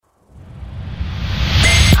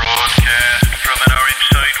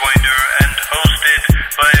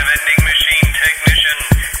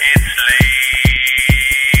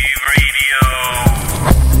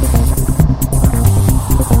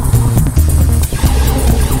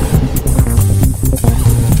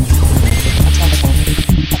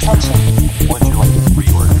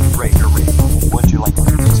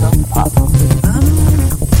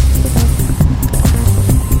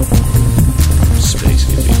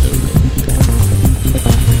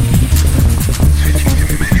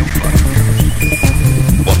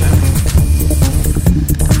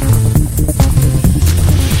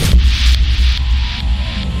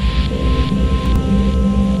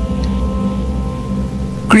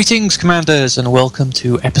Greetings, Commanders, and welcome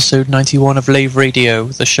to episode 91 of Lave Radio,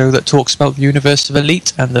 the show that talks about the universe of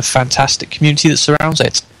Elite and the fantastic community that surrounds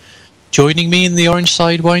it. Joining me in the Orange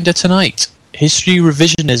Sidewinder tonight, history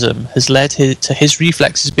revisionism has led to his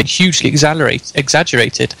reflexes being hugely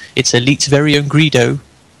exaggerated. It's Elite's very own Greedo,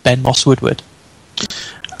 Ben Moss Woodward.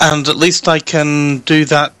 And at least I can do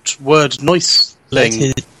that word noise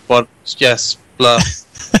thing. What? Yes, blah.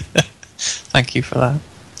 Thank you for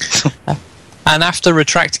that. And after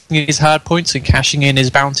retracting his hard points and cashing in his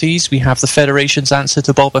bounties, we have the Federation's answer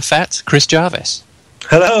to Boba Fett, Chris Jarvis.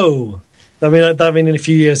 Hello! I mean, in a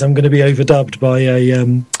few years I'm going to be overdubbed by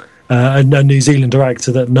a New Zealander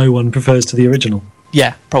actor that no one prefers to the original.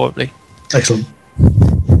 Yeah, probably. Excellent.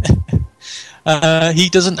 He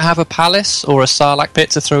doesn't have a palace or a Sarlacc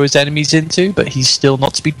pit to throw his enemies into, but he's still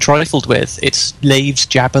not to be trifled with. It's Lave's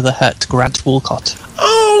Jabba the Hutt, Grant Walcott.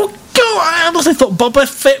 Oh, God! I honestly thought Boba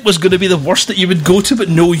Fett was going to be the worst that you would go to, but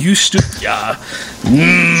no, you stood... Yeah.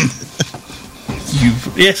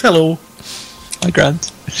 Yes, hello. Hi,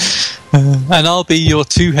 Grant. And I'll be your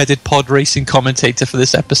two-headed pod racing commentator for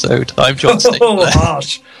this episode. I'm John Stickler. Oh,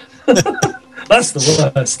 harsh. That's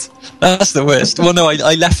the worst. That's the worst. Well, no,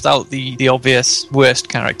 I left out the obvious worst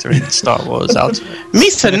character in Star Wars out.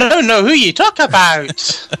 Mister, no, who you talk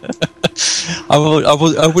about?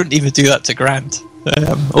 I wouldn't even do that to Grant.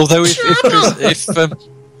 Although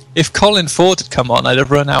if Colin Ford had come on, I'd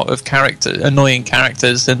have run out of annoying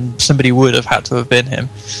characters, and somebody would have had to have been him.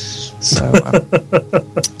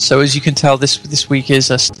 So as you can tell, this week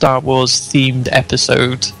is a Star Wars themed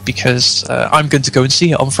episode because I'm going to go and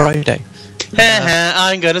see it on Friday.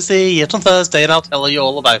 I'm going to see it on Thursday, and I'll tell you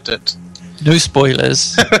all about it. No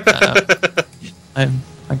spoilers. I'm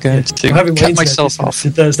going to cut myself off.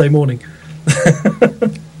 Thursday morning.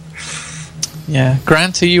 Yeah,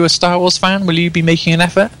 Grant, are you a Star Wars fan? Will you be making an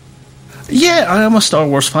effort? Yeah, I am a Star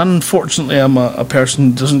Wars fan. Unfortunately, I'm a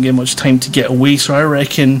person who doesn't get much time to get away, so I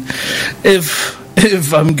reckon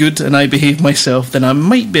if I'm good and I behave myself, then I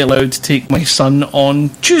might be allowed to take my son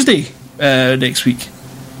on Tuesday next week.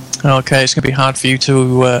 Okay, it's going to be hard for you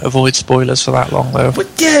to avoid spoilers for that long, though. But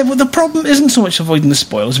yeah, the problem isn't so much avoiding the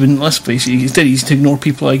spoilers. I mean, let's face it, it's dead easy to ignore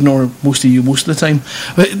people. I ignore most of you most of the time.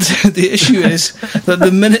 But the issue is that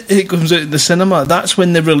the minute it comes out in the cinema, that's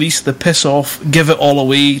when they release the piss-off,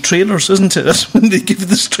 give-it-all-away trailers, isn't it? That's when they give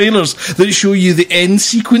us trailers that show you the end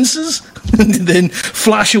sequences and then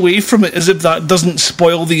flash away from it as if that doesn't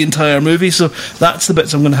spoil the entire movie. So that's the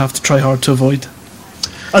bits I'm going to have to try hard to avoid.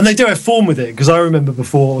 And they do have form with it, because I remember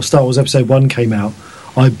before Star Wars Episode 1 came out,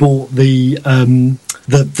 I bought the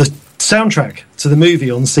soundtrack to the movie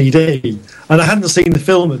on CD, and I hadn't seen the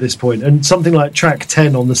film at this point, and something like track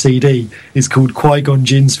 10 on the CD is called Qui-Gon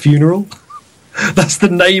Jinn's Funeral. That's the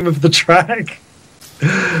name of the track.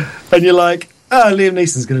 And you're like, Liam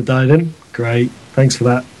Neeson's going to die then. Great, thanks for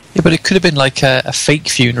that. Yeah, but it could have been like a fake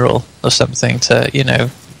funeral or something to, you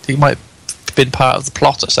might been part of the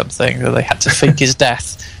plot or something, or they had to fake his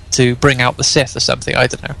death to bring out the Sith or something. I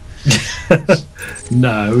don't know.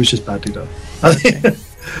 No, it was just badly done. Okay.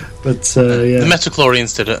 But yeah, the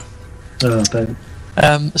Metachlorians did it. Oh, Ben.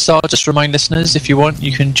 So I'll just remind listeners, if you want,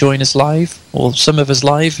 you can join us live, or some of us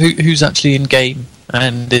live, who's actually in game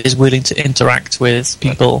and is willing to interact with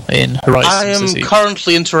people in Horizons. I am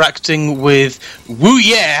currently interacting with Woo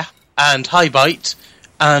Yeah and Highbite,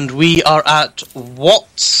 and we are at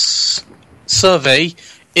Watts Survey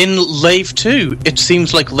in Lave 2. It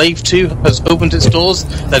seems like Lave 2 has opened its doors.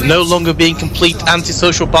 They're no longer being complete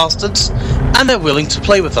antisocial bastards, and they're willing to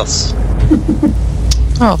play with us.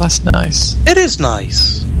 Oh, that's nice. It is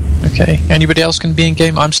nice. Okay, anybody else can be in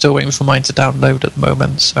game? I'm still waiting for mine to download at the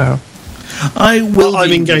moment, so... I'm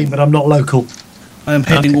in game, but I'm not local. I'm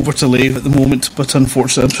heading over to Lave at the moment, but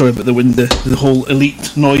unfortunately, I'm sorry about the wind. The whole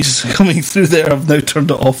Elite noise coming through there, I've now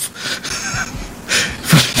turned it off.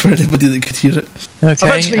 For anybody that could hear it. Okay.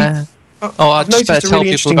 I've just better tell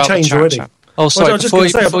really people about the chat already. Oh, sorry.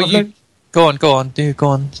 Before you go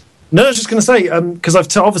on. No, I was just going to say, because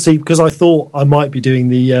because I thought I might be doing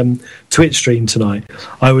the Twitch stream tonight.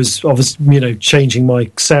 I was obviously, changing my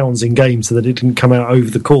sounds in game so that it didn't come out over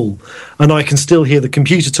the call, and I can still hear the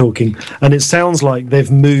computer talking, and it sounds like they've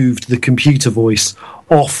moved the computer voice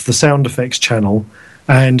off the sound effects channel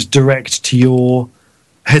and direct to your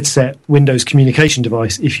headset Windows communication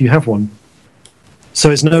device if you have one.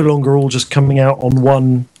 So it's no longer all just coming out on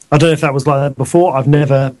one. I don't know if that was like that before. I've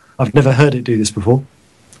never heard it do this before.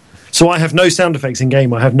 So I have no sound effects in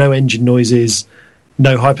game. I have no engine noises,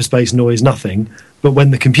 no hyperspace noise, nothing. But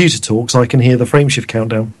when the computer talks, I can hear the frameshift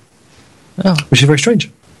countdown, which is very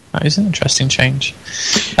strange. That is an interesting change.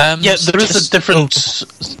 There is a different.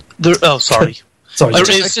 Sorry. Sorry, There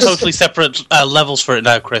is totally separate levels for it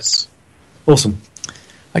now, Chris. awesome.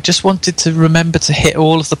 I just wanted to remember to hit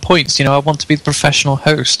all of the points. I want to be the professional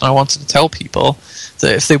host, and I wanted to tell people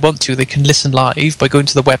that if they want to, they can listen live by going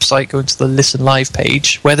to the website, going to the Listen Live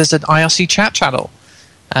page, where there's an IRC chat channel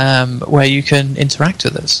where you can interact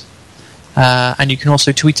with us. And you can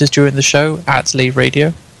also tweet us during the show at Lave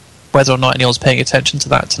Radio. Whether or not anyone's paying attention to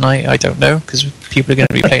that tonight, I don't know, because people are going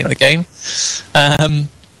to be playing the game.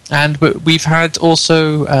 And we've had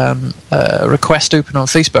also a request open on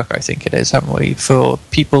Facebook, I think it is, haven't we, for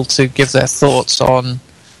people to give their thoughts on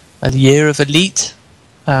the year of Elite.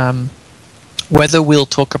 Whether we'll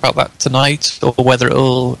talk about that tonight or whether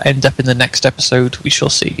it'll end up in the next episode, we shall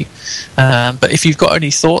see. But if you've got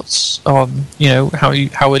any thoughts on,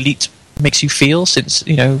 how Elite makes you feel since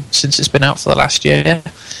it's been out for the last year,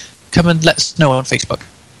 come and let us know on Facebook.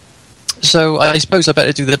 So I suppose I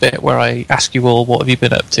better do the bit where I ask you all, what have you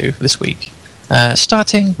been up to this week?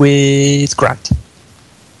 Starting with Grant.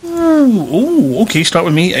 Oh, okay, start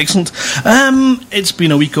with me. Excellent. It's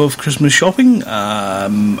been a week of Christmas shopping.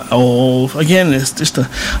 Again, it's just a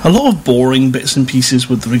lot of boring bits and pieces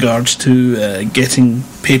with regards to getting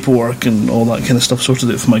paperwork and all that kind of stuff sorted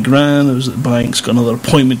out for my gran. I was at the bank's got another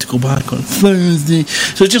appointment to go back on Thursday.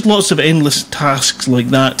 So just lots of endless tasks like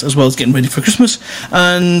that, as well as getting ready for Christmas.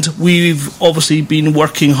 And we've obviously been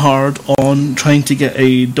working hard on trying to get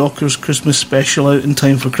a Dockers Christmas special out in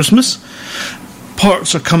time for Christmas.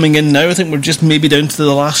 Parts are coming in now. I think we're just maybe down to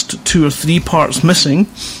the last 2 or 3 parts missing,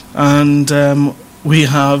 and we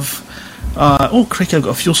have crikey, I've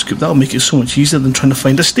got a fuel scoop. That'll make it so much easier than trying to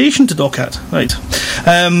find a station to dock at. Right.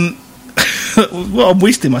 Well, I'm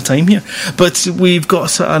wasting my time here, but we've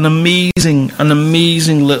got an amazing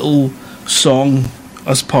little song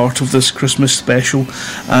as part of this Christmas special,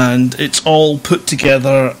 and it's all put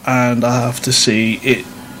together, and I have to say,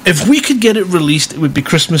 if we could get it released, it would be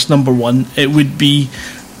Christmas number 1. It would be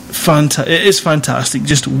it is fantastic.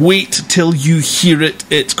 Just wait till you hear it.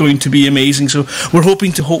 It's going to be amazing. So we're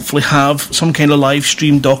hoping to hopefully have some kind of live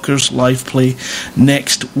stream Dockers live play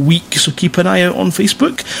next week. So keep an eye out on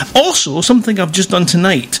Facebook. Also, something I've just done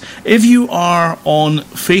tonight. If you are on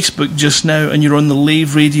Facebook just now and you're on the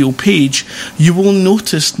Lave Radio page, you will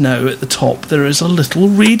notice now at the top there is a little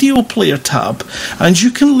radio player tab, and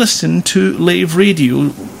you can listen to Lave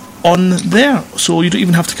Radio on there, so you don't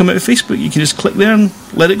even have to come out of Facebook. You can just click there and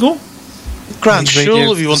let it go. Grant,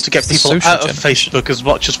 surely we want to get people out of Facebook as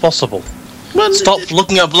much as possible. Well, stop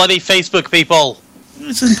looking at bloody Facebook, people.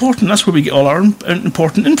 It's important. That's where we get all our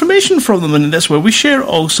important information from them, and that's where we share it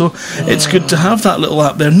also. It's good to have that little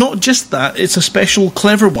app there. Not just that, it's a special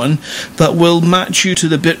clever one that will match you to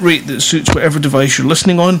the bit rate that suits whatever device you're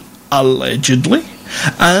listening on, allegedly.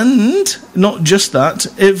 And not just that,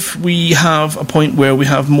 if we have a point where we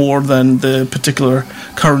have more than the particular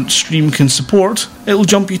current stream can support, it'll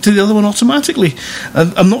jump you to the other one automatically.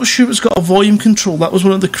 And I'm not sure it's got a volume control. That was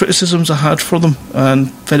one of the criticisms I had for them, and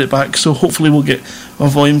fed it back. So hopefully we'll get a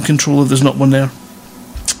volume control if there's not one there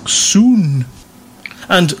soon.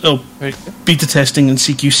 And beta testing and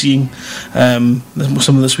CQCing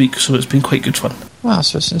some of this week, so it's been quite good fun. Wow,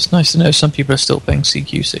 so it's nice to know some people are still playing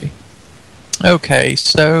CQC. Okay,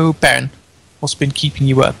 so Ben, what's been keeping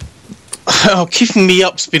you up? Keeping me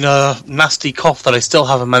up's been a nasty cough that I still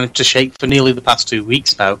haven't managed to shake for nearly the past 2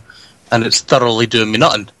 weeks now, and it's thoroughly doing me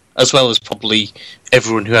nothing, as well as probably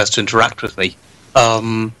everyone who has to interact with me.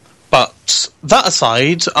 But that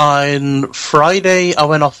aside, on Friday I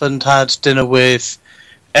went off and had dinner with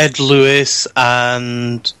Ed Lewis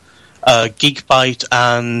and Geekbyte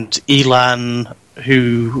and Elan,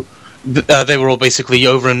 who... they were all basically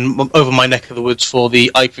over my neck of the woods for the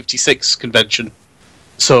I-56 convention.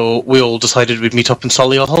 So we all decided we'd meet up in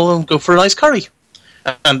Solihull and go for a nice curry.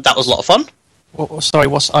 And that was a lot of fun. Sorry,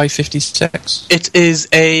 what's I-56? It is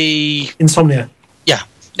a... Insomnia. Yeah.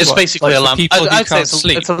 It's basically a LAN... I'd say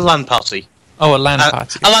it's a LAN party. Oh, a LAN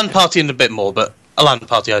party. A LAN party and a bit more, but a LAN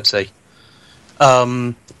party, I'd say.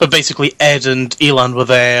 But basically, Ed and Elan were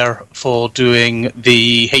there for doing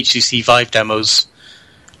the HTC Vive demos,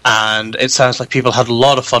 and it sounds like people had a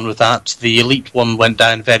lot of fun with that. The Elite one went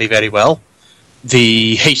down very, very well.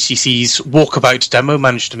 The HTC's Walkabout demo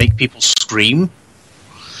managed to make people scream.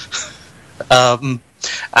 And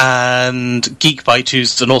Geekbyte,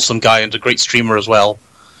 who's an awesome guy and a great streamer as well,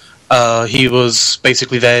 he was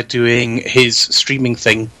basically there doing his streaming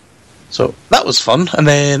thing. So that was fun. And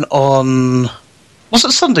then on... Was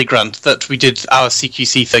it Sunday, Grant, that we did our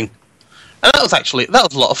CQC thing? And that was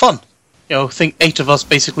a lot of fun. You know, I think 8 of us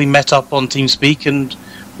basically met up on TeamSpeak and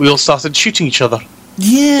we all started shooting each other.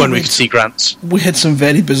 Yeah, when we could see grants. We had some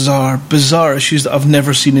very bizarre issues that I've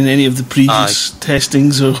never seen in any of the previous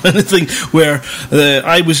testings or anything, where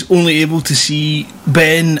I was only able to see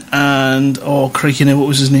Ben and, crikey now, what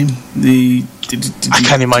was his name? I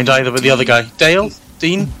can't even mind either, but the other guy.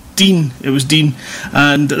 Dean? It was Dean,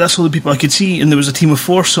 and that's all the people I could see, and there was a team of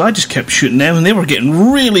 4, so I just kept shooting them, and they were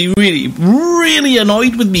getting really, really, really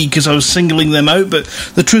annoyed with me because I was singling them out, but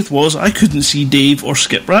the truth was I couldn't see Dave or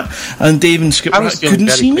Skiprat, and Dave and Skiprat couldn't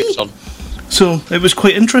see me. So it was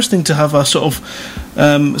quite interesting to have a sort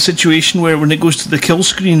of situation where when it goes to the kill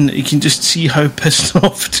screen, you can just see how pissed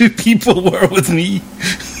off 2 people were with me.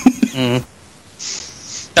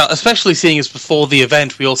 Now, especially seeing as before the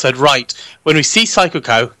event, we all said, right, when we see Psycho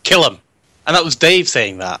Cow, kill him. And that was Dave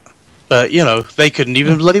saying that. But, they couldn't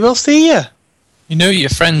even bloody well see you. You know your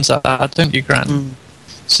friends are that, don't you, Grant?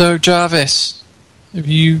 So, Jarvis, have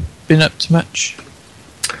you been up to much?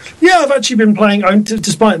 Yeah, I've actually been playing,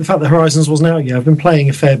 despite the fact that Horizons wasn't out yet, I've been playing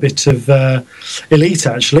a fair bit of Elite,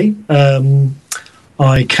 actually.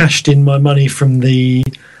 I cashed in my money from the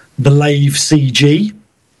Lave CG.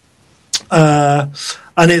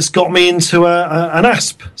 And it's got me into an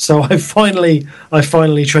ASP. So I finally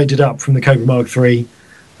traded up from the Cobra Mark III.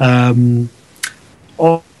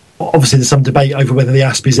 Obviously, there's some debate over whether the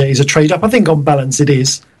ASP is a trade up. I think on balance it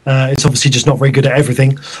is. It's obviously just not very good at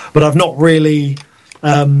everything. But I've not really,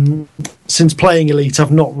 since playing Elite,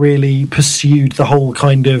 I've not really pursued the whole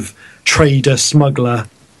kind of trader smuggler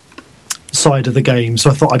side of the game.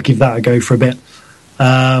 So I thought I'd give that a go for a bit.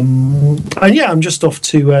 And yeah, I'm just off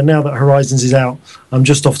to now that Horizons is out. I'm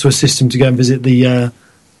just off to assist him to go and visit the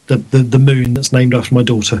moon that's named after my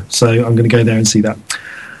daughter. So I'm going to go there and see that.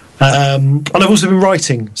 And I've also been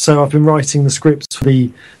writing. So I've been writing the script for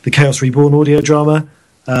the Chaos Reborn audio drama.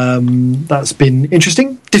 That's been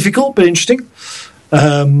interesting, difficult but interesting.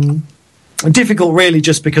 Difficult really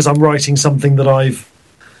just because I'm writing something that I've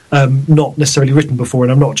not necessarily written before,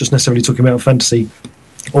 and I'm not just necessarily talking about fantasy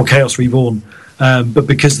or Chaos Reborn. But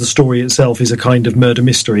because the story itself is a kind of murder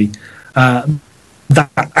mystery,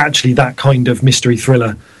 that kind of mystery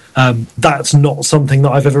thriller, that's not something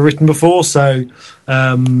that I've ever written before. So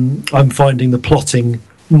I'm finding the plotting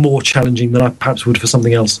more challenging than I perhaps would for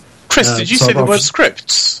something else. Chris, did you say the word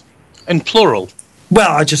scripts in plural? Well,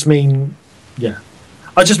 I mean,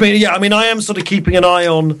 I am sort of keeping an eye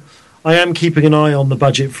on. I am keeping an eye on the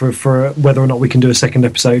budget for whether or not we can do a second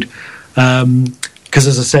episode. Because,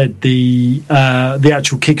 as I said, the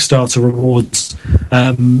actual Kickstarter rewards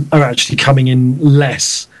are actually coming in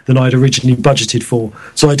less than I'd originally budgeted for.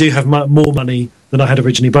 So I do have more money than I had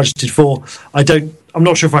originally budgeted for. I'm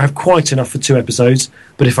not sure if I have quite enough for 2 episodes,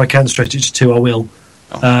 but if I can stretch it to 2, I will.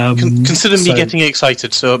 Consider me getting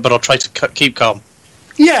excited, but I'll try to keep calm.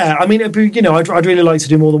 Yeah, I mean, I'd really like to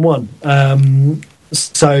do more than one.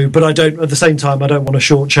 But I don't. At the same time, I don't want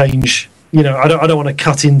to shortchange. I don't want to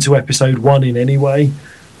cut into episode 1 in any way,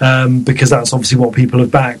 because that's obviously what people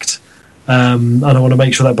have backed, and I want to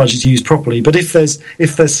make sure that budget's used properly. But if there's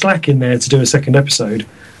slack in there to do a second episode,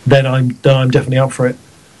 then I'm definitely up for it.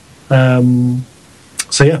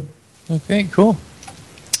 So yeah. Okay, cool.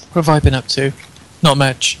 What have I been up to? Not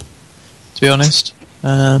much, to be honest.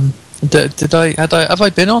 Have I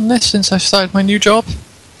been on this since I started my new job?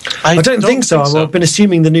 I don't think so. I've been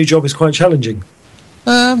assuming the new job is quite challenging.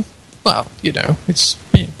 Well, it's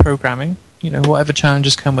programming. Whatever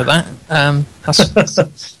challenges come with that. I'm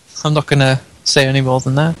not going to say any more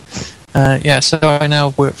than that. So I now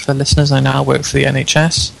work for listeners. I now work for the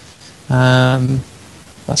NHS.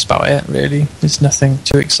 That's about it, really. There's nothing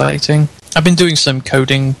too exciting. I've been doing some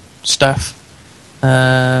coding stuff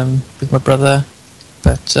with my brother,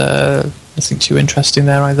 but nothing too interesting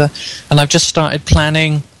there either. And I've just started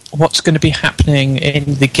planning what's going to be happening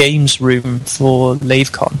in the games room for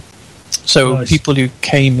LaveCon. So nice. People who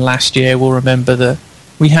came last year will remember that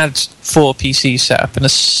we had 4 PCs set up in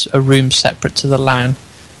a room separate to the LAN,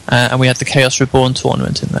 and we had the Chaos Reborn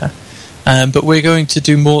tournament in there. But we're going to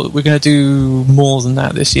do more. We're going to do more than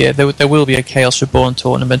that this year. There will be a Chaos Reborn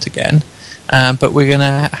tournament again, but we're going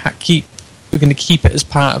to keep it as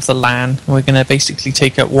part of the LAN, and we're going to basically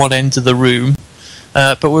take up one end of the room.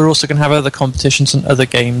 But we're also going to have other competitions and other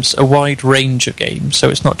games, a wide range of games. So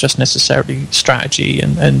it's not just necessarily strategy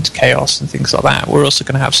and chaos and things like that. We're also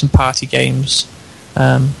going to have some party games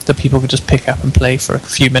that people can just pick up and play for a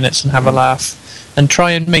few minutes and have a laugh, and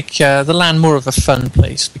try and make the LAN more of a fun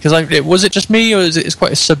place. Because was it just me, or it's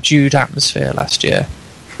quite a subdued atmosphere last year?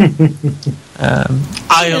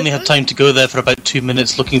 I only had time to go there for about 2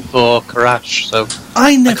 minutes looking for Karash, so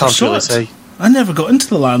I never can't saw really it. say. I never got into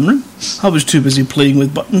the LAN room. I was too busy playing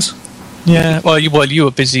with buttons. Yeah, well, you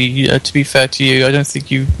were busy. To be fair to you, I don't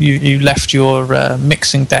think you left your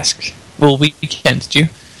mixing desk all weekend, did you?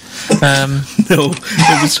 No,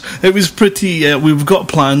 it was pretty. We've got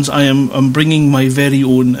plans. I'm bringing my very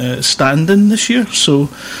own stand-in this year, so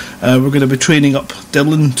we're going to be training up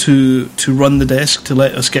Dylan to run the desk, to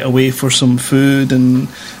let us get away for some food and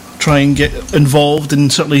try and get involved,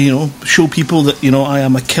 and certainly show people that I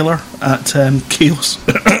am a killer at chaos.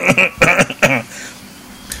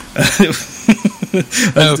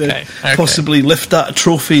 And, possibly lift that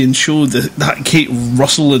trophy and show that Kate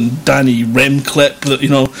Russell and Danny Rem clip that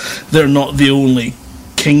they're not the only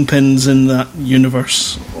kingpins in that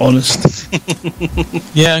universe. Honest.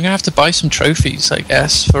 Yeah, I'm gonna have to buy some trophies, I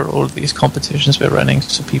guess, for all of these competitions we're running,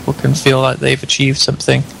 so people can feel like they've achieved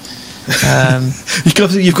something.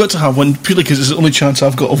 You've got to have one, purely because it's the only chance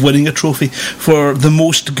I've got of winning a trophy for the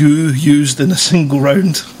most goo used in a single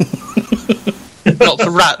round. Not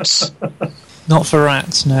for rats. Not for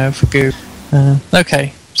rats, no, for goo.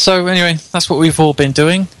 Okay, so anyway, that's what we've all been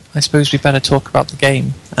doing. I suppose we better talk about the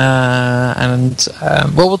game.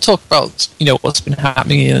 We'll talk about what's been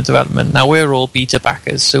happening in the development. Now, we're all beta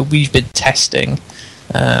backers, so we've been testing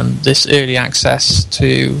this early access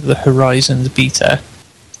to the Horizon beta.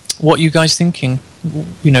 What are you guys thinking?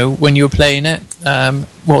 When you were playing it,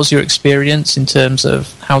 what was your experience in terms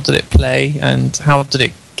of how did it play and how did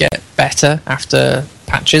it get better after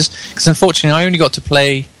patches? Because unfortunately I only got to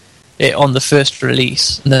play it on the first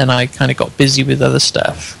release, and then I kind of got busy with other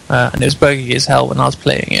stuff, and it was buggy as hell when I was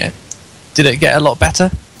playing it. Did it get a lot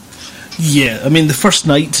better? Yeah, I mean, the first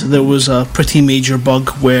night there was a pretty major bug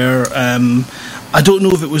where I don't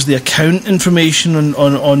know if it was the account information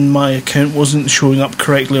on my account wasn't showing up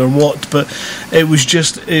correctly or what, but it was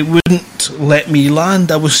just, it wouldn't let me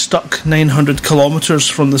land. I was stuck 900 kilometres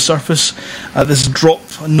from the surface at this drop.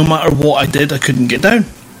 No matter what I did, I couldn't get down.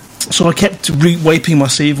 So I kept wiping my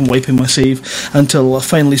save until I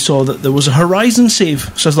finally saw that there was a Horizon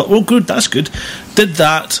save. So I thought, well, good, that's good. Did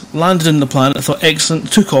that, landed in the planet. I thought,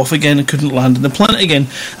 excellent, took off again and couldn't land in the planet again.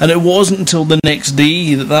 And it wasn't until the next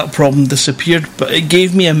day that problem disappeared. But it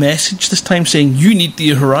gave me a message this time saying, you need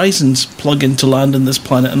the Horizons plug-in to land in this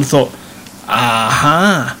planet. And I thought,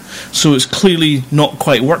 aha. So it's clearly not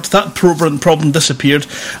quite worked. That problem disappeared,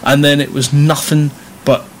 and then it was nothing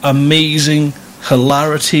but amazing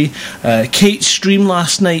hilarity. Kate's stream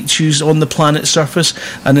last night, she was on the planet surface,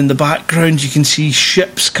 and in the background you can see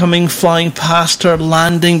ships flying past her,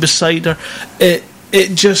 landing beside her. It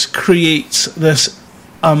just creates this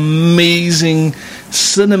amazing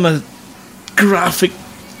cinematographic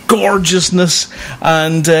gorgeousness.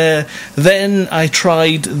 And then I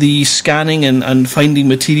tried the scanning and finding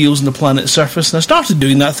materials on the planet surface, and I started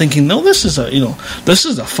doing that thinking, no, this is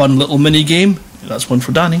a fun little mini game. That's one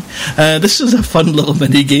for Danny. This is a fun little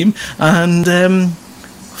mini game, and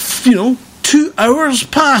 2 hours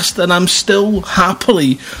passed, and I'm still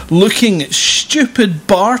happily looking at stupid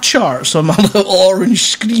bar charts on my little orange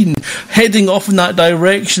screen, heading off in that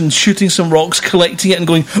direction, shooting some rocks, collecting it, and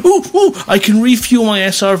going, ooh, I can refuel my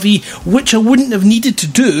SRV, which I wouldn't have needed to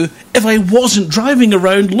do if I wasn't driving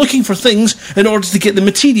around looking for things in order to get the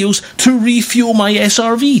materials to refuel my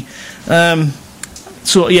SRV.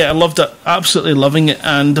 So yeah, I loved it, absolutely loving it.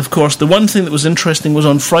 And of course, the one thing that was interesting was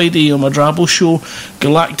on Friday on my Drabble show,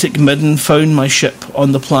 Galactic Midden found my ship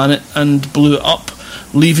on the planet and blew it up,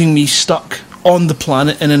 leaving me stuck on the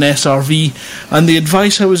planet in an SRV. And the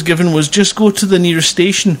advice I was given was just go to the nearest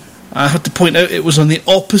station. I had to point out it was on the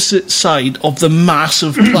opposite side of the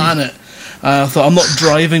massive planet. I thought, I'm not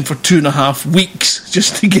driving for 2.5 weeks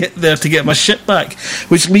just to get there to get my ship back,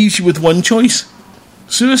 which leaves you with one choice.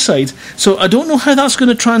 Suicide. So I don't know how that's going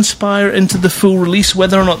to transpire into the full release,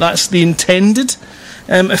 whether or not that's the intended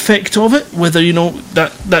effect of it, whether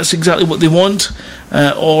that's exactly what they want,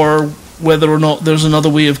 or whether or not there's another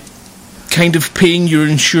way of kind of paying your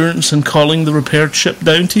insurance and calling the repaired ship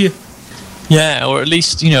down to you. Yeah, or at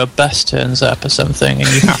least, a bus turns up or something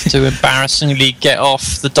and you have to embarrassingly get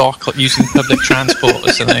off the dock using public transport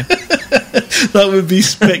or something. That would be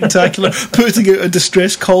spectacular. Putting out a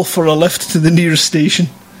distress call for a lift to the nearest station.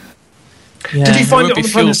 Yeah, did he find it on the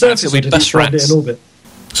planet surface, or did he find it in orbit?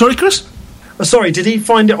 Sorry, Chris? Sorry, did he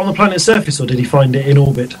find it on the planet surface, or did he find it in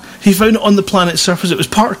orbit? He found it on the planet surface. It was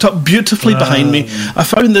parked up beautifully behind me. I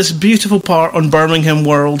found this beautiful part on Birmingham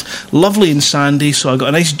World, lovely and sandy, so I got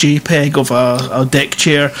a nice JPEG of a deck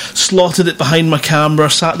chair, slotted it behind my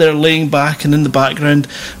camera, sat there laying back, and in the background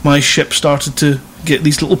my ship started to get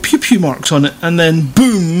these little pew-pew marks on it, and then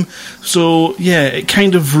boom. So yeah, it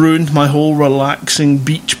kind of ruined my whole relaxing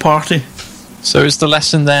beach party. So is the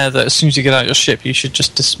lesson there that as soon as you get out your ship you should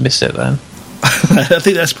just dismiss it then? I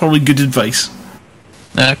think that's probably good advice.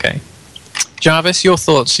 Okay. Jarvis, your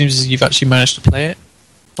thoughts? Seems as you've actually managed to play it,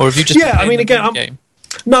 or have you just? Yeah, I mean, again, game?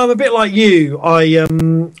 No, I'm a bit like you.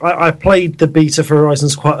 I played the beta for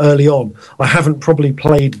Horizons quite early on. I haven't probably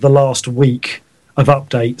played the last week of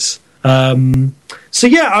updates. So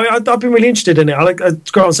yeah, I've been really interested in it. As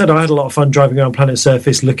Grant said, I had a lot of fun driving around Planet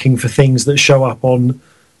Surface looking for things that show up on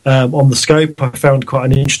the scope. I found quite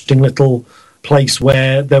an interesting little place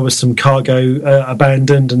where there was some cargo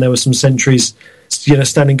abandoned and there were some sentries,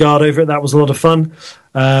 standing guard over it. That was a lot of fun.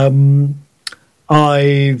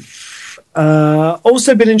 I've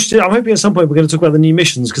also been interested. I'm hoping at some point we're going to talk about the new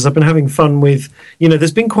missions, because I've been having fun with.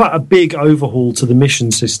 There's been quite a big overhaul to the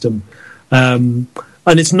mission system.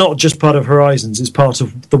 And it's not just part of Horizons, it's part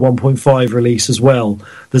of the 1.5 release as well.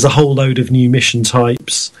 There's a whole load of new mission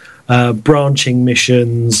types, branching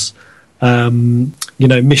missions,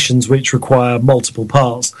 missions which require multiple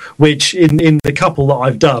parts, which in the couple that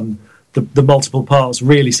I've done, the multiple parts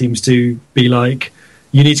really seems to be like,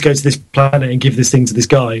 you need to go to this planet and give this thing to this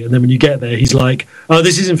guy. And then when you get there, he's like, oh,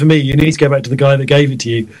 this isn't for me. You need to go back to the guy that gave it to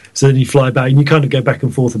you. So then you fly back and you kind of go back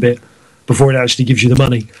and forth a bit before it actually gives you the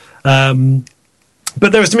money.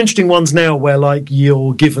 But there are some interesting ones now where, like,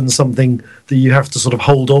 you're given something that you have to sort of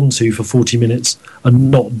hold on to for 40 minutes and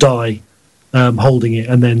not die holding it,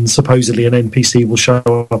 and then supposedly an NPC will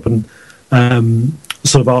show up and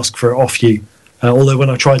sort of ask for it off you. Although when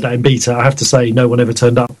I tried that in beta, I have to say no one ever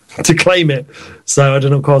turned up to claim it. So I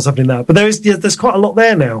don't know what's happening there. But there's quite a lot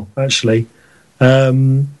there now, actually.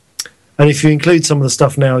 And if you include some of the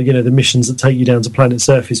stuff now, the missions that take you down to Planet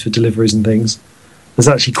Surface for deliveries and things, there's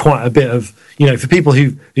actually quite a bit of, for people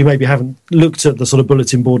who maybe haven't looked at the sort of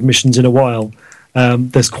bulletin board missions in a while,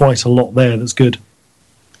 there's quite a lot there that's good.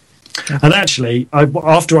 And actually,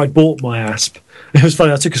 after I bought my ASP, it was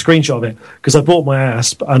funny, I took a screenshot of it, because I bought my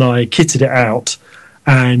ASP and I kitted it out,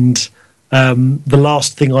 and the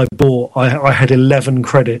last thing I bought, I had 11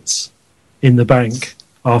 credits in the bank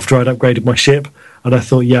after I'd upgraded my ship, and I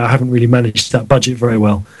thought, I haven't really managed that budget very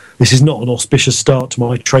well. This is not an auspicious start to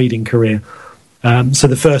my trading career. So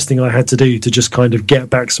the first thing I had to do to just kind of get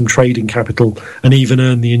back some trading capital and even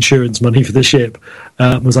earn the insurance money for the ship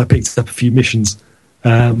was I picked up a few missions,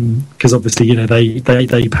 because obviously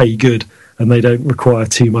they pay good and they don't require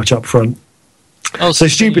too much upfront. Oh, so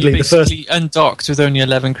stupidly, the first undocked with only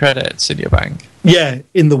 11 credits in your bank. Yeah,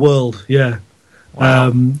 in the world, yeah.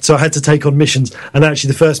 Wow. So I had to take on missions, and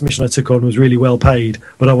actually the first mission I took on was really well paid,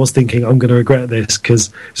 but I was thinking I'm going to regret this, because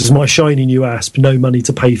this is my shiny new ASP, no money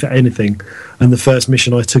to pay for anything, and the first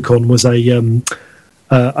mission I took on was an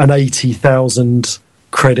 80,000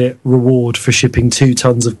 credit reward for shipping 2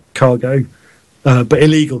 tons of cargo, but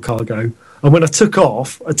illegal cargo. And when I took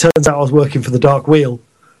off, it turns out I was working for the Dark Wheel,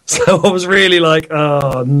 so I was really like,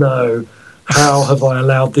 oh no, how have I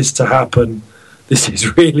allowed this to happen? This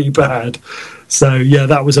is really bad. So yeah,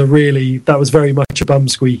 that was very much a bum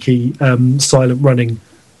squeaky silent running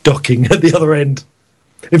docking at the other end.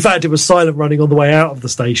 In fact, it was silent running on the way out of the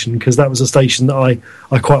station, because that was a station that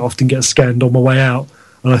I quite often get scanned on my way out,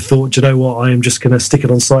 and I thought, do you know what, I am just going to stick it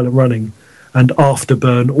on silent running and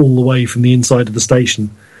afterburn all the way from the inside of the station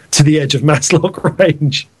to the edge of Masslock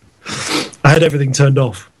range. I had everything turned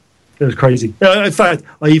off. It was crazy. In fact,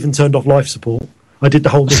 I even turned off life support. I did the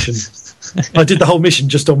whole mission. I did the whole mission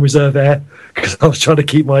just on reserve air, because I was trying to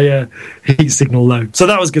keep my heat signal low. So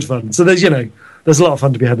that was good fun. So there's a lot of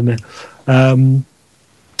fun to be had in there. And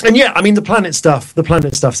yeah, I mean, the planet stuff's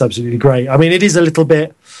absolutely great. I mean, it is a little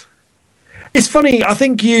bit. It's funny. I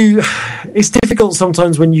think it's difficult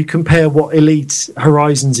sometimes when you compare what Elite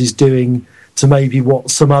Horizons is doing to maybe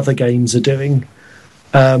what some other games are doing.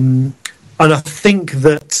 And I think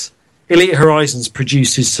that Elite Horizons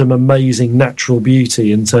produces some amazing natural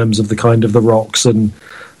beauty in terms of the kind of the rocks and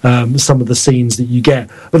some of the scenes that you get.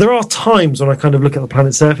 But there are times when I kind of look at the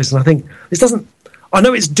Planet Surface and I think I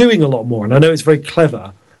know it's doing a lot more and I know it's very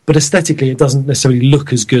clever, but aesthetically it doesn't necessarily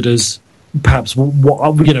look as good as perhaps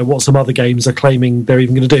what some other games are claiming they're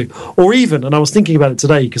even going to do. Or even, and I was thinking about it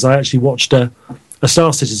today because I actually watched a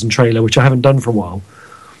Star Citizen trailer, which I haven't done for a while.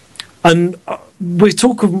 And we're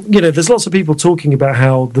talking, there's lots of people talking about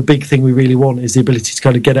how the big thing we really want is the ability to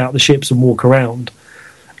kind of get out the ships and walk around.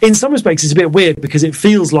 In some respects, it's a bit weird because it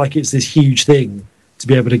feels like it's this huge thing to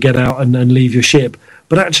be able to get out and leave your ship.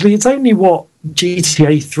 But actually, it's only what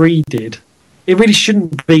GTA 3 did. It really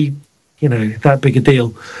shouldn't be, that big a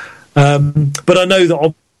deal. But I know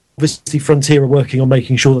that obviously Frontier are working on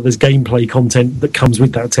making sure that there's gameplay content that comes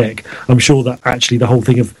with that tech. I'm sure that actually the whole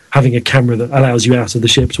thing of having a camera that allows you out of the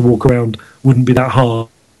ship to walk around wouldn't be that hard.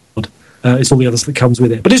 It's all the others that comes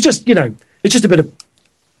with it. But it's just, it's just a bit of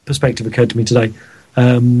perspective occurred to me today.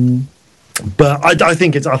 But I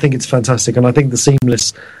think it's fantastic, and I think the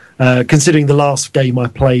seamless, considering the last game I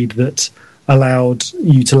played that allowed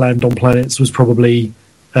you to land on planets was probably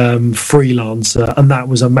Freelancer, and that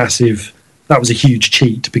was a huge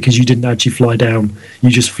cheat because you didn't actually fly down; you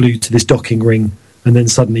just flew to this docking ring, and then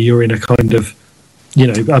suddenly you're in a kind of,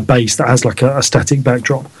 a base that has like a static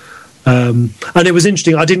backdrop. And it was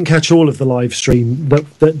interesting. I didn't catch all of the live stream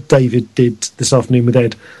that David did this afternoon with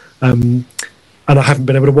Ed. And I haven't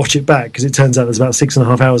been able to watch it back because it turns out there's about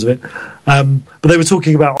 6.5 hours of it. But they were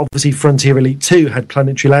talking about, obviously, Frontier Elite 2 had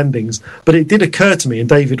planetary landings. But it did occur to me, and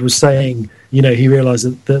David was saying, he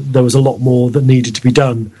realised that there was a lot more that needed to be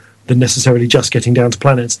done than necessarily just getting down to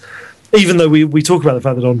planets. Even though we talk about the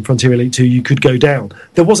fact that on Frontier Elite 2 you could go down,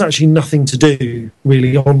 there was actually nothing to do,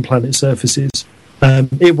 really, on planet surfaces.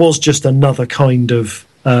 It was just another kind of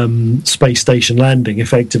space station landing,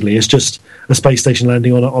 effectively. It's just a space station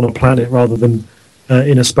landing on a planet rather than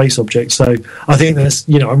in a space object. So I think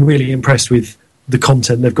I'm really impressed with the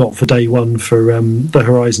content they've got for day one for the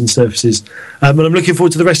Horizon surfaces. And I'm looking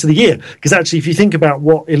forward to the rest of the year, because actually if you think about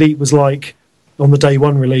what Elite was like on the day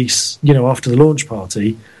one release, after the launch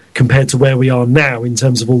party, compared to where we are now in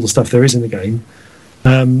terms of all the stuff there is in the game,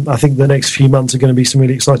 I think the next few months are going to be some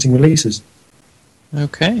really exciting releases.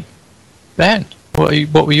 Okay. Ben,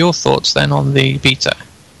 what were your thoughts then on the beta?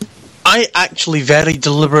 I actually very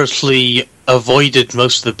deliberately avoided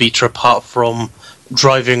most of the beta, apart from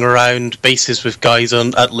driving around bases with guys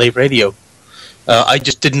at Lave Radio. I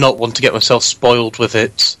just did not want to get myself spoiled with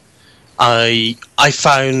it. I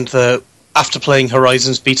found that after playing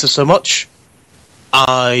Horizons beta so much,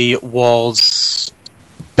 I was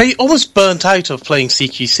almost burnt out of playing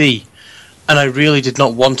CQC, and I really did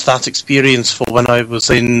not want that experience for when I was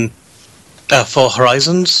in for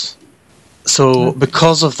Horizons. So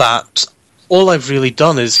because of that, all I've really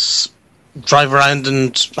done is drive around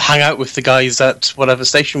and hang out with the guys at whatever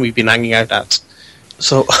station we've been hanging out at.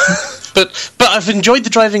 So, but I've enjoyed the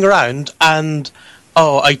driving around, and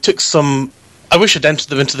I took some. I wish I'd entered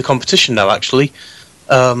them into the competition now. Actually,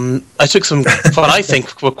 I took some what I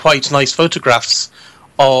think were quite nice photographs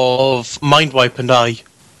of Mindwipe and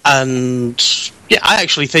I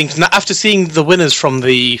actually think after seeing the winners from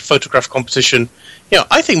the photograph competition,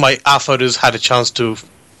 I think our photos had a chance to have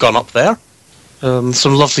gone up there.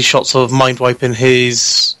 Some lovely shots of Mindwipe in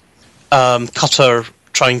his cutter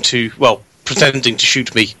pretending to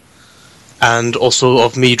shoot me, and also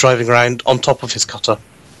of me driving around on top of his cutter.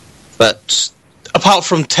 But apart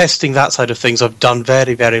from testing that side of things, I've done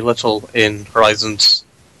very, very little in Horizons.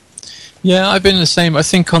 Yeah, I've been the same. I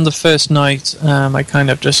think on the first night, I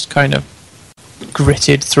kind of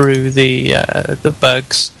gritted through the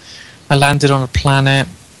bugs. I landed on a planet,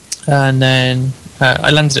 and then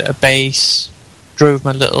I landed at a base, drove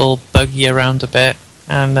my little buggy around a bit,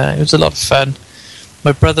 and it was a lot of fun.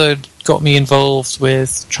 My brother got me involved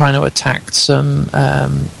with trying to attack some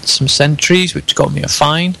sentries, which got me a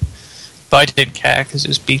fine, but I didn't care because it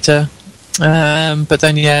was beta. But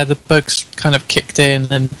then, the bugs kind of kicked in,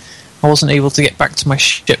 and I wasn't able to get back to my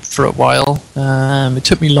ship for a while. It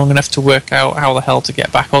took me long enough to work out how the hell to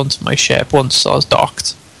get back onto my ship once I was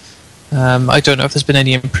docked. I don't know if there's been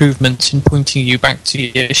any improvements in pointing you back to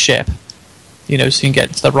your ship, so you can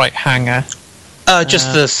get to the right hangar.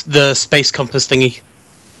 Just the space compass thingy.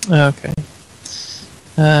 Okay.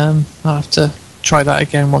 I'll have to try that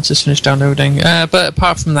again once it's finished downloading. But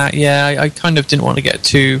apart from that, I kind of didn't want to get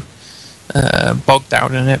too bogged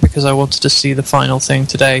down in it, because I wanted to see the final thing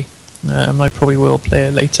today. I probably will play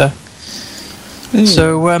it later.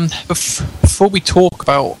 So before we talk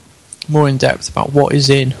about more in depth about what is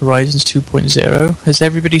in Horizons 2.0, has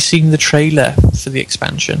everybody seen the trailer for the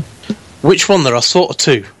expansion? Which one? There are sort of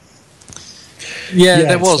two. Yeah,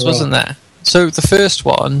 there wasn't there? So the first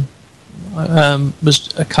one was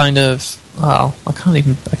a kind of, I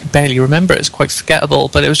can barely remember it. It's quite forgettable,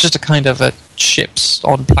 but it was just a kind of a ships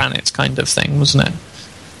on planets kind of thing, wasn't it?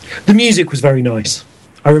 The music was very nice.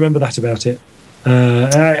 I remember that about it.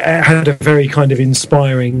 It had a very kind of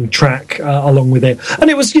inspiring track along with it, and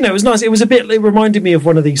it was nice. It reminded me of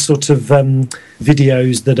one of these sort of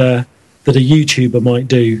videos that a YouTuber might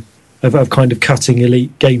do of kind of cutting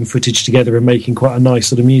Elite game footage together and making quite a nice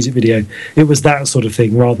sort of music video. It was that sort of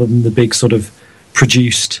thing rather than the big sort of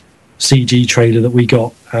produced CG trailer that we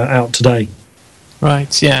got out today.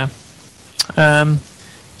 Right, yeah.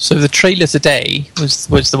 So the trailer today was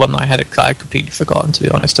the one that I had completely forgotten, to be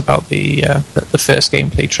honest, about the first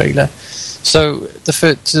gameplay trailer. So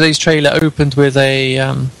today's trailer opened with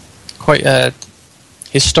a quite a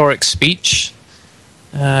historic speech.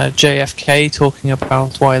 JFK talking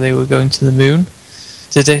about why they were going to the moon.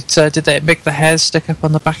 Did they make the hairs stick up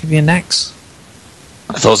on the back of your necks?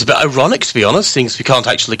 I thought it was a bit ironic, to be honest, since we can't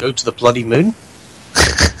actually go to the bloody moon.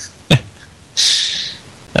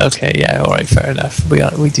 Okay, yeah, all right, fair enough.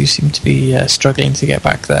 We do seem to be struggling to get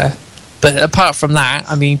back there. But apart from that,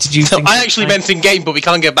 I mean, did you think... I actually meant in game, but we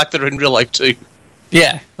can't get back there in real life too.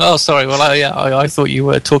 Yeah. Oh, sorry. Well, I thought you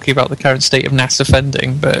were talking about the current state of NASA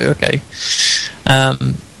funding, but okay.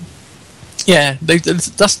 Yeah,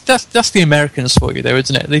 that's the Americans for you, though,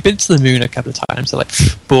 isn't it? They've been to the moon a couple of times. They're like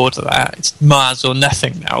bored of that. It's Mars or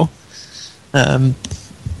nothing now. But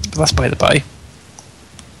that's by the by.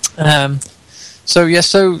 I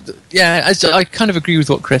kind of agree with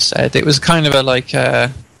what Chris said. It was kind of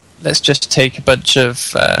a let's just take a bunch of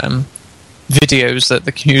videos that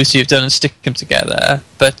the community have done and stick them together.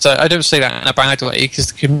 But I don't say that in a bad way,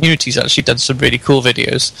 because the community's actually done some really cool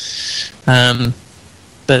videos.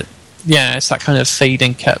 But yeah, it's that kind of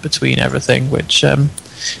fading cut between everything, which...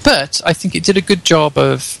 but I think it did a good job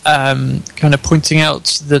of kind of pointing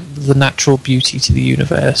out the natural beauty to the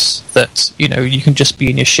universe, that, you know, you can just be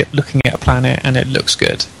in your ship looking at a planet and it looks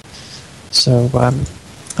good. So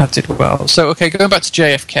that did well. So, okay, going back to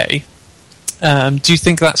JFK, do you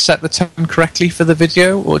think that set the tone correctly for the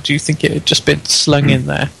video, or do you think it had just been slung in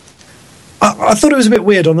there? I thought it was a bit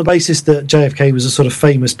weird on the basis that JFK was a sort of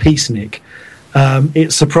famous peacenik.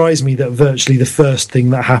 It surprised me that virtually the first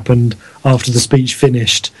thing that happened after the speech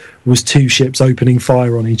finished was two ships opening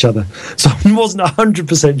fire on each other. So I wasn't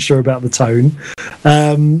 100% sure about the tone.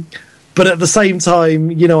 But at the same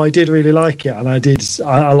time, you know, I did really like it, and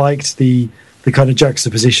I liked the kind of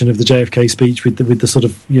juxtaposition of the JFK speech with the sort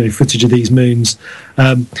of, you know, footage of these moons.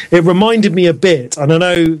 It reminded me a bit, and I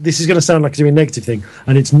know this is going to sound like a negative thing,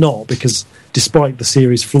 and it's not, because despite the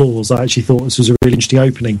series' flaws, I actually thought this was a really interesting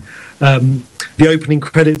opening. The opening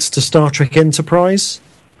credits to Star Trek Enterprise,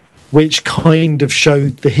 which kind of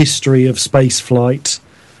showed the history of spaceflight,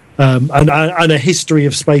 and a history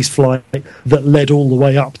of spaceflight that led all the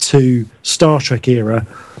way up to Star Trek era.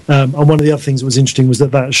 And one of the other things that was interesting was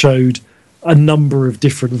that showed a number of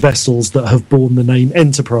different vessels that have borne the name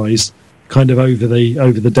Enterprise kind of over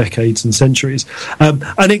the decades and centuries.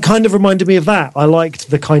 And it kind of reminded me of that. I liked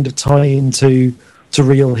the kind of tie into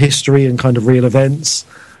real history and kind of real events.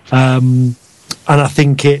 And I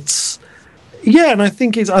think it's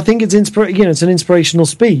it's an inspirational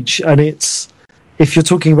speech, and it's, if you're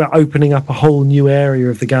talking about opening up a whole new area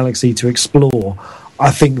of the galaxy to explore, I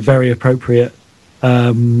think very appropriate.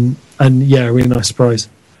 And yeah, a really nice surprise.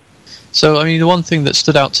 So, I mean, the one thing that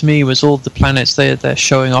stood out to me was all the planets they're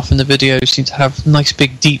showing off in the video seem to have nice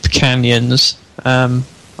big deep canyons.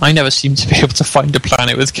 I never seem to be able to find a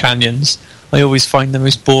planet with canyons. I always find the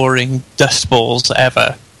most boring dust balls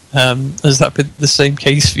ever. Has that been the same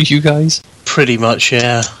case for you guys? Pretty much,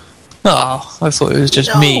 yeah. Oh, I thought it was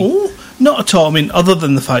just me. Not at all. I mean, other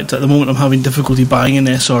than the fact that at the moment I'm having difficulty buying an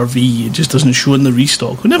SRV, it just doesn't show in the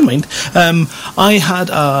restock. Well, never mind. I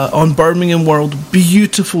had, on Birmingham World,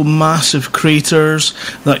 beautiful, massive craters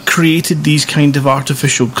that created these kind of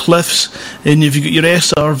artificial cliffs. And if you got your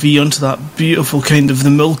SRV onto that beautiful kind of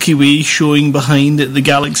the Milky Way showing behind it, the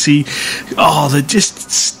galaxy, they're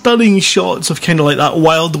just stunning shots of kind of like that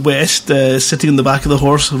Wild West, sitting on the back of the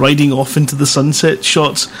horse, riding off into the sunset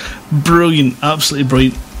shots. Brilliant, absolutely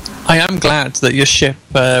brilliant. I am glad that your ship,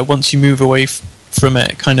 once you move away from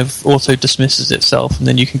it, kind of auto-dismisses itself, and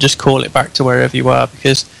then you can just call it back to wherever you are,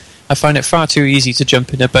 because I find it far too easy to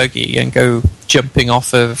jump in a buggy and go jumping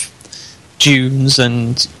off of dunes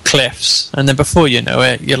and cliffs, and then before you know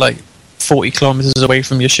it, you're like 40 kilometres away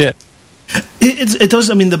from your ship. It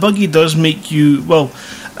does, I mean, the buggy does make you, well,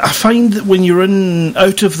 I find that when you're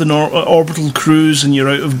out of the orbital cruise and you're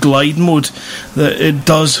out of glide mode, that it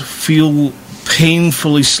does feel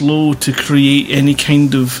painfully slow to create any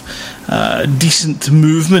kind of decent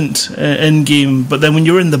movement in game. But then when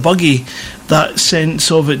you're in the buggy, that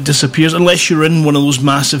sense of it disappears, unless you're in one of those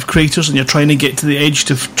massive craters and you're trying to get to the edge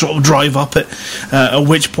to drive up it, at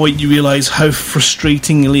which point you realise how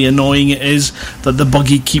frustratingly annoying it is that the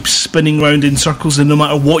buggy keeps spinning round in circles, and no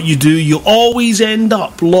matter what you do, you always end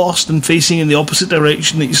up lost and facing in the opposite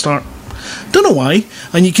direction that you start. Don't know why,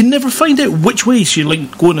 and you can never find out which way. So you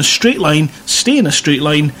like go in a straight line, stay in a straight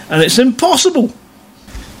line, and it's impossible.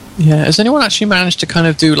 Yeah, has anyone actually managed to kind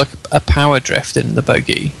of do like a power drift in the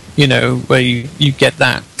buggy? You know, where you get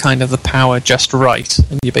that kind of the power just right,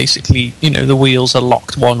 and you basically, you know, the wheels are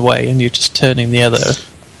locked one way and you're just turning the other.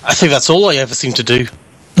 I think that's all I ever seem to do.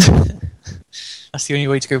 That's the only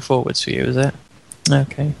way to go forwards for you, is it?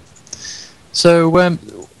 Okay. So,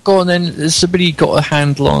 go on then. Has somebody got a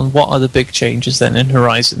handle on what are the big changes then in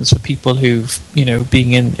Horizons for people who've, you know,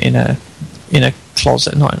 being in a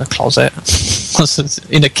closet, not in a closet,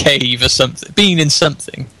 in a cave or something, been in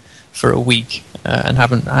something for a week and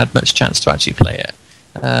haven't had much chance to actually play it.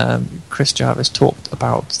 Chris Jarvis talked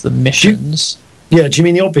about the missions. Do you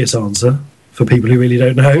mean the obvious answer for people who really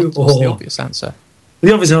don't know? What's the obvious answer?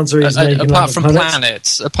 The obvious answer is apart from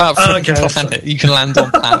planets. Apart from planet, you can land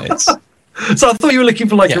on planets. So I thought you were looking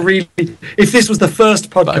for a really. If this was the first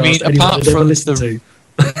podcast anyone had ever listened to.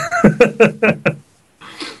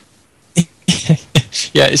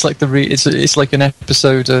 Yeah, it's like it's like an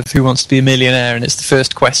episode of Who Wants to Be a Millionaire, and it's the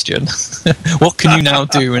first question. What can you now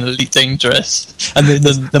do in Elite Dangerous? And then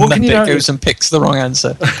the Muppet goes and picks the wrong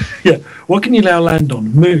answer. Yeah, what can you now land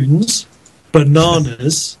on? Moons,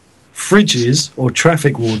 bananas, fridges, or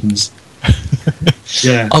traffic wardens?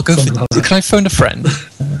 Yeah, I'll go. Can I phone a friend?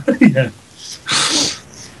 Yeah.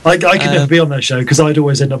 I could never be on that show because I'd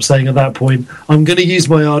always end up saying at that point, I'm going to use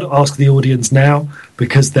my Ask the Audience now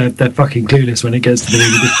because they're fucking clueless when it gets to the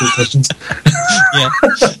really difficult questions. Yeah,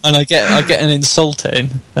 and I get an insult in,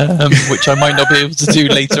 which I might not be able to do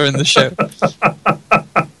later in the show.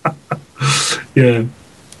 Yeah.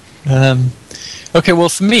 Okay, well,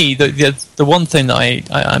 for me, the one thing that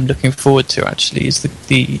I'm looking forward to actually is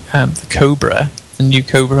the Cobra, the new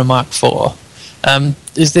Cobra Mark IV.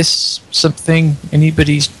 Is this something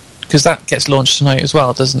anybody's... Because that gets launched tonight as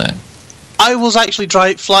well, doesn't it? I was actually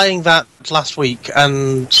flying that last week,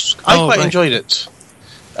 and I quite enjoyed it.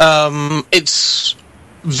 It's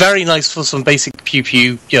very nice for some basic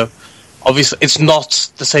pew-pew. Obviously, it's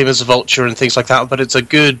not the same as a Vulture and things like that, but it's a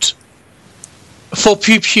good... For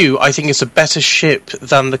pew-pew, I think it's a better ship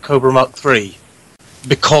than the Cobra Mark III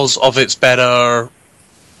because of its better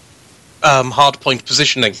hardpoint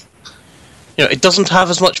positioning. It doesn't have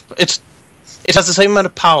as much... It has the same amount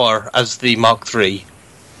of power as the Mark III,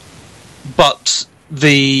 but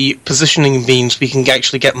the positioning means we can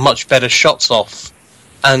actually get much better shots off,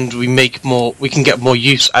 and we can get more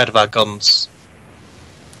use out of our guns.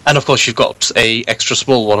 And of course, you've got a extra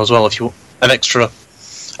small one as well. If you want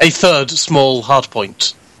a third small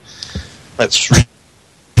hardpoint. Let's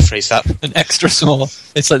rephrase that. An extra small.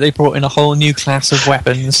 It's like they brought in a whole new class of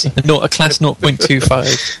weapons, not a class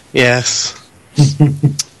 0.25. Yes.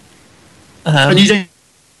 And you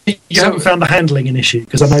haven't found the handling an issue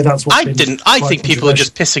because I know that's what I think people are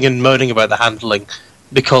just pissing and moaning about the handling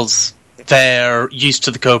because they're used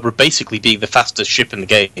to the Cobra basically being the fastest ship in the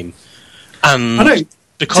game, and I know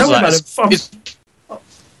because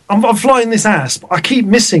I'm flying this ASP. I keep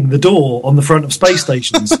missing the door on the front of space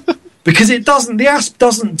stations because the ASP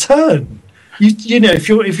doesn't turn. You know, if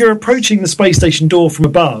you're approaching the space station door from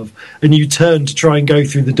above and you turn to try and go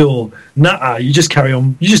through the door, you just carry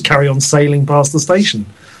on sailing past the station.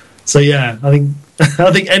 So yeah, I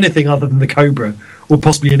think anything other than the Cobra or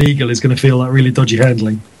possibly an Eagle is going to feel like really dodgy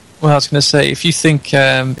handling. Well, I was going to say, if you think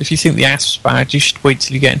the ASP's bad, you should wait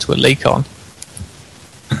till you get into a Lakon.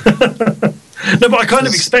 No, but I kind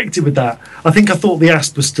of expected with that. I thought the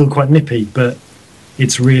ASP was still quite nippy, but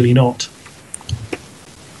it's really not.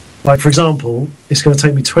 Like, for example, it's going to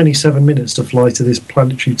take me 27 minutes to fly to this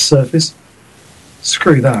planetary surface.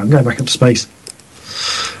 Screw that, I'm going back up to space.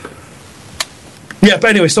 Yeah,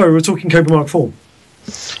 but anyway, sorry, we're talking Cobra Mark IV.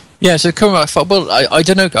 Yeah, so Cobra Mark IV, well, I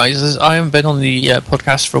don't know, guys, I haven't been on the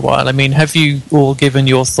podcast for a while. I mean, have you all given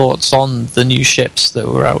your thoughts on the new ships that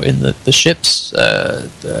were out in the ships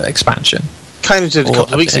expansion? Kind of did a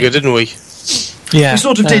couple of weeks ago, didn't we? Yeah. We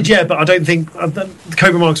sort of did, yeah, but I don't think... the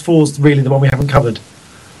Cobra Mark IV is really the one we haven't covered.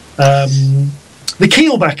 The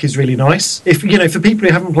keelback is really nice. For people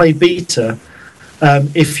who haven't played beta,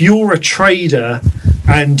 if you're a trader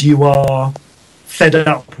and you are fed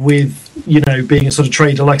up with being a sort of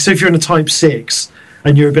trader, like, so if you're in a Type 6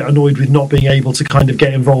 and you're a bit annoyed with not being able to kind of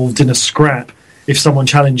get involved in a scrap if someone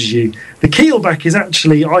challenges you, the keelback is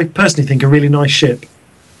actually, I personally think, a really nice ship.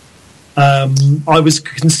 I was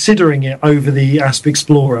considering it over the Asp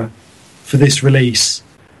Explorer for this release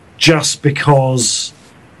just because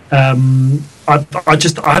I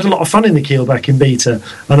had a lot of fun in the keelback in beta,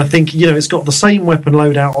 and I think it's got the same weapon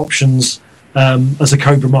loadout options as a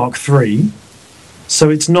Cobra Mark III, so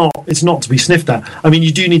it's not to be sniffed at. I mean,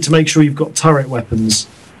 you do need to make sure you've got turret weapons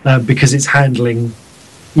because its handling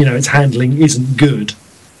isn't good,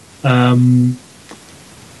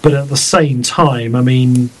 but at the same time, I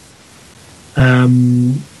mean,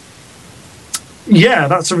 yeah,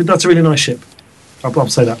 that's a really nice ship. I'll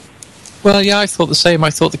say that. Well, yeah, I thought the same.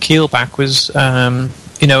 I thought the keelback was, I'm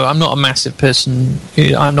not a massive person.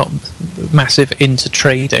 I'm not massive into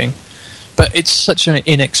trading, but it's such an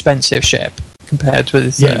inexpensive ship compared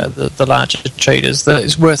with the larger traders that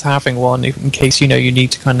it's worth having one in case you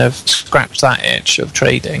need to kind of scratch that itch of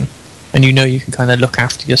trading. and you can kind of look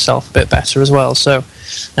after yourself a bit better as well. So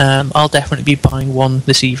I'll definitely be buying one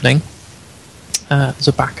this evening as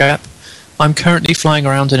a backup. I'm currently flying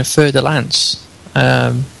around in a Fer-de-Lance.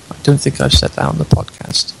 I don't think I've said that on the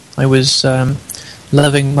podcast. I was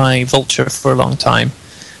loving my Vulture for a long time,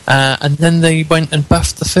 and then they went and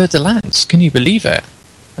buffed the Fer-de-Lance. Can you believe it?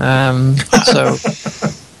 So,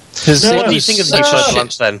 what do you think of the new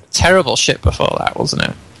Fer-de-Lance then? Terrible ship before that, wasn't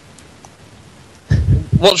it?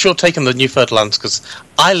 What's your take on the new Fer-de-Lance? Because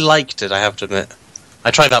I liked it, I have to admit.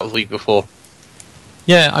 I tried that a week before.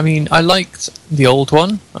 Yeah, I mean, I liked the old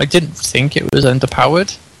one. I didn't think it was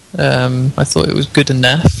underpowered. I thought it was good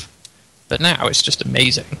enough. But now it's just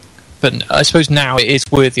amazing. But I suppose now it is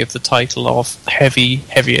worthy of the title of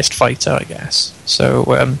heaviest fighter, I guess.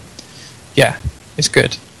 So, yeah, it's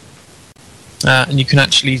good. And you can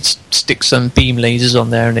actually stick some beam lasers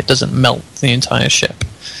on there and it doesn't melt the entire ship.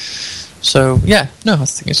 So, yeah, no, I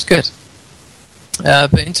think it's good.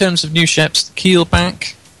 But in terms of new ships, the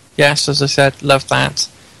Keelback, yes, as I said, love that.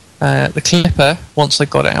 The Clipper, once I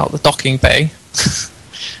got it out of the docking bay,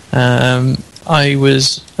 I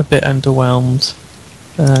was a bit underwhelmed.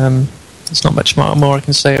 There's not much more I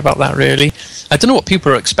can say about that, really. I don't know what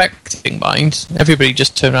people are expecting, mind. Everybody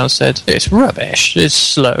just turned around and said, it's rubbish, it's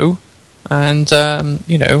slow, and,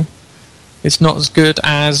 it's not as good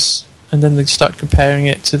as... And then they start comparing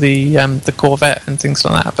it to the Corvette and things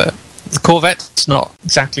like that. But the Corvette's not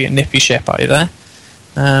exactly a nippy ship either.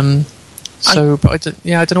 I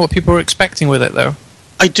don't know what people were expecting with it, though.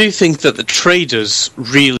 I do think that the traders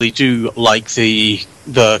really do like the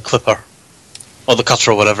Clipper. Or the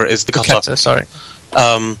Cutter, or whatever it is. The Cutter, sorry.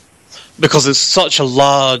 Because it's such a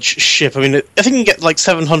large ship. I mean, I think you can get like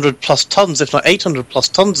 700 plus tons, if not 800 plus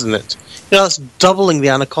tons in it. That's doubling the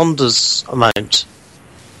Anaconda's amount.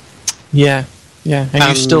 Yeah, and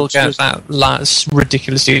you still get that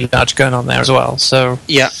ridiculously large gun on there as well. So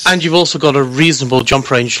yeah, and you've also got a reasonable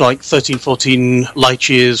jump range, like 13, 14 light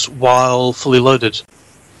years while fully loaded.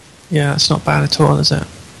 Yeah, it's not bad at all, is it?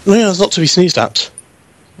 No, yeah, it's not to be sneezed at.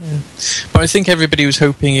 Yeah. But I think everybody was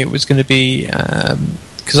hoping it was going to be...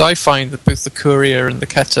 Because I find that both the Courier and the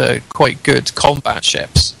Cutter are quite good combat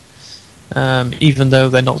ships, even though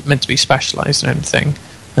they're not meant to be specialised in anything.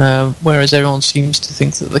 Whereas everyone seems to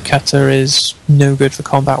think that the Cutter is no good for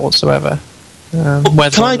combat whatsoever.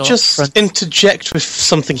 Can I just interject with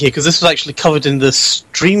something here? Because this was actually covered in the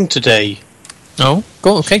stream today. Oh,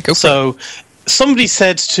 go for it. So, somebody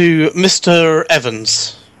said to Mr.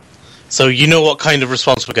 Evans, so you know what kind of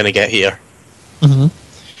response we're going to get here. Mm-hmm.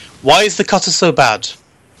 Why is the Cutter so bad?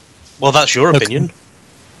 Well, that's your opinion.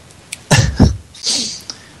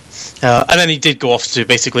 And then he did go off to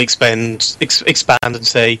basically expand and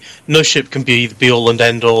say, no ship can be the be-all and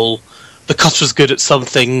end-all. The Cutter's good at some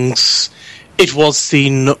things. It was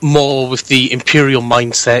seen more with the Imperial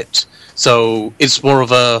mindset, so it's more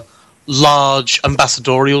of a large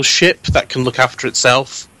ambassadorial ship that can look after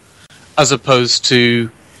itself, as opposed to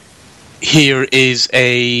here is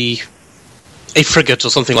a frigate or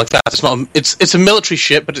something like that. It's not. It's a military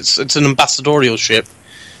ship, but it's an ambassadorial ship.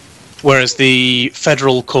 Whereas the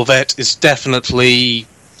Federal Corvette is definitely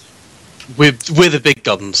with the big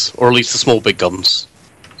guns, or at least the small big guns.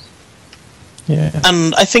 Yeah.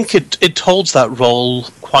 And I think it holds that role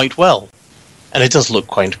quite well. And it does look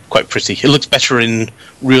quite pretty. It looks better in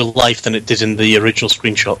real life than it did in the original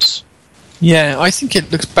screenshots. Yeah, I think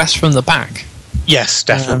it looks best from the back. Yes,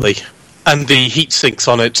 definitely. And the heat sinks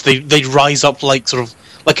on it, they rise up like sort of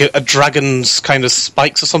like a dragon's kind of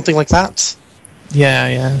spikes or something like that.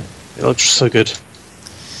 Yeah. It looks so good.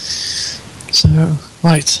 So,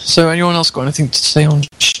 right. So, anyone else got anything to say on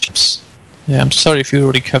ships? Yeah, I'm sorry if you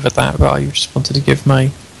already covered that, but I just wanted to give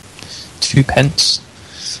my 2 pence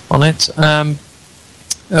on it.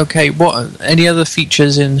 Okay, what? Any other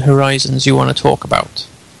features in Horizons you want to talk about?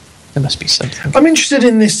 There must be something. I'm interested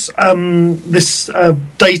in this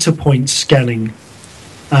data point scanning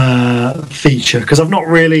feature, because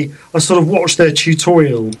I sort of watched their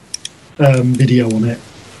tutorial video on it,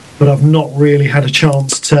 but I've not really had a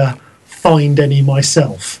chance to find any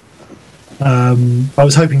myself. I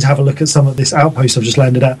was hoping to have a look at some of this outpost I've just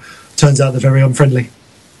landed at. Turns out they're very unfriendly.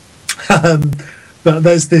 But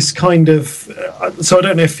there's this kind of so I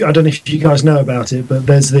don't know if you guys know about it, but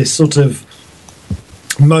there's this sort of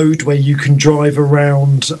mode where you can drive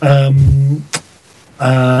around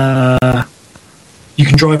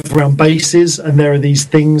bases, and there are these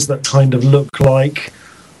things that kind of look like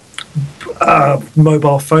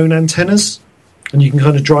mobile phone antennas, and you can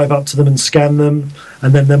kind of drive up to them and scan them,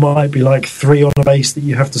 and then there might be like 3 on a base that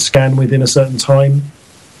you have to scan within a certain time.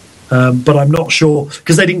 but I'm not sure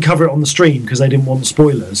because they didn't cover it on the stream because they didn't want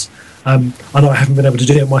spoilers. And I haven't been able to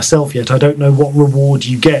do it myself yet. I don't know what reward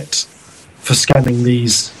you get for scanning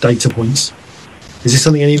these data points. Is this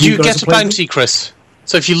something any of you guys get have a played bounty, Chris.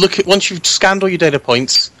 So if you look at once you've scanned all your data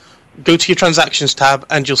points, go to your transactions tab,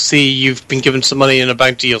 and you'll see you've been given some money in a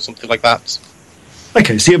bounty or something like that.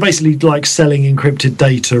 Okay, so you're basically like selling encrypted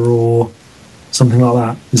data or something like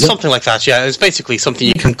that, is it? Something like that, yeah. It's basically something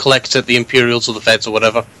you can collect at the Imperials or the Feds or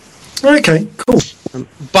whatever. Okay, cool.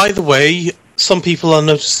 By the way, some people are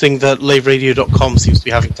noticing that laveradio.com seems to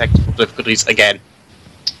be having technical difficulties again.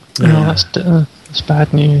 That's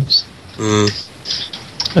bad news.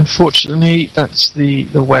 Unfortunately, that's the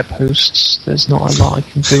web hosts. There's not a lot I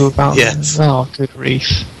can do about it. Oh, good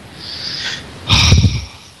grief.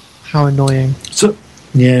 How annoying. So,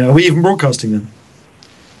 yeah, are we even broadcasting then?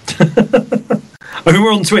 I mean,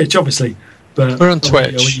 we're on Twitch, obviously. But we're on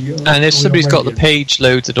Twitch. And if somebody's got the page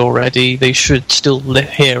loaded already, they should still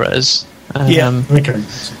hear us. Okay.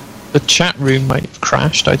 The chat room might have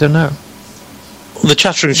crashed, I don't know. The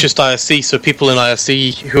chat room is just IRC, so people in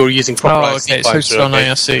IRC who are using proper IRC it's hosted on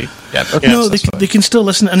IRC. Yeah, okay. No, they can still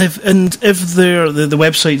listen, and if the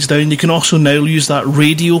website's down, you can also now use that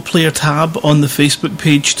radio player tab on the Facebook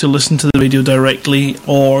page to listen to the radio directly,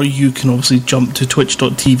 or you can obviously jump to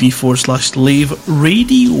twitch.tv/Lave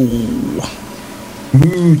Radio.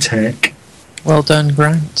 Moo Tech. Well done,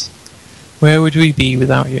 Grant. Where would we be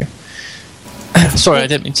without you? Sorry, I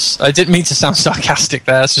didn't mean to sound sarcastic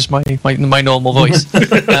there. That's just my normal voice.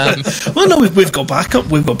 Well, no, we've got backup.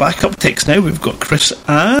 We've got backup text now. We've got Chris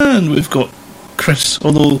and we've got Chris.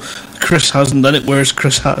 Although Chris hasn't done it, whereas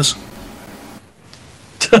Chris has.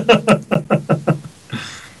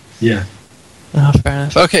 Yeah. Fair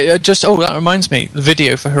enough. Okay, that reminds me. The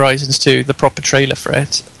video for Horizons 2, the proper trailer for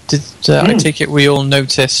it. Did I take it we all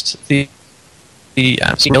noticed the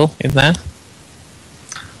seal in there?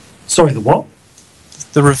 Sorry, the what?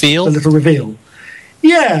 The reveal? The little reveal.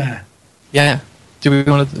 Yeah. Yeah. Do we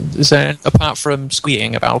want to? Is there, apart from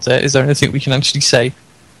squealing about it, is there anything we can actually say?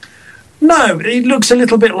 No, it looks a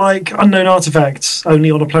little bit like Unknown Artifacts,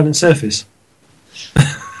 only on a planet's surface.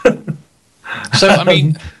 So, I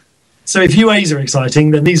mean... So if UAs are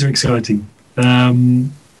exciting, then these are exciting.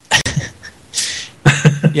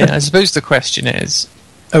 Yeah, I suppose the question is,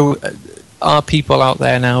 are people out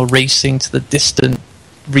there now racing to the distant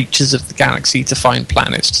reaches of the galaxy to find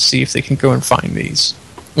planets to see if they can go and find these?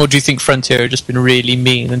 Or do you think Frontier have just been really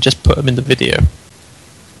mean and just put them in the video?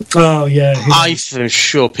 Oh, yeah. I'm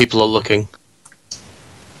sure people are looking.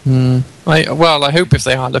 I hope if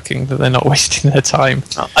they are looking that they're not wasting their time.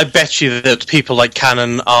 I bet you that people like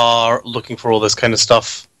Canon are looking for all this kind of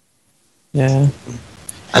stuff. Yeah.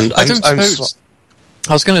 And I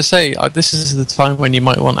was going to say, this is the time when you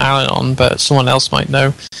might want Alan on, but someone else might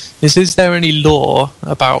know. Is there any lore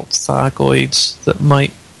about Thargoids that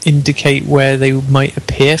might indicate where they might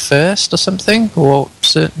appear first or something? Or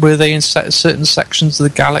were they in certain sections of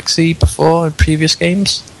the galaxy before in previous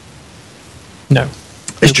games? No.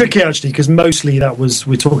 It's tricky, actually, because mostly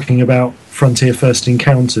we're talking about Frontier First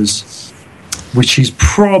Encounters, which is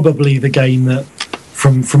probably the game that,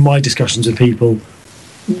 from my discussions with people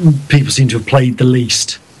seem to have played the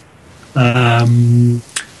least.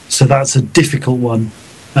 So that's a difficult one.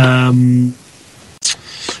 Although,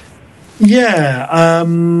 I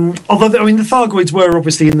mean, the Thargoids were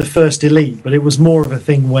obviously in the first Elite, but it was more of a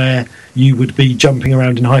thing where you would be jumping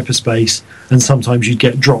around in hyperspace and sometimes you'd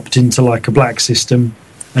get dropped into like a black system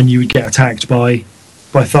and you would get attacked by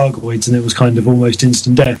Thargoids, and it was kind of almost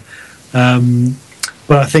instant death.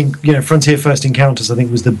 But I think, Frontier First Encounters, I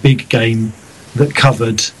think, was the big game that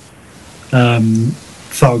covered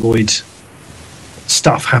Thargoid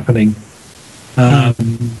stuff happening.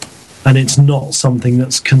 And it's not something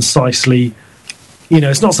that's concisely,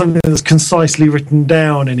 it's not something that's concisely written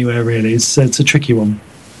down anywhere, really. It's a tricky one.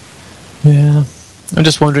 Yeah. I'm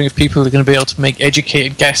just wondering if people are going to be able to make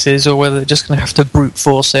educated guesses or whether they're just going to have to brute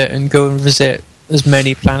force it and go and visit as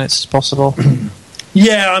many planets as possible.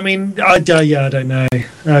 Yeah, I mean, I don't know.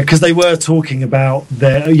 Because they were talking about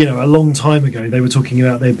a long time ago, they were talking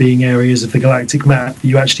about there being areas of the galactic map that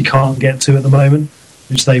you actually can't get to at the moment,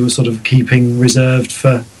 which they were sort of keeping reserved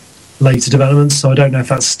for later developments. So I don't know if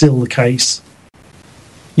that's still the case.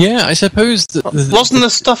 Yeah, I suppose that... Wasn't there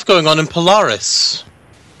stuff going on in Polaris?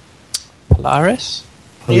 Polaris?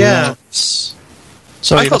 Yeah. Sorry,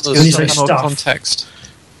 I thought there was some more context.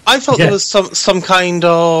 I thought there was some kind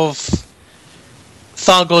of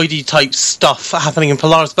Thargoidy type stuff happening in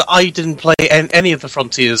Polaris, but I didn't play any of the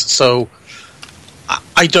Frontiers, so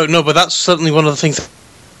I don't know. But that's certainly one of the things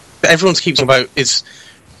that everyone keeps talking about is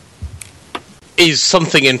is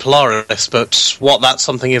something in Polaris, but what that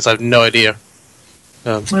something is, I have no idea.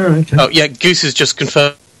 Okay. Oh, yeah, Goose is just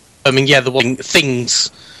confirming, there were things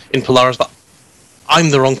in Polaris, but I'm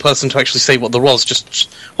the wrong person to actually say what there was,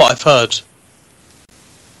 just what I've heard.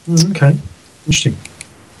 Okay, interesting.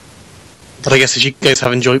 But I guess if you guys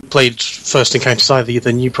have played First Encounters either,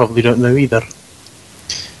 then you probably don't know either.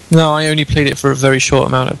 No, I only played it for a very short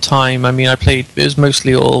amount of time. I mean, it was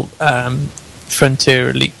mostly all Frontier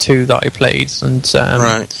Elite 2 that I played, and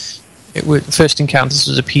right. First Encounters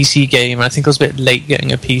was a PC game, and I think I was a bit late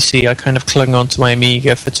getting a PC. I kind of clung on to my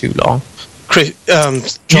Amiga for too long. Chris,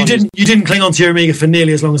 you didn't cling on to your Amiga for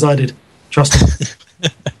nearly as long as I did. Trust me.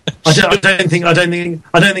 I don't think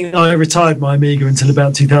I retired my Amiga until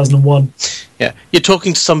about 2001. Yeah, you're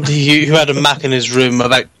talking to somebody who had a Mac in his room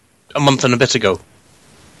about a month and a bit ago,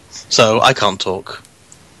 so I can't talk.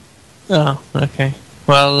 Oh, okay.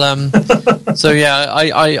 Well, so yeah,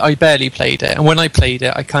 I barely played it, and when I played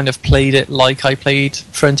it, I kind of played it like I played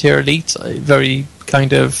Frontier Elite, very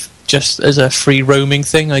kind of just as a free roaming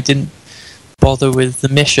thing. I didn't bother with the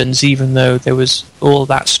missions, even though there was all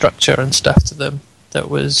that structure and stuff to them that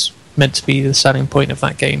was meant to be the selling point of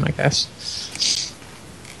that game, I guess.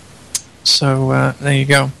 So there you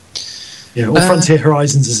go. Yeah, or Frontier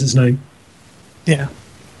Horizons is its name. Yeah.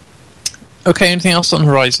 Okay, anything else on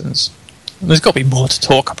Horizons? There's got to be more to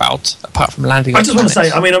talk about apart from landing. I just want to say,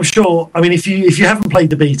 I'm sure. If you haven't played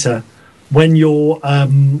the beta, when you're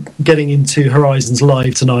getting into Horizons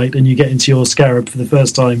Live tonight and you get into your Scarab for the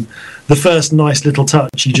first time, the first nice little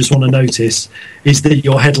touch you just want to notice is that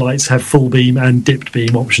your headlights have full beam and dipped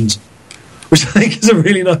beam options, which I think is a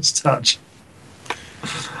really nice touch.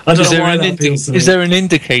 I don't know why that appeals to me. Is there an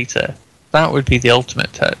indicator? That would be the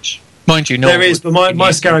ultimate touch. Mind you, no. There is, but my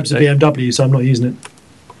Scarab's a BMW, so I'm not using it.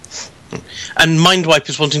 And Mindwipe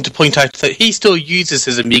is wanting to point out that he still uses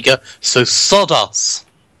his Amiga, so sod us.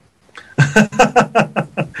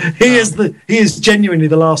 He is genuinely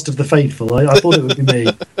the last of the faithful. I thought it would be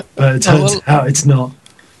me, but it turns out it's not.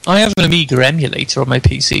 I have an Amiga emulator on my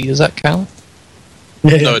PC. Does that count?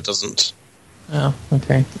 Yeah. No, it doesn't. Oh,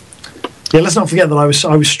 okay. Yeah, let's not forget that I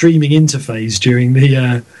was streaming Interphase during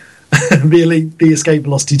the the Escape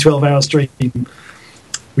Velocity 12-hour stream.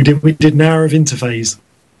 We did an hour of Interphase,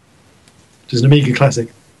 which is an Amiga classic.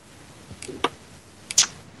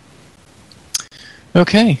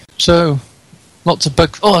 Okay, so lots of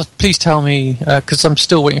bugs. Oh, please tell me, because I'm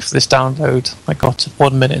still waiting for this download. I got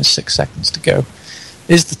 1 minute and 6 seconds to go.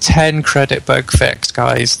 Is the 10 credit bug fixed,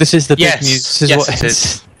 guys? This is the big news.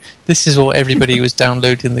 This is what everybody was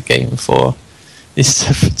downloading the game for. Is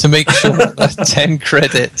to make sure that 10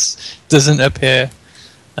 credits doesn't appear.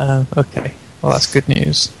 Okay, well that's good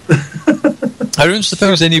news. I don't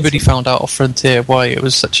suppose anybody found out off Frontier why it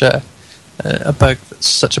was such a bug,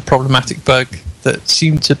 such a problematic bug that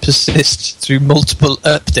seemed to persist through multiple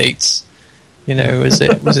updates. You know, was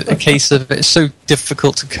it a case of it's so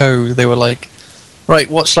difficult to code? They were like, right,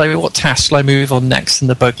 what task shall I move on next in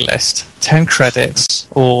the bug list? 10 credits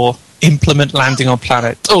or implement landing on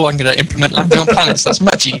planet? Oh, I'm going to implement landing on planets. That's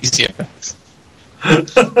much easier.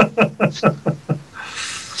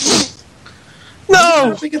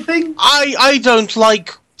 No, I don't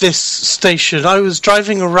like this station. I was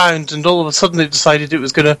driving around and all of a sudden it decided it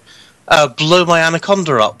was going to blow my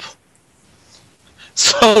Anaconda up.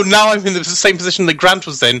 So now I'm in the same position that Grant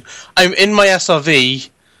was in. I'm in my SRV.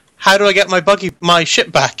 How do I get my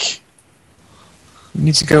ship back? You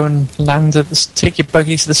need to go and take your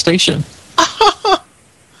buggy to the station.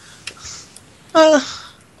 I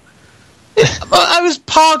was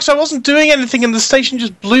parked. I wasn't doing anything, and the station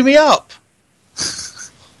just blew me up.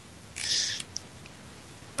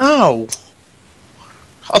 Ow.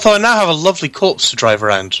 Although I now have a lovely corpse to drive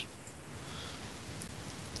around.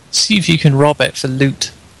 See if you can rob it for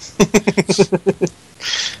loot.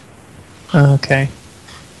 Okay.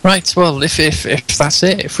 Right, well, if that's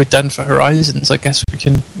it, if we're done for Horizons, I guess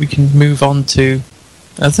we can move on to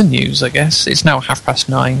other news, I guess. It's now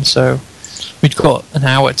 9:30, so we've got an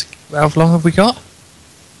hour to... How long have we got?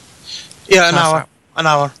 Yeah, an hour. An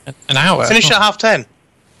hour. Finish at 10:30.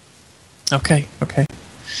 Okay.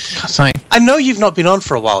 Fine. I know you've not been on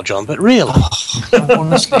for a while, John, but really...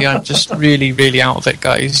 Honestly, I'm just really, really out of it,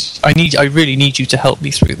 guys. I really need you to help me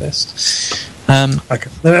through this. Okay.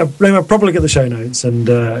 Let me probably look at the show notes, and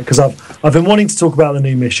because I've been wanting to talk about the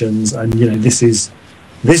new missions, and this is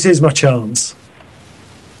my chance.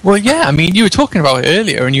 Well, yeah, I mean, you were talking about it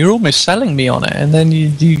earlier, and you were almost selling me on it, and then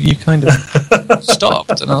you kind of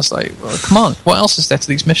stopped, and I was like, well, come on, what else is there to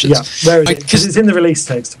these missions? Yeah, where is it? Because it's in the release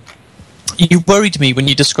text. You worried me when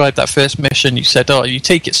you described that first mission. You said, "Oh, you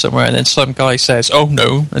take it somewhere," and then some guy says, "Oh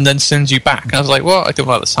no," and then sends you back. And I was like, "Well, I don't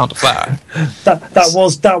like the sound of that." that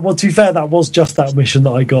was. To be fair, that was just that mission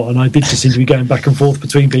that I got, and I did just seem to be going back and forth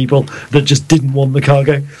between people that just didn't want the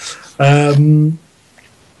cargo.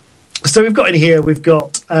 So we've got in here. We've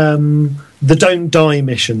got the Don't Die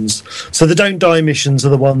missions. So the Don't Die missions are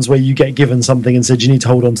the ones where you get given something and said you need to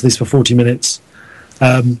hold on to this for 40 minutes.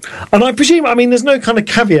 And I presume, I mean, there's no kind of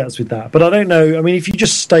caveats with that, but I don't know. I mean, if you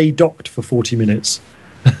just stay docked for 40 minutes,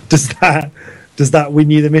 does that win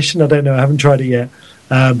you the mission? I don't know. I haven't tried it yet,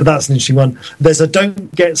 but that's an interesting one. There's a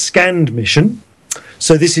Don't Get Scanned mission.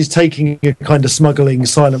 So this is taking a kind of smuggling,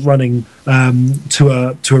 silent running to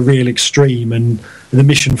a real extreme, and the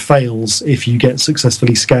mission fails if you get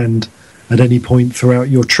successfully scanned at any point throughout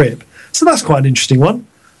your trip. So that's quite an interesting one.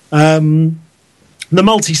 The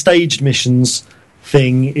multi-staged missions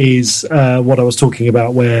thing is what I was talking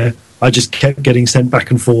about, where I just kept getting sent back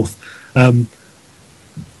and forth. I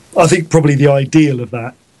think probably the ideal of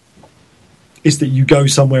that is that you go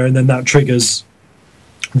somewhere and then that triggers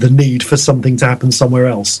the need for something to happen somewhere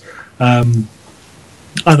else. And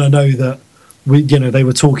I know that they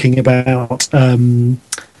were talking about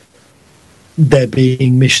there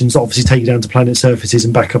being missions obviously take you down to planet surfaces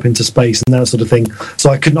and back up into space and that sort of thing.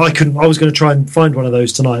 So I was going to try and find one of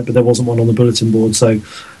those tonight, but there wasn't one on the bulletin board, so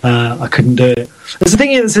I couldn't do it. There's a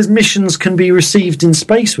thing here that says missions can be received in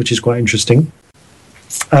space, which is quite interesting.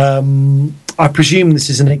 I presume this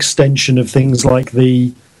is an extension of things like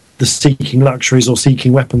the seeking luxuries or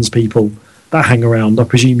seeking weapons people that hang around. I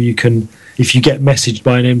presume you can, if you get messaged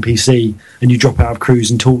by an NPC and you drop out of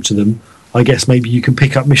cruise and talk to them, I guess maybe you can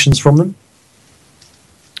pick up missions from them.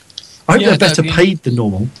 I hope they're better paid than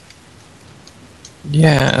normal.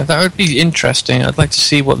 Yeah, that would be interesting. I'd like to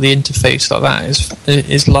see what the interface like that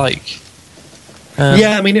is like.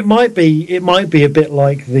 Yeah, I mean, it might be a bit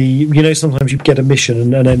like sometimes you get a mission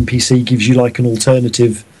and an NPC gives you like an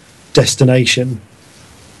alternative destination.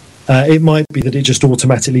 It might be that it just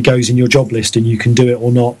automatically goes in your job list and you can do it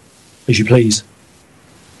or not as you please.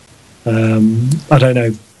 I don't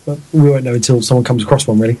know. We won't know until someone comes across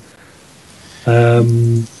one, really.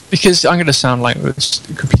 Because I'm going to sound like it's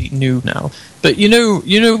a complete noob now, but you know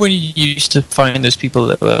when you used to find those people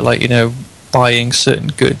that were like buying certain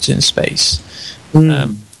goods in space.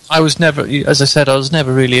 I was never, as I said, I was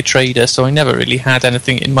never really a trader, so I never really had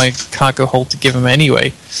anything in my cargo hold to give them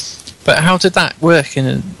anyway. But how did that work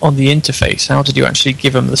on the interface? How did you actually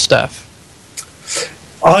give them the stuff?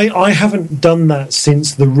 I haven't done that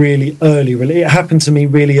since the really early. It happened to me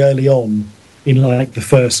really early on, in like the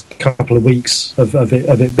first couple of weeks of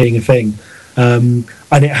it being a thing, and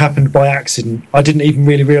it happened by accident. I didn't even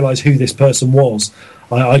really realise who this person was.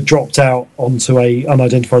 I dropped out onto a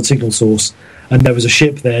unidentified signal source, and there was a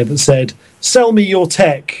ship there that said, "Sell me your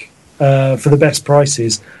tech for the best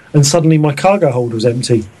prices," and suddenly my cargo hold was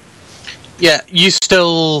empty. Yeah, you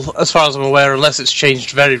still, as far as I'm aware, unless it's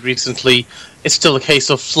changed very recently, it's still a case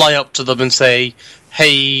of fly up to them and say,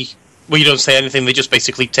 "Hey," well, you don't say anything, they just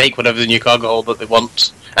basically take whatever's in your cargo hold that they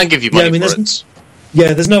want and give you money for it.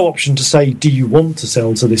 Yeah, there's no option to say, "Do you want to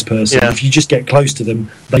sell to this person?" Yeah. If you just get close to them,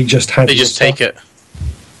 they just take it.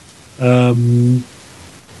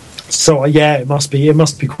 So yeah, it must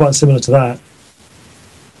be quite similar to that.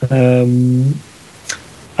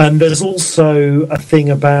 And there's also a thing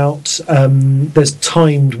about there's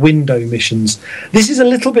timed window missions. This is a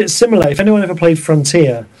little bit similar. If anyone ever played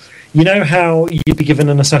Frontier, you know how you'd be given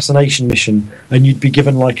an assassination mission and you'd be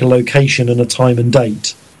given like a location and a time and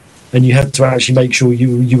date, and you had to actually make sure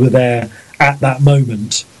you were there at that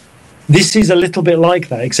moment. This is a little bit like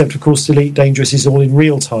that, except of course Elite Dangerous is all in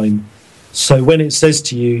real time. So when it says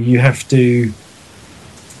to you, you have to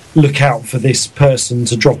look out for this person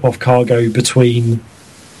to drop off cargo between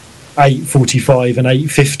 8:45 and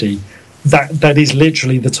 8:50. That is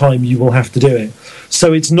literally the time you will have to do it.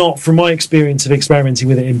 So it's not, from my experience of experimenting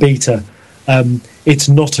with it in beta, it's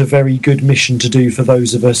not a very good mission to do for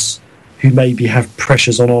those of us who maybe have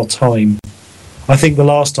pressures on our time. I think the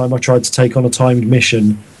last time I tried to take on a timed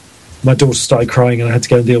mission, my daughter started crying and I had to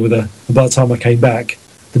go and deal with her. And by the time I came back,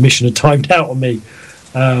 the mission had timed out on me.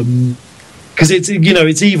 Because it's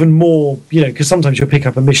even more, because sometimes you'll pick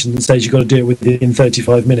up a mission that says you've got to do it within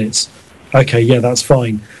 35 minutes. Okay, yeah, that's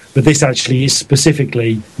fine. But this actually is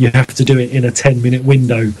specifically, you have to do it in a 10-minute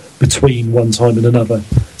window between one time and another.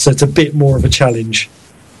 So it's a bit more of a challenge,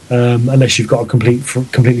 unless you've got a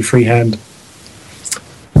completely free hand.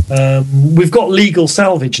 We've got legal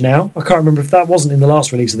salvage now. I can't remember if that wasn't in the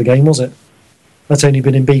last release of the game, was it? That's only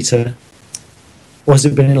been in beta. Or has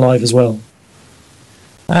it been in live as well?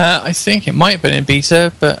 I think it might have been in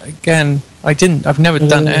beta, but again, I've never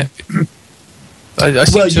done it. I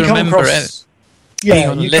seem to remember it being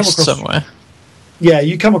on a list somewhere. Yeah,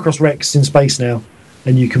 you come across Rex in space now,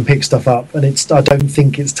 and you can pick stuff up, and I don't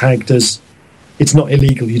think it's tagged as... It's not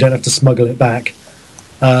illegal, you don't have to smuggle it back.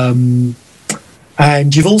 And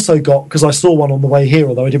you've also got, because I saw one on the way here,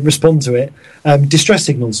 although I didn't respond to it, distress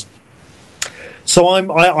signals. So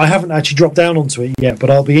I haven't actually dropped down onto it yet, but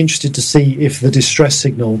I'll be interested to see if the distress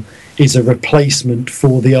signal is a replacement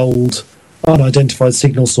for the old unidentified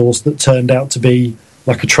signal source that turned out to be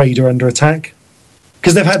like a trader under attack.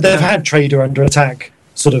 Because they've had trader under attack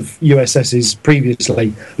sort of USSs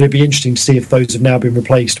previously. It'd be interesting to see if those have now been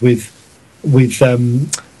replaced with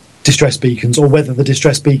distress beacons, or whether the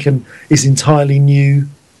distress beacon is entirely new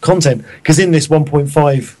content. Because in this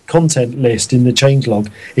 1.5 content list in the changelog,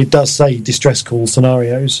 it does say distress call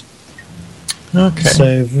scenarios. Okay.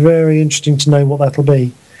 So very interesting to know what that'll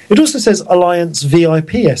be. It also says Alliance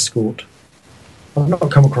VIP escort. I've not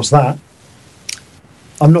come across that.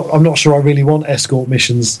 I'm not sure I really want escort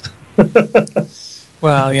missions.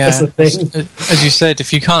 Well, yeah. That's the thing. As you said,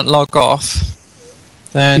 if you can't log off,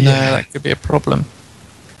 then that could be a problem.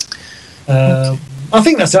 I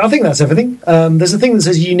think that's everything. There's a thing that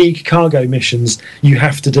says unique cargo missions. You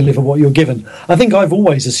have to deliver what you're given. I think I've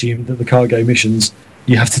always assumed that the cargo missions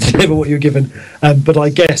you have to deliver what you're given, but I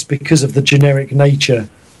guess because of the generic nature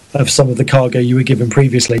of some of the cargo you were given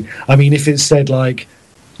previously. I mean, if it said like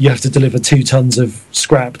you have to deliver 2 tons of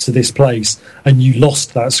scrap to this place, and you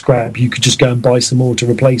lost that scrap, you could just go and buy some more to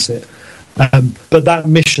replace it. But that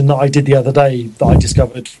mission that I did the other day that I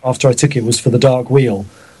discovered after I took it was for the Dark Wheel.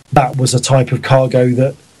 That was a type of cargo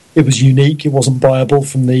that it was unique. It wasn't buyable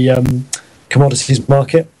from the commodities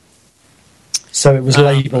market. So it was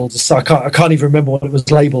labelled. So I can't even remember what it was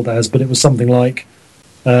labelled as, but it was something like,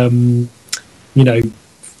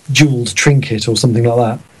 jewelled trinket or something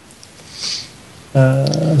like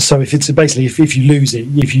that. So if it's basically if you lose it,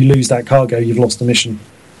 if you lose that cargo, you've lost the mission,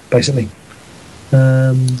 basically.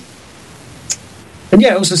 And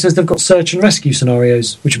yeah, it also says they've got search and rescue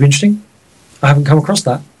scenarios, which would be interesting. I haven't come across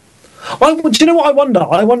that. Do you know what I wonder?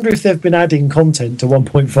 I wonder if they've been adding content to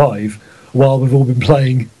 1.5 while we've all been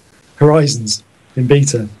playing Horizons in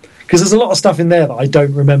beta. Because there's a lot of stuff in there that I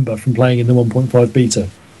don't remember from playing in the 1.5 beta.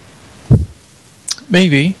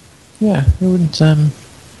 Maybe. Yeah, it wouldn't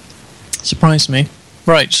surprise me.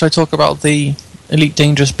 Right, shall I talk about the Elite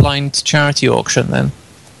Dangerous Blind charity auction then?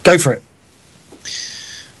 Go for it.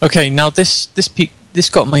 Okay, now this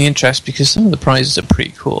got my interest because some of the prizes are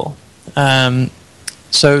pretty cool.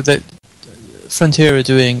 So that Frontier are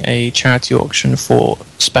doing a charity auction for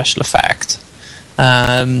special effect.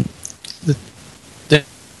 There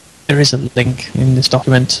is a link in this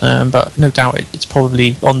document, but no doubt it's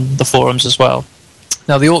probably on the forums as well.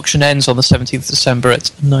 Now the auction ends on the 17th of December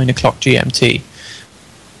at 9 o'clock GMT.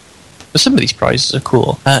 But some of these prizes are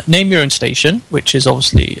cool. Name your own station, which is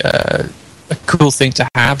obviously a cool thing to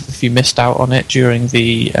have if you missed out on it during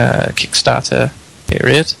the Kickstarter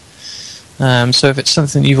period. So if it's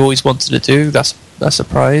something you've always wanted to do, that's a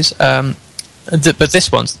prize. But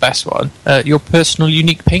this one's the best one. Your personal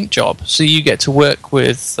unique paint job. So you get to work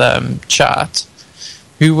with Chart,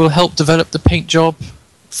 who will help develop the paint job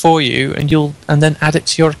for you, and then add it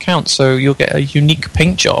to your account. So you'll get a unique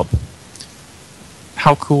paint job.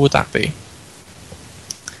 How cool would that be?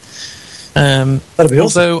 That'd be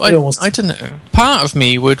although awesome. I don't know. Part of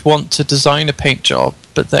me would want to design a paint job,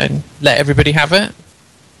 but then let everybody have it.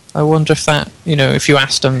 I wonder if that, if you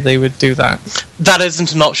asked them, they would do that. That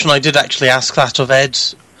isn't an option. I did actually ask that of Ed,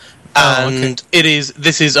 and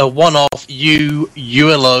this is a one-off. You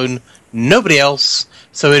alone, nobody else.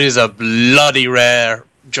 So it is a bloody rare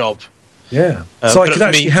job. Yeah. So I could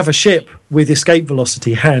actually have a ship with escape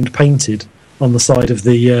velocity hand painted on the side of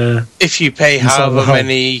the. If you pay however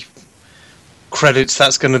many credits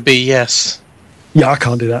that's going to be, yes. Yeah, I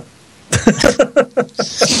can't do that.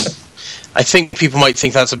 I think people might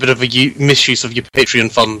think that's a bit of a misuse of your Patreon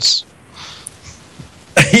funds.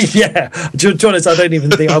 Yeah, to be honest, I don't even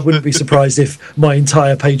think I wouldn't be surprised if my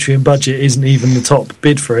entire Patreon budget isn't even the top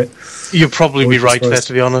bid for it. You'll probably be right there,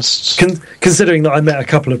 to be honest. Considering that I met a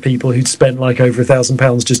couple of people who'd spent like over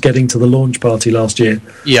 £1,000 just getting to the launch party last year.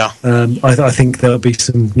 Yeah, I think there'll be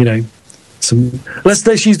some.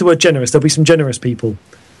 Let's use the word generous. There'll be some generous people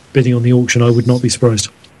bidding on the auction. I would not be surprised.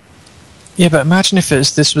 Yeah, but imagine if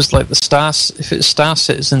this was like if it's Star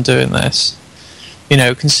Citizen doing this.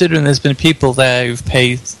 Considering there's been people there who've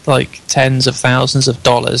paid like tens of thousands of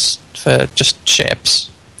dollars for just ships.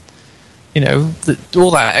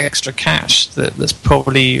 All that extra cash that's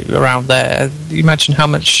probably around there. Imagine how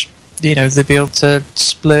much they'd be able to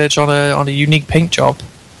splurge on a unique paint job.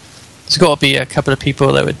 There's got to be a couple of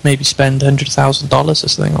people that would maybe spend $100,000 or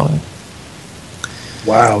something on it.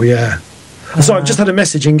 Wow, yeah. So I've just had a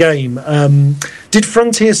message in game. Did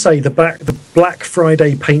Frontier say the Black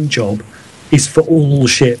Friday paint job is for all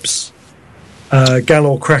ships?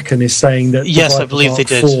 Galor Kraken is saying that. Yes, I believe they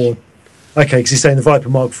did. Okay, because he's saying the Viper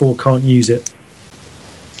Mark IV can't use it.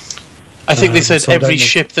 I think they said every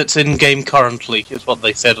ship that's in game currently is what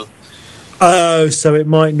they said. Oh, so it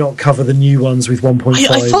might not cover the new ones with 1.5.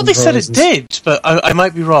 I thought they said it did, but I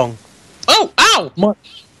might be wrong. Oh, ow!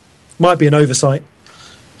 Might be an oversight.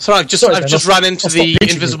 Sorry, I've just ran into the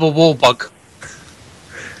invisible wall bug.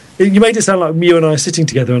 You made it sound like you and I are sitting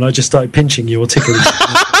together, and I just started pinching you or tickling you.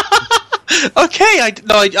 Okay,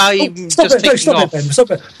 I'm stop just it! No, taking stop off. it, Ben! Stop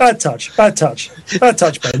it! Bad touch,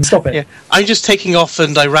 Ben! Stop it! Yeah, I'm just taking off,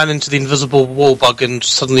 and I ran into the invisible wall bug, and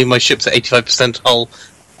suddenly my ship's at 85% hull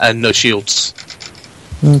and no shields.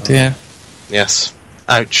 Oh dear. Yes.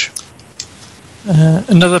 Ouch.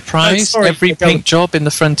 Another prize, sorry, every paint job in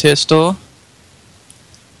the Frontier store.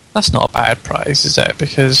 That's not a bad prize, is it?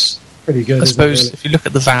 Because Pretty good. I suppose if you look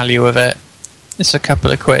at the value of it, it's a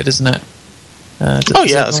couple of quid, isn't it?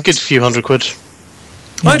 It's a good few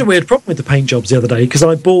 £100. I had a weird problem with the paint jobs the other day because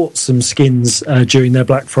I bought some skins during their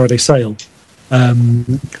Black Friday sale, and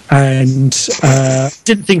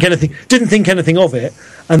didn't think anything of it.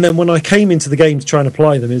 And then when I came into the game to try and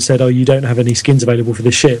apply them, it said, "Oh, you don't have any skins available for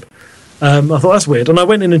this ship." I thought that's weird, and I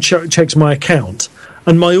went in and checked my account,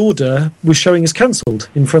 and my order was showing as cancelled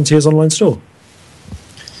in Frontier's online store.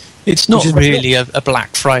 It's not really a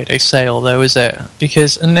Black Friday sale, though, is it?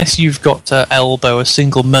 Because unless you've got to elbow a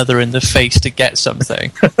single mother in the face to get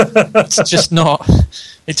something, it's just not.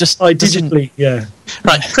 It just digitally, yeah.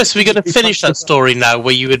 Right, Chris, we're going to finish that story now,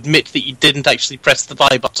 where you admit that you didn't actually press the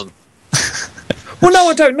buy button. Well, no,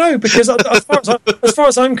 I don't know because as far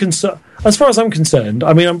as I'm concerned,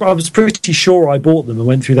 I mean, I was pretty sure I bought them and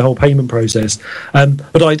went through the whole payment process.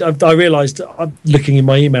 But I realised, looking in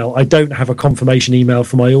my email, I don't have a confirmation email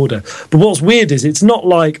for my order. But what's weird is it's not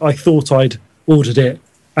like I thought I'd ordered it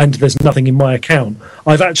and there's nothing in my account.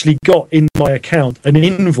 I've actually got in my account an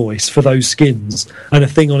invoice for those skins and a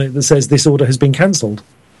thing on it that says this order has been cancelled.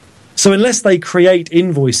 So unless they create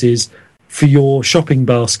invoices for your shopping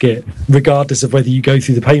basket, regardless of whether you go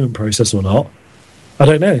through the payment process or not, I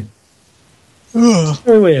don't know. It's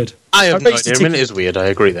very weird. I have no idea. I mean, it is weird. I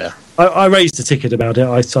agree there. I raised a ticket about it.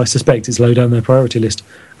 I suspect it's low down their priority list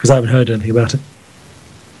because I haven't heard anything about it.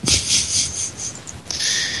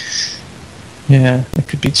 Yeah, there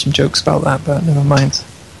could be some jokes about that, but never mind.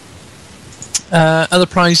 Other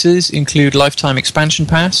prizes include Lifetime Expansion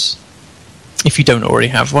Pass, if you don't already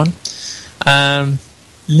have one.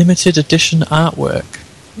 Limited edition artwork.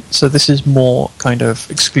 So this is more kind of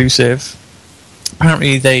exclusive.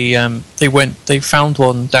 Apparently they found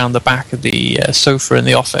one down the back of the sofa in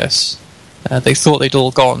the office. They thought they'd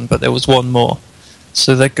all gone, but there was one more.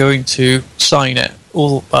 So they're going to sign it.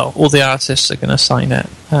 All the artists are going to sign it,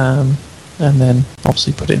 and then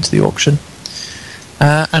obviously put it into the auction.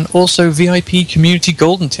 And also VIP community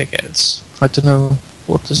golden tickets. I don't know,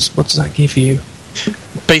 what does that give you?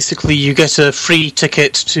 Basically, you get a free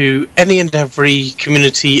ticket to any and every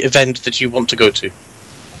community event that you want to go to,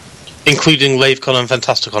 including LaveCon and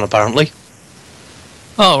Fantasticon, apparently.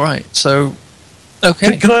 Oh, right. So,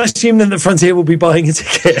 okay. Can I assume then that Frontier will be buying a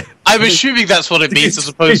ticket? I'm assuming that's what it means, as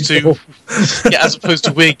opposed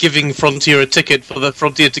to we're giving Frontier a ticket for the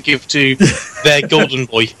Frontier to give to their golden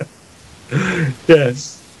boy.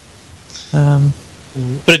 Yes.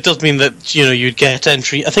 But it does mean that, you'd get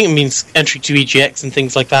entry. I think it means entry to EGX and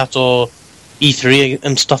things like that, or E3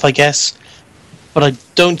 and stuff, I guess. But I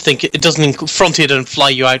don't think it doesn't include. Frontier don't fly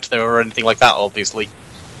you out there or anything like that, obviously.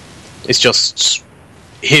 It's just,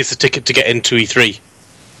 here's the ticket to get into E3.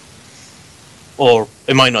 Or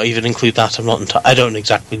it might not even include that. I don't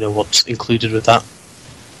exactly know what's included with that.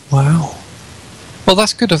 Wow. Well,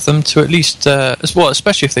 that's good of them to at least,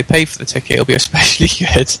 especially if they pay for the ticket, it'll be especially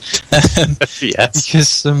good. Yes.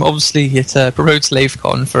 Because obviously it promotes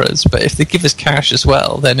LaveCon for us, but if they give us cash as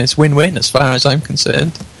well, then it's win-win as far as I'm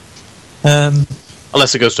concerned.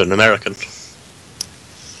 Unless it goes to an American.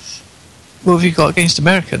 What have you got against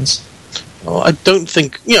Americans? Oh, I don't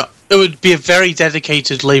think... it would be a very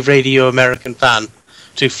dedicated Lave Radio American fan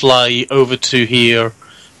to fly over to here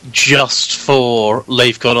just for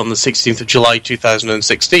LaveCon on the 16th of July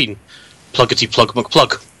 2016. Pluggety plug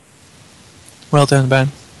McPlug. Well done, Ben.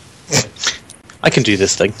 I can do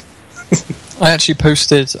this thing. I actually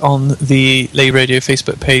posted on the Lave Radio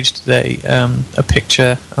Facebook page today a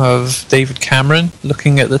picture of David Cameron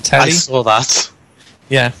looking at the telly. I saw that.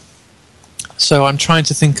 Yeah. So I'm trying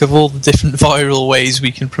to think of all the different viral ways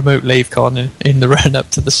we can promote LaveCon in the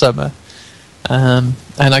run-up to the summer. And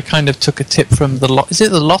I kind of took a tip from is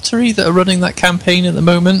it the Lottery that are running that campaign at the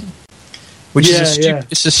moment? Which is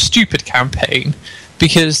it's a stupid campaign,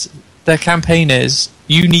 because their campaign is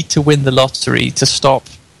you need to win the lottery to stop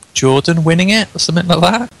Jordan winning it, or something like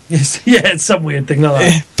that. Yes, yeah, it's some weird thing like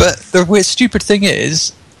that. But the weird, stupid thing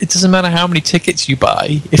is, it doesn't matter how many tickets you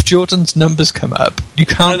buy. If Jordan's numbers come up, you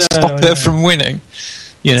can't stop her from winning.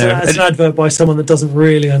 You know, it's an advert by someone that doesn't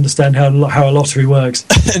really understand how a lottery works.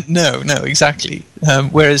 No, exactly.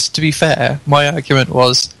 Whereas, to be fair, my argument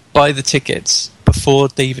was buy the tickets before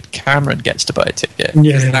David Cameron gets to buy a ticket.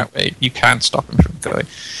 Yeah. That way you can't stop him from going.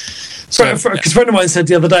 So, because a friend of mine said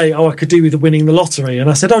the other day, I could do with winning the lottery, and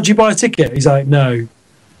I said, did you buy a ticket? He's like, no.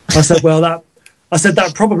 I said, well,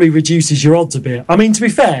 that probably reduces your odds a bit. I mean, to be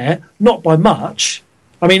fair, not by much.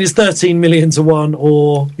 I mean, it's 13 million to 1,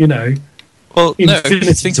 or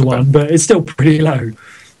infinity to 1, but it's still pretty low.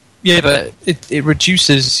 Yeah, but it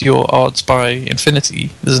reduces your odds by infinity,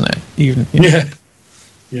 doesn't it? Even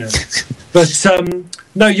yeah. But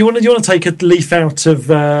no, you want to take a leaf out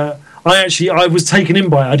of. I was taken in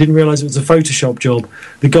by it. I didn't realise it was a Photoshop job.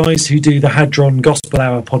 The guys who do the Hadron Gospel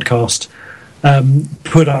Hour podcast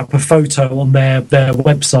put up a photo on their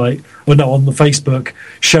website, or no, on the Facebook,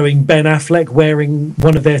 showing Ben Affleck wearing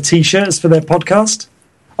one of their T-shirts for their podcast.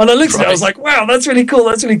 And I looked at it, I was like, wow, that's really cool.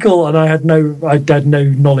 And I had no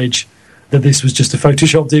knowledge that this was just a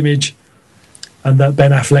Photoshopped image, and that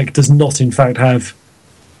Ben Affleck does not, in fact, have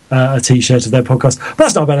a T-shirt of their podcast. But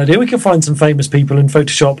that's not a bad idea. We can find some famous people and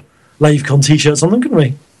Photoshop LaveCon T-shirts on them, couldn't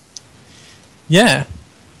we? Yeah.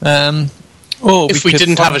 If we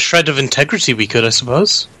didn't have a shred of integrity, we could, I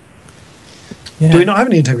suppose. Yeah. Do we not have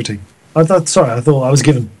any integrity? I thought I was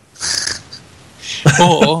given.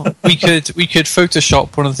 Or we could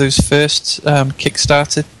Photoshop one of those first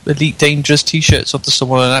Kickstarter Elite Dangerous T-shirts onto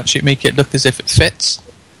someone and actually make it look as if it fits.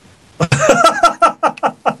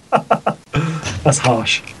 That's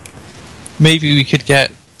harsh. Maybe we could get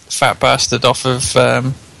Fat Bastard off of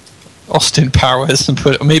Austin Powers and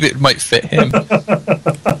put it. Or maybe it might fit him.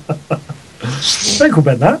 Don't call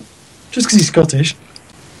Ben that. Just because he's Scottish.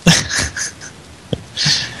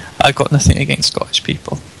 I've got nothing against Scottish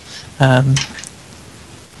people.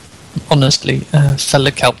 Honestly,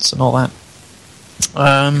 fellow Celts and all that.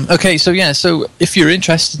 Okay, so if you're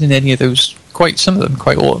interested in any of those, some of them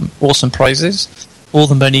quite awesome prizes, all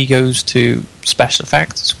the money goes to special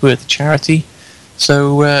effects. We're the charity,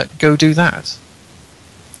 so go do that.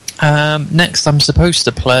 Next, I'm supposed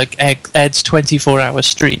to plug Ed's 24-hour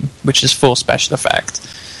stream, which is for special effect.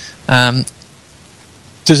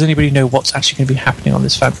 Does anybody know what's actually going to be happening on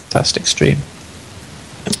this fantastic stream?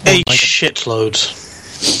 A shitload.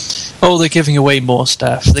 Oh, they're giving away more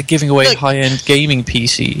stuff. They're giving away high-end gaming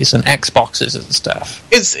PCs and Xboxes and stuff.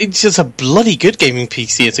 It's just a bloody good gaming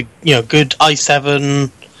PC. It's a good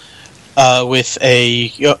i7 with a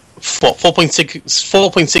 4.6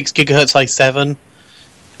 gigahertz i7.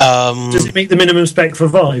 Does it meet the minimum spec for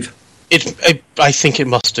Vive? I think it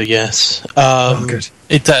must do, yes. Good.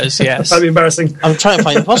 It does, yes. That'd be embarrassing. I'm trying to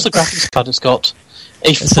find what's the graphics card it's got.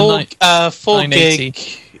 It's 4 gig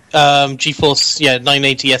GeForce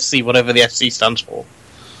 980 SC, whatever the SC stands for.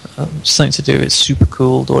 Something to do with super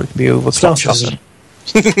cooled, or it can be overclocked.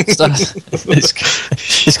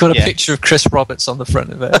 It's got a picture of Chris Roberts on the front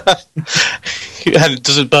of it. And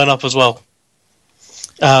does it burn up as well?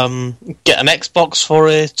 Get an Xbox for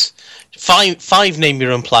it. 5 name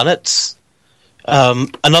your own planets.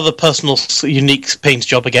 Another personal unique paint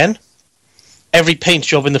job again. Every paint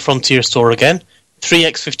job in the Frontier store again. 3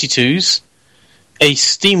 X52s. A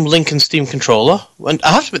Steam Link and Steam controller. And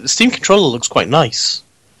I have to admit, the Steam controller looks quite nice.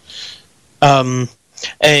 A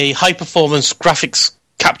high-performance graphics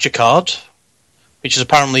capture card, which is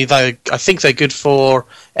apparently, I think they're good for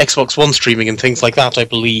Xbox One streaming and things like that, I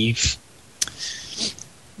believe.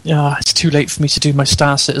 Yeah, it's too late for me to do my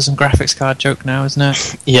Star Citizen graphics card joke now, isn't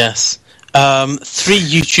it? Yes. 3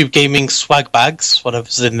 YouTube gaming swag bags,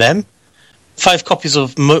 whatever's in them. 5 copies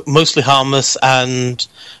of Mostly Harmless and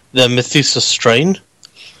the Methuselah Strain.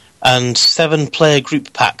 And 7 player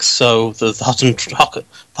group packs. So the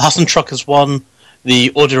Hutton Truckers one,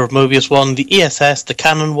 the Order of Mobius one, the ESS, the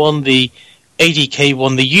Canon one, the ADK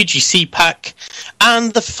one, the UGC pack,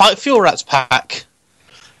 and the Fuel Rats pack.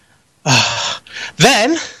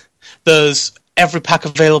 Then there's every pack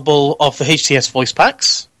available of the HTS voice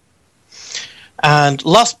packs. And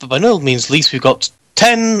last but by no means least, we've got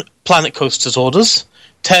 10 Planet Coasters orders,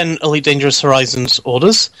 10 Elite Dangerous Horizons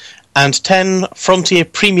orders, and 10 Frontier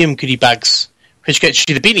Premium goodie bags, which gets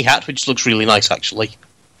you the beanie hat, which looks really nice, actually.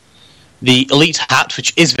 the Elite hat,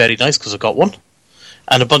 which is very nice because I've got one,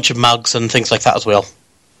 and a bunch of mugs and things like that as well.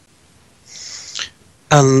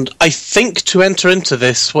 And I think to enter into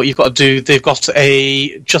this, what you've got to do, they've got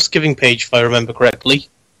a Just Giving page, if I remember correctly.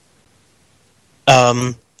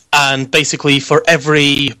 And basically, for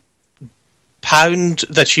every £1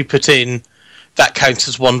 that you put in, that counts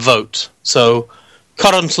as one vote. So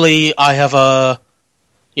currently, I have for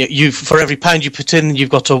every £1 you put in, you've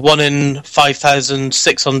got a 1 in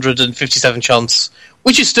 5,657 chance,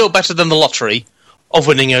 which is still better than the lottery of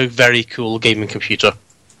winning a very cool gaming computer.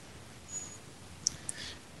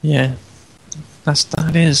 Yeah,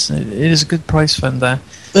 it is a good prize fund there.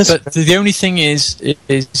 But the only thing is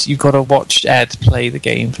you've got to watch Ed play the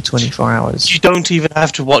game for 24 hours. You don't even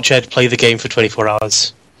have to watch Ed play the game for 24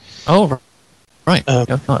 hours. Oh, right.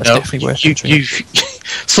 That's definitely worth it.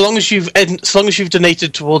 So long as you've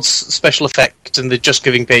donated towards special effects and the Just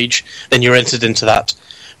Giving page, then you're entered into that.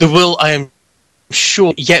 There will, I am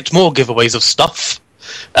sure, yet more giveaways of stuff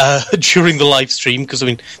during the live stream, because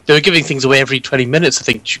they were giving things away every 20 minutes, I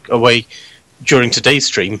think, away during today's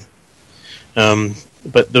stream.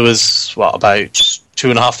 But there was about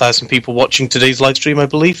 2,500 people watching today's live stream, I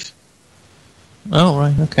believe. Oh,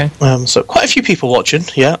 right, okay. So quite a few people watching,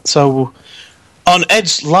 yeah. So on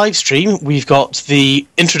Ed's live stream, we've got the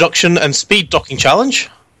introduction and speed docking challenge.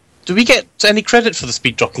 Do we get any credit for the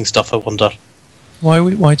speed docking stuff, I wonder?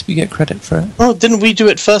 Why did we get credit for it? Oh, didn't we do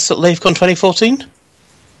it first at LaveCon 2014?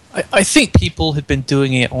 I think people had been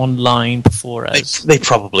doing it online before us. They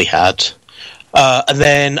probably had. And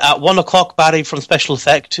then at 1 o'clock, Barry from Special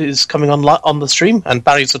Effect is coming on the stream, and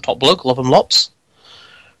Barry's the top bloke, love him lots.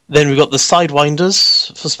 Then we've got the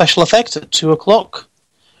Sidewinders for Special Effect at 2 o'clock.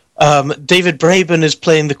 David Braben is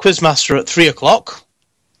playing the Quizmaster at 3 o'clock.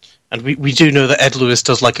 And we do know that Ed Lewis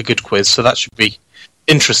does like a good quiz, so that should be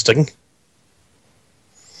interesting.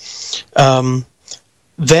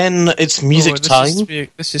 Then it's music time.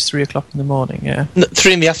 This is 3 o'clock in the morning, yeah?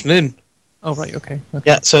 3 in the afternoon. Oh, right, okay.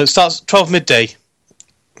 Yeah, so it starts 12 midday.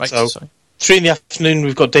 Right, so sorry. 3 in the afternoon,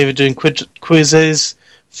 we've got David doing quizzes.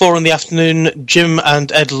 4 in the afternoon, Jim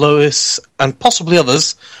and Ed Lewis, and possibly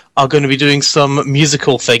others, are going to be doing some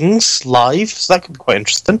musical things live, so that could be quite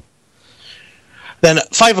interesting. Then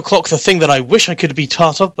at 5 o'clock, the thing that I wish I could be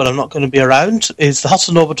part of, but I'm not going to be around, is the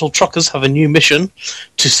Hudson Orbital Truckers have a new mission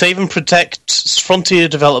to save and protect Frontier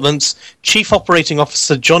Development's Chief Operating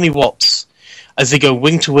Officer Johnny Watts as they go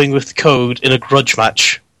wing to wing with the Code in a grudge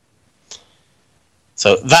match.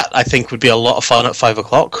 So that, I think, would be a lot of fun at 5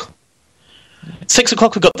 o'clock. 6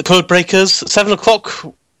 o'clock, we've got the Code Breakers. 7 o'clock,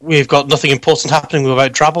 we've got nothing important happening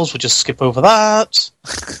about Drabbles. We'll just skip over that.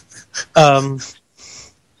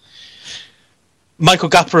 Michael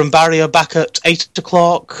Gapper and Barry are back at 8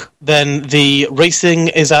 o'clock. Then the racing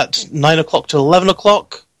is at 9 o'clock to 11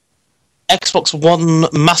 o'clock. Xbox One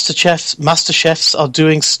Master Chefs are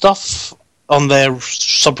doing stuff on their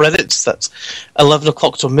subreddits. That's 11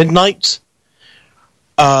 o'clock to midnight.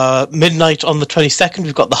 Midnight on the 22nd,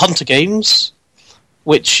 we've got the Hunter Games,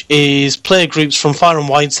 which is player groups from Fire and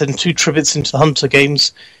Wide send 2 tributes into the Hunter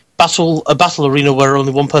Games a battle arena where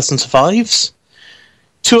only one person survives.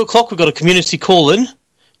 2 o'clock, we've got a community call-in.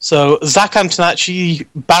 So Zach Antonacci,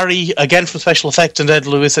 Barry, again from Special Effect, and Ed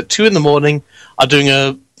Lewis at 2 in the morning are doing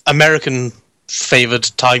a American-favoured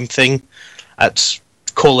time thing at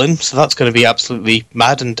call-in. So that's going to be absolutely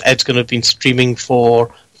mad, and Ed's going to have been streaming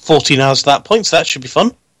for 14 hours at that point, so that should be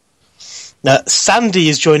fun. Sandy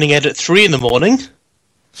is joining Ed at 3 in the morning.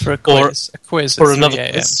 For a quiz. A quiz for another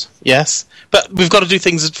quiz, yes. But we've got to do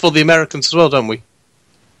things for the Americans as well, don't we?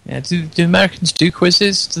 Yeah, do Americans do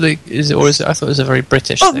quizzes? I thought it was a very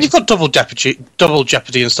British thing. You've got double Jeopardy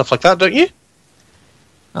and stuff like that, don't you?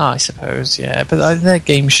 I suppose, yeah. But their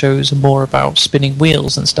game shows are more about spinning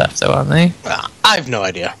wheels and stuff, though, aren't they? I have no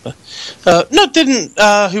idea. Didn't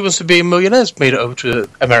Who Wants to Be a Millionaire made it over to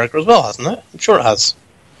America as well, hasn't it? I'm sure it has.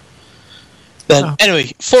 Then,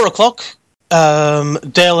 Anyway, 4 o'clock, Dale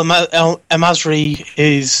Amazri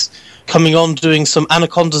is coming on doing some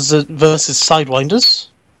Anacondas versus Sidewinders.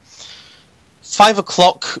 5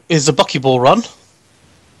 o'clock is the Buckyball run.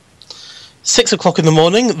 6 o'clock in the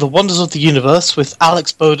morning, The Wonders of the Universe with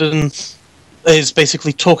Alex Bowden is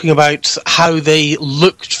basically talking about how they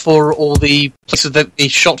looked for all the places that they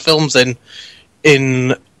shot films for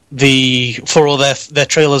all their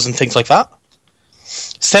trailers and things like that.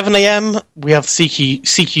 7 a.m. we have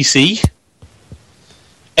CQC.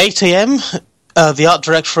 8 a.m. The art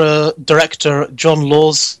director John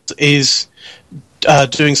Laws is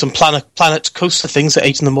doing some Planet Coaster things at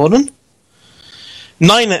 8 in the morning.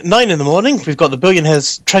 9 in the morning, we've got the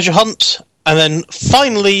Billionaire's Treasure Hunt, And then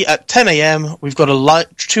finally at 10 a.m. we've got a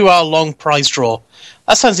 2-hour-long prize draw.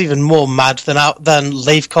 That sounds even more mad than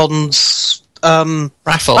LaveCon's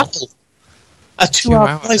Raffle. A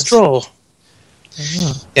 2-hour prize draw.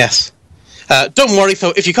 Mm-hmm. Yes. Don't worry,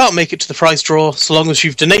 though, if you can't make it to the prize draw, so long as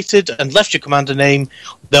you've donated and left your commander name,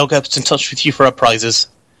 they'll get in touch with you for our prizes.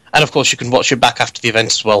 And, of course, you can watch it back after the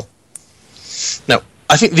event as well. Now,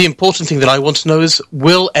 I think the important thing that I want to know is,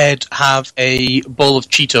 will Ed have a bowl of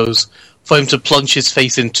Cheetos for him to plunge his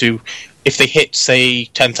face into if they hit, say,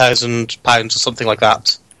 £10,000 or something like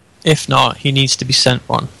that? If not, he needs to be sent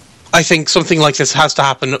one. I think something like this has to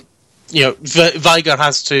happen. You know, Viger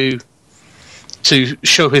has to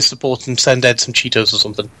show his support and send Ed some Cheetos or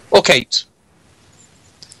something. Or Kate.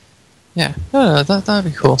 Yeah, no,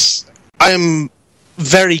 that'd be cool. I am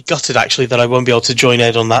very gutted, actually, that I won't be able to join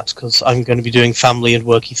Ed on that, because I'm going to be doing family and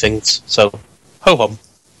worky things. So, ho-hum.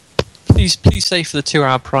 Please say for the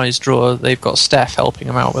 2-hour prize draw, they've got Steph helping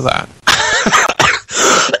him out with that.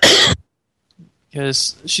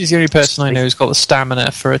 Because she's the only person I know who's got the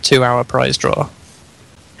stamina for a 2-hour prize draw.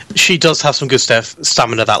 She does have some good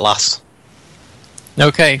stamina, that lass.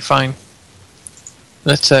 Okay, fine.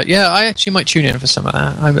 But yeah, I actually might tune in for some of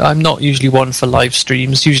that. I'm not usually one for live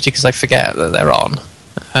streams, usually because I forget that they're on.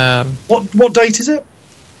 What date is it?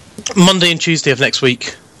 Monday and Tuesday of next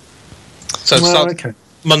week. So okay.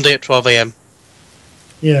 Monday at 12 a.m.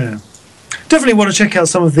 Yeah. Definitely want to check out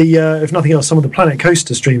some of the, if nothing else, some of the Planet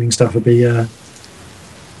Coaster streaming stuff would be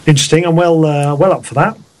interesting. I'm well up for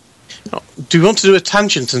that. Do you want to do a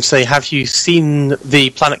tangent and say, have you seen the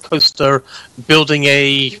Planet Coaster building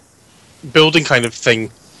kind of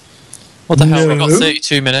thing? What the hell? No. We've got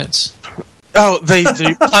 32 minutes. Oh,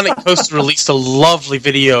 the Planet Coaster released a lovely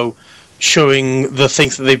video showing the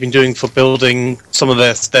things that they've been doing for building some of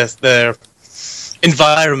their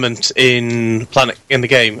environment in the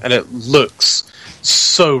game, and it looks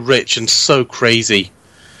so rich and so crazy.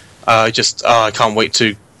 I can't wait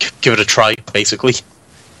to give it a try, basically.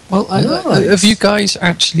 Well, Nice. have you guys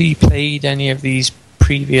actually played any of these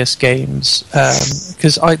previous games?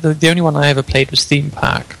 Because the only one I ever played was Theme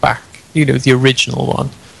Park back, the original one.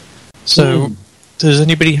 So, does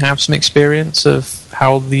anybody have some experience of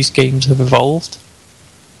how these games have evolved?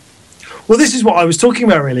 Well, this is what I was talking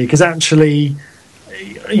about, really, because actually,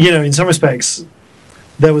 in some respects,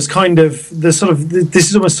 there was kind of this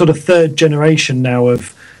is almost sort of third generation now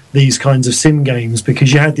of these kinds of sim games,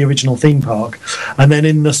 because you had the original Theme Park, and then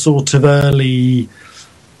in the sort of early,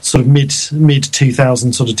 sort of mid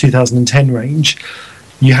 2000, sort of 2010 range,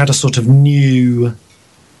 you had a sort of new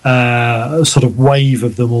sort of wave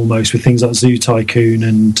of them almost, with things like Zoo Tycoon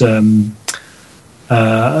and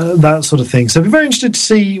that sort of thing. So I'd be very interested to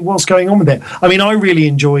see what's going on with it. I mean, I really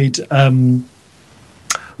enjoyed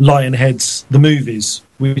Lionheads, the movies,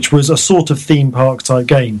 which was a sort of theme park type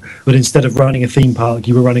game, but instead of running a theme park,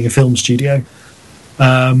 you were running a film studio.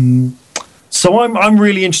 So I'm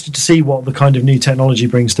really interested to see what the kind of new technology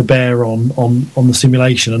brings to bear on the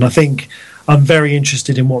simulation, and I think I'm very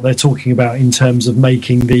interested in what they're talking about in terms of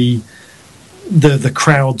making the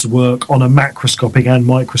crowds work on a macroscopic and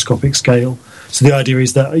microscopic scale. So the idea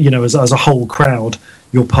is that, as a whole crowd,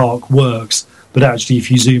 your park works, but actually if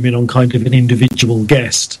you zoom in on kind of an individual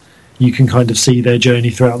guest, you can kind of see their journey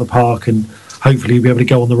throughout the park, and hopefully you'll be able to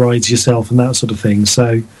go on the rides yourself and that sort of thing.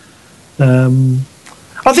 So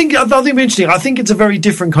I think it'll be interesting. I think it's a very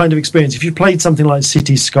different kind of experience. If you've played something like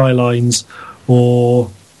Cities Skylines or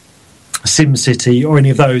SimCity or any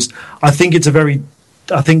of those, I think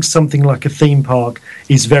something like a theme park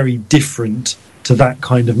is very different to that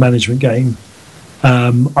kind of management game.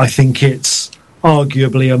 I think it's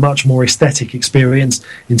arguably a much more aesthetic experience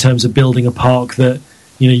in terms of building a park that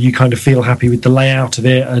you kind of feel happy with the layout of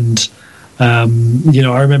it. And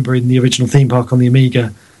I remember in the original Theme Park on the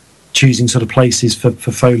Amiga choosing sort of places for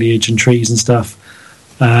foliage and trees and stuff,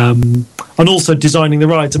 and also designing the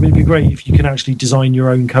rides. I mean, it'd be great if you can actually design your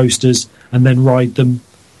own coasters and then ride them.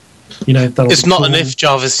 It's not an if,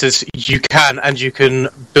 Jarvis says you can, and you can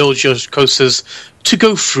build your coasters to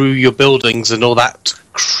go through your buildings and all that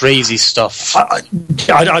crazy stuff. I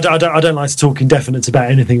don't like to talk indefinites about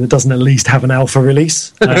anything that doesn't at least have an alpha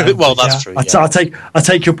release. Well, that's true. I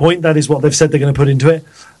take your point. That is what they've said they're going to put into it.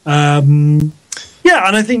 And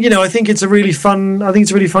I think it's a really fun. I think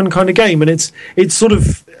it's a really fun kind of game, and it's sort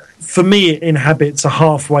of, for me, it inhabits a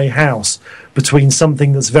halfway house between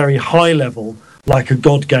something that's very high level, like a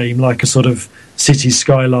God game, like a sort of Cities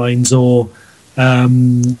Skylines, or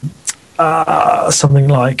something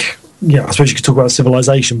like, I suppose you could talk about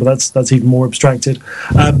Civilization, but that's even more abstracted.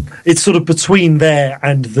 It's sort of between there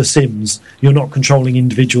and The Sims. You're not controlling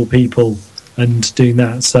individual people and doing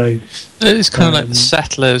that. So it's kind of like the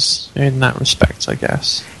Settlers in that respect, I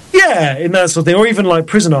guess. Yeah, in that sort of thing, or even like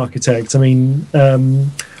Prison Architect. I mean,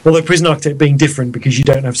 although Prison Architect being different because you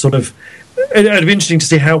don't have sort of. It'd be interesting to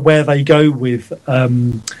see where they go with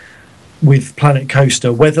Planet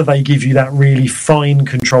Coaster, whether they give you that really fine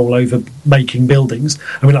control over making buildings.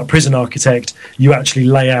 I mean, like Prison Architect, you actually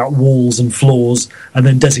lay out walls and floors and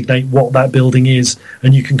then designate what that building is,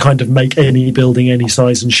 and you can kind of make any building any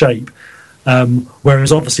size and shape.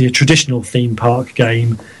 Whereas obviously a traditional theme park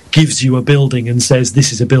game gives you a building and says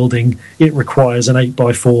this is a building, it requires an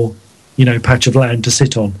 8x4 patch of land to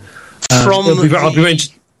sit on.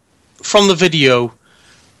 From the video,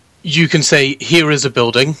 you can say, here is a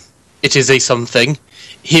building, it is a something,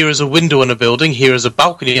 here is a window in a building, here is a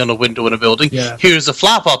balcony on a window in a building, here is a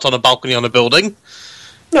flower pot on a balcony on a building,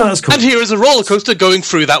 no, that's cool. And here is a roller coaster going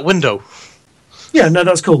through that window. Yeah, no,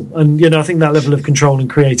 that's cool. And, I think that level of control and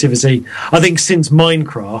creativity, I think since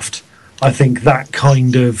Minecraft, I think that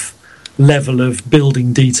kind of level of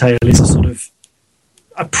building detail is a sort of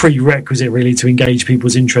a prerequisite, really, to engage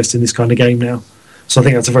people's interest in this kind of game now. So I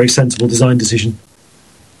think that's a very sensible design decision.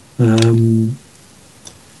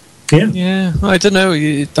 Yeah, I don't know.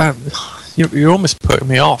 You're almost putting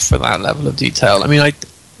me off for that level of detail. I mean,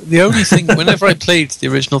 the only thing, whenever I played the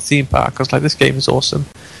original theme park, I was like, this game is awesome.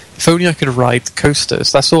 If only I could ride the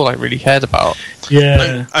coasters. That's all I really cared about.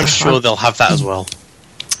 Yeah, I'm sure they'll have that as well.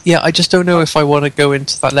 Yeah, I just don't know if I want to go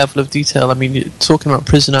into that level of detail. I mean, you're talking about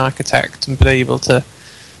Prison Architect and being able to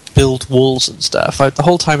build walls and stuff. The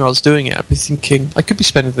whole time I was doing it, I'd be thinking, I could be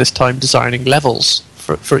spending this time designing levels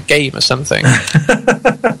for a game or something.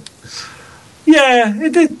 Yeah,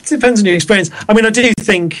 it depends on your experience. I mean, I do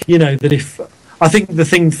think, that I think the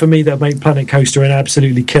thing for me that made Planet Coaster an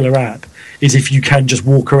absolutely killer app is if you can just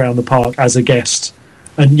walk around the park as a guest.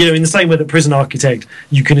 And, in the same way that Prison Architect,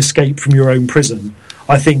 you can escape from your own prison.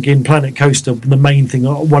 I think in Planet Coaster, one of the main things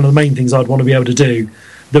I'd want to be able to do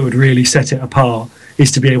that would really set it apart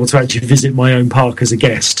is to be able to actually visit my own park as a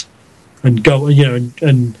guest and go,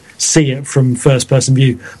 and see it from first-person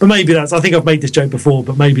view. But maybe I think I've made this joke before,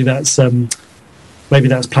 but maybe that's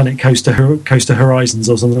Planet Coaster Horizons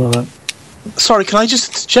or something like that. Sorry, can I just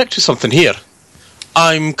interject with something here?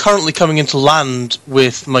 I'm currently coming into land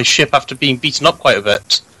with my ship after being beaten up quite a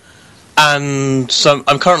bit. And so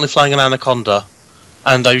I'm currently flying an Anaconda.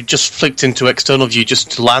 And I just flicked into external view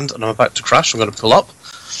just to land, and I'm about to crash. I'm going to pull up.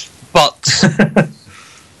 But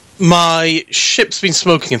my ship's been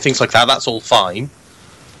smoking and things like that. That's all fine.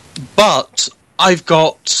 But I've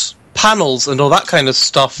got panels and all that kind of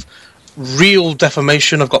stuff. Real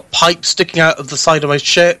deformation. I've got pipes sticking out of the side of my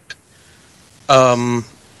ship.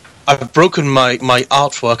 I've broken my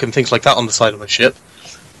artwork and things like that on the side of my ship.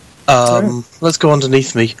 Let's go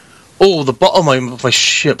underneath me. Oh, the bottom of my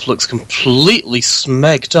ship looks completely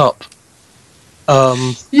smegged up.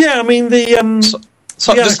 Yeah, I mean the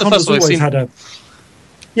Anaconda's always had a.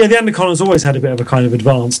 Yeah, the Anaconda's always had a bit of a kind of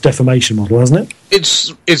advanced deformation model, hasn't it?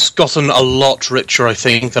 It's gotten a lot richer, I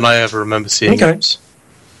think, than I ever remember seeing it.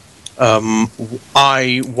 I'm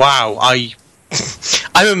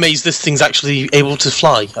amazed this thing's actually able to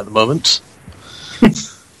fly at the moment.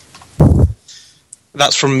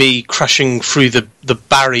 That's from me crashing through the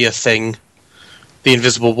barrier thing, the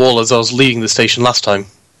invisible wall, as I was leaving the station last time.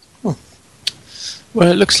 Well,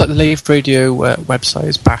 it looks like the Lave Radio website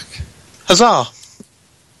is back. Huzzah!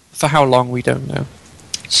 For how long, we don't know.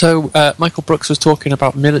 So, Michael Brooks was talking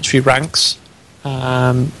about military ranks.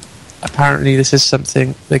 Apparently this is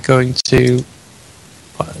something they're going to...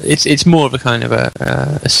 It's more of a kind of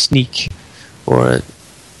a sneak, or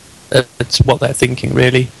it's what they're thinking,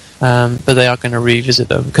 really. But they are going to revisit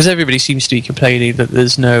them, because everybody seems to be complaining that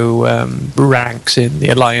there's no ranks in the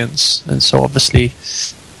Alliance, and so obviously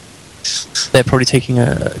they're probably taking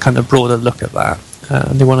a kind of broader look at that,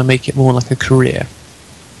 and they want to make it more like a career.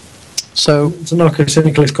 So it's a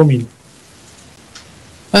narco-syndicalist commune.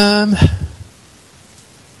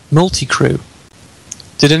 Multi-crew.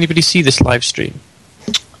 Did anybody see this live stream?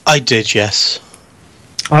 I did, yes.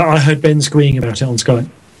 I heard Ben squeeing about it on Skype.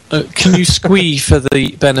 Can you squee for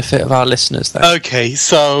the benefit of our listeners then? Okay,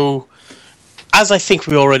 so as I think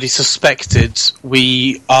we already suspected,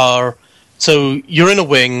 we are... So you're in a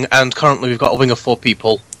wing, and currently we've got a wing of 4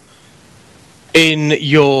 people. In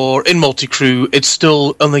multi-crew, it's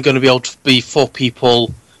still only going to be able to be 4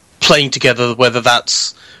 people playing together, whether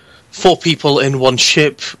that's 4 people in one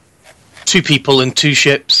ship, 2 people in 2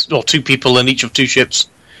 ships, or 2 people in each of 2 ships,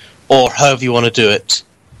 or however you want to do it.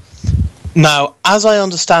 Now, as I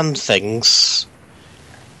understand things,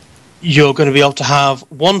 you're going to be able to have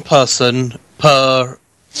 1 person per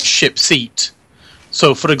ship seat,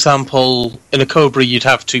 So, for example, in a Cobra, you'd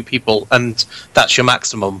have 2 people, and that's your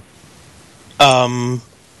maximum. I'm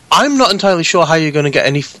not entirely sure how you're going to get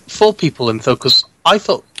any 4 people in, though, because I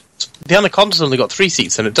thought the Anaconda's only got 3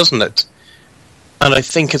 seats in it, doesn't it? And I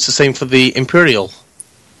think it's the same for the Imperial,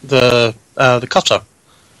 the cutter.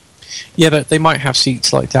 Yeah, but they might have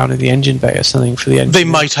seats like down in the engine bay or something for the engine. They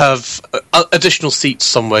might have additional seats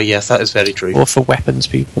somewhere. Yes, that is very true. Or for weapons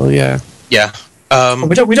people. Yeah. Yeah.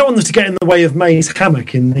 We don't want them to get in the way of May's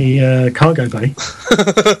hammock in the cargo bay.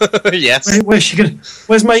 Yes.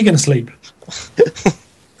 Where's May going to sleep?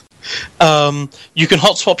 You can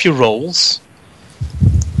hot swap your roles.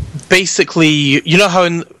 Basically, you know how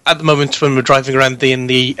at the moment when we're driving around in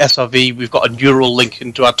the SRV, we've got a neural link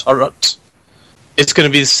into our turret. It's going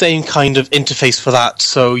to be the same kind of interface for that.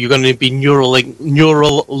 So you're going to be neural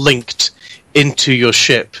linked into your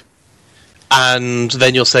ship. And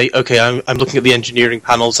then you'll say, okay, I'm looking at the engineering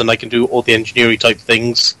panels and I can do all the engineering type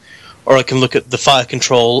things. Or I can look at the fire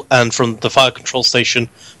control, and from the fire control station,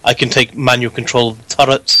 I can take manual control of the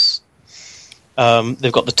turrets.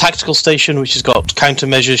 They've got the tactical station, which has got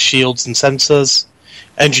countermeasures, shields, and sensors.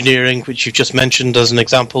 Engineering, which you've just mentioned as an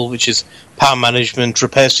example, which is power management,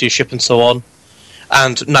 repairs to your ship, and so on.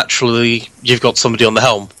 And naturally, you've got somebody on the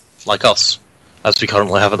helm, like us, as we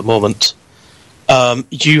currently have at the moment.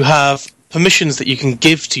 You have permissions that you can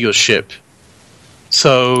give to your ship.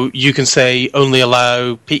 So you can say, only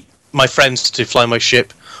allow my friends to fly my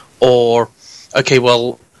ship, or, okay,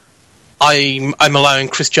 well, I'm allowing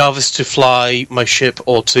Chris Jarvis to fly my ship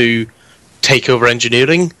or to take over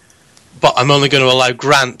engineering, but I'm only going to allow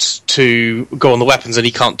Grant to go on the weapons and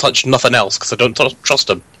he can't touch nothing else because I don't trust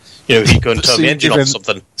him. You know, he'd go and turn the engine off or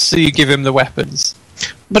something. So you give him the weapons?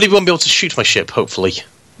 But he won't be able to shoot my ship, hopefully.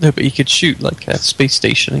 No, but he could shoot like a space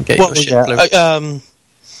station and get your ship blown.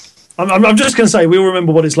 I'm just going to say, we all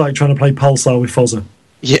remember what it's like trying to play Pulsar with Fozzer.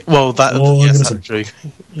 Yeah, well, yes, that's true.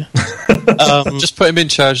 Yeah. Just put him in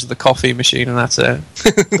charge of the coffee machine and that's it.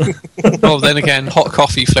 Well, then again, hot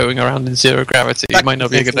coffee flowing around in zero gravity might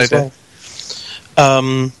not be a good idea.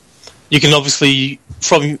 Well. You can obviously,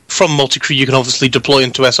 from multi-crew, you can obviously deploy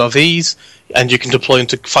into SRVs, and you can deploy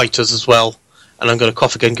into fighters as well. And I'm going to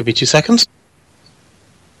cough again, give me 2 seconds.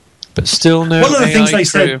 But still no One of the AI things they crew.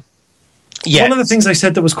 said. Yeah. One of the things they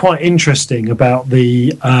said that was quite interesting about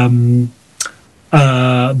the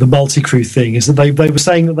multi-crew thing is that they were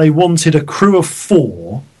saying that they wanted a crew of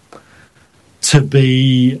 4 to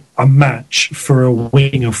be a match for a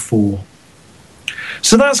wing of 4.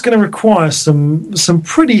 So that's going to require some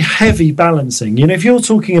pretty heavy balancing. You know, if you're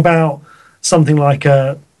talking about something like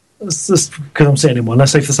because I'm sitting in one,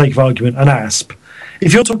 let's say for the sake of argument, an ASP.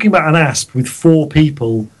 If you're talking about an ASP with 4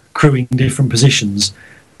 people crewing different positions,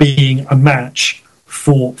 being a match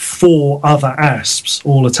for 4 other ASPs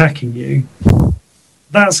all attacking you,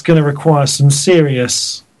 that's going to require some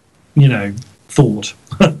serious, thought.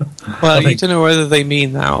 Well, you don't know whether they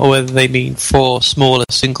mean that or whether they mean 4 smaller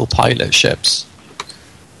single pilot ships.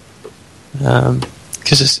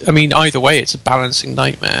 Because either way, it's a balancing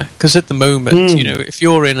nightmare. Because at the moment, if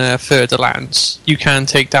you're in a Fer-de-Lance, you can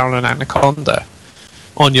take down an Anaconda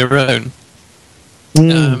on your own.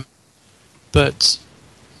 But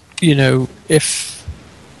if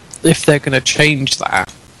they're going to change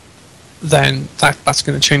that, then that's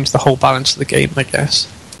going to change the whole balance of the game, I guess.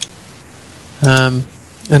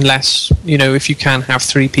 Unless if you can have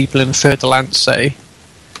 3 people in a Fer-de-Lance, say,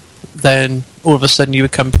 then all of a sudden you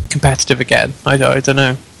become competitive again. I don't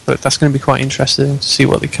know, but that's going to be quite interesting to see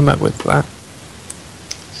what they come up with for that.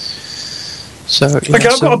 So, okay,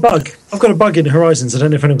 I've got a bug. I've got a bug in Horizons. I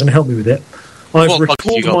don't know if anyone can help me with it.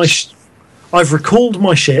 I've recalled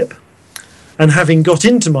my ship, and having got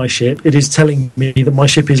into my ship, it is telling me that my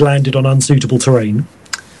ship is landed on unsuitable terrain,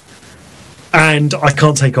 and I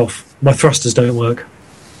can't take off. My thrusters don't work.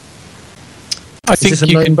 I think is this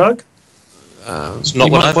a known bug? It's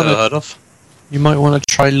not what I've ever heard of. You might want to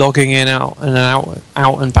try logging in, out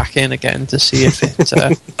and back in again to see if it...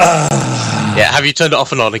 Yeah, have you turned it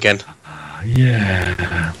off and on again?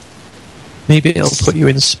 Yeah. Maybe it'll put you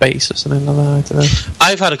in space or something like that, I don't know.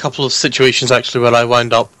 I've had a couple of situations, actually, where I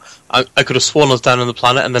wind up... I could have sworn I was down on the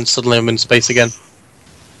planet, and then suddenly I'm in space again.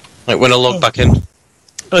 Like, when I log back in.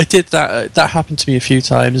 I did that. That happened to me a few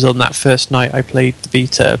times on that first night I played the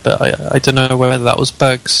beta, but I don't know whether that was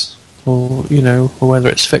bugs or or whether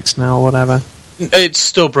it's fixed now or whatever. It's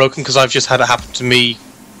still broken because I've just had it happen to me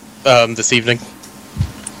this evening.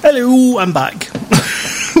 Hello, I'm back.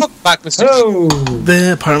 Back, Mr.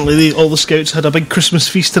 Oh. Apparently, all the scouts had a big Christmas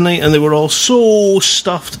feast tonight, and they were all so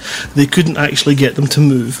stuffed they couldn't actually get them to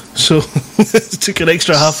move. So it took an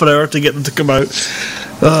extra half an hour to get them to come out.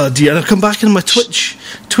 Oh dear, I've come back in my Twitch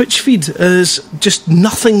feed is just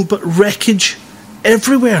nothing but wreckage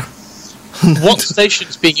everywhere. What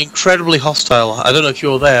station's being incredibly hostile? I don't know if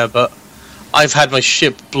you're there, but I've had my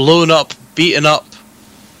ship blown up, beaten up.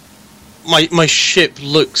 My ship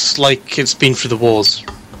looks like it's been through the wars.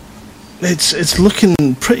 It's looking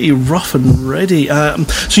pretty rough and ready.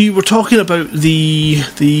 So you were talking about the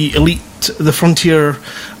Elite, the Frontier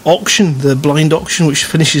auction, the blind auction, which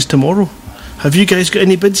finishes tomorrow. Have you guys got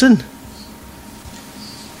any bids in?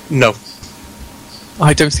 No.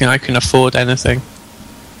 I don't think I can afford anything.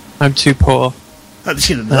 I'm too poor. I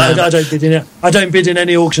don't bid in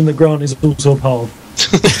any auction that Grant is also a part of.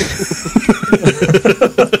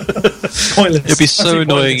 Pointless. It'd be so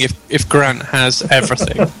annoying if Grant has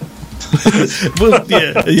everything. Well,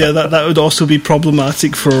 yeah, that would also be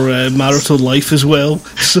problematic for marital life as well.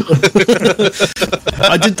 So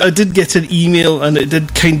I did get an email, and it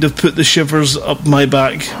did kind of put the shivers up my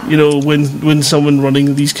back. You know, when someone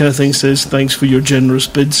running these kind of things says, "Thanks for your generous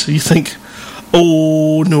bids," you think,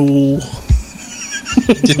 "Oh no."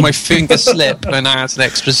 Did my finger slip and I had an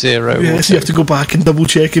extra zero? Yes, you have to go back and double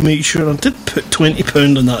check and make sure. I did put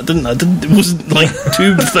 £20 on that, didn't I? It wasn't like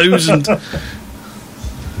 2,000.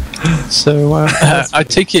 So I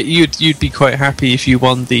take it you'd be quite happy if you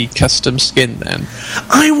won the custom skin then.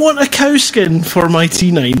 I want a cow skin for my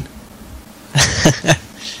T9.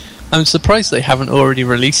 I'm surprised they haven't already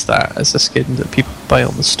released that as a skin that people buy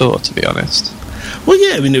on the store, to be honest. Well,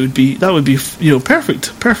 yeah, I mean, that would be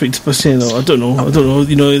perfect. But I don't know.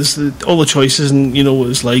 It's all the choices, and you know what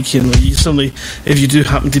it's like. You suddenly, if you do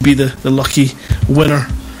happen to be the lucky winner,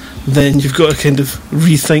 then you've got to kind of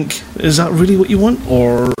rethink: is that really what you want,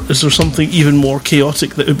 or is there something even more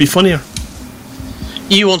chaotic that would be funnier?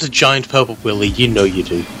 You want a giant purple willy, you know you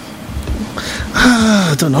do.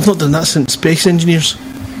 I don't know. I've not done that since Space Engineers.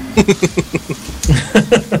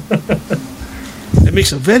 It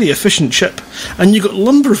makes a very efficient ship, and you've got a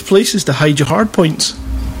number of places to hide your hard points.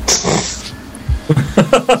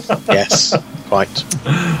 Yes, quite.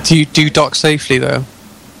 Do you dock safely though?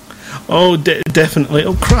 Oh, definitely.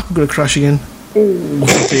 Oh crap! I'm going to crash again. Oh,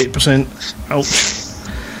 58%. Ouch.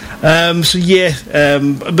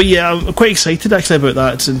 But yeah, I'm quite excited actually about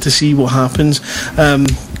that and to see what happens.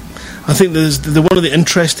 I think there's one of the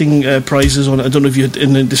interesting prizes on it. I don't know if you had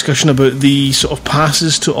in a discussion about the sort of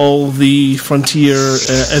passes to all the Frontier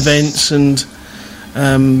events and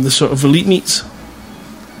the sort of elite meets.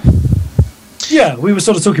 Yeah, we were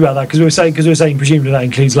sort of talking about that because we were saying presumably that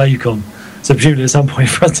includes LaveCon. So presumably at some point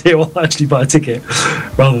Frontier will actually buy a ticket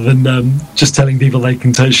rather than just telling people they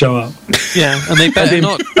can show up. Yeah, and they better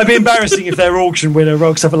not. It'd be embarrassing if their auction winner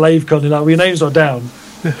rocks up at LaveCon and like, well, your name's not down.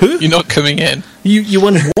 Who? You're not coming in. You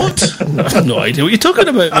won what? I have no idea what you're talking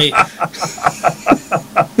about, mate.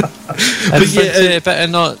 But yeah,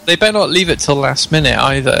 they better not leave it till last minute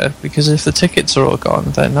either, because if the tickets are all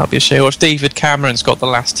gone, then that'll be a shame. Or if David Cameron's got the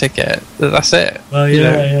last ticket, that's it. Well,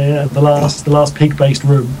 yeah. The last pig-based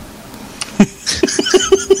room.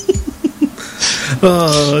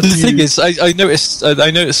 The thing is, I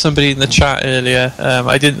noticed somebody in the chat earlier.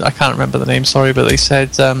 I can't remember the name. Sorry, but they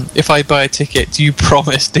said, if I buy a ticket, do you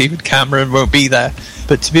promise David Cameron won't be there?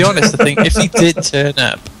 But to be honest, I think if he did turn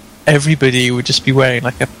up, everybody would just be wearing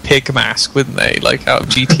like a pig mask, wouldn't they? Like out of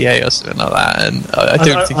GTA or something like that. And I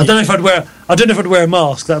don't know if I'd wear a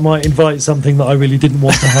mask. That might invite something that I really didn't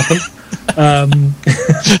want to happen.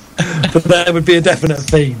 But there would be a definite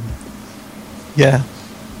theme. Yeah.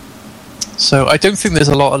 So I don't think there's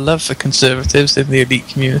a lot of love for conservatives in the elite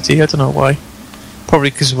community. I don't know why. Probably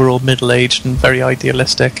because we're all middle-aged and very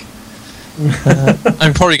idealistic.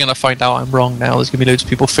 I'm probably going to find out I'm wrong now. There's going to be loads of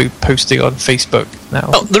people posting on Facebook now.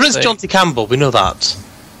 Oh, there is John T. Campbell. We know that.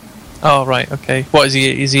 Oh, right. Okay. What is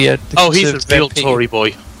he? Is he a? He's a real Tory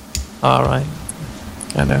boy. All right.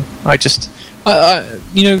 I know.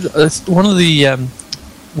 One of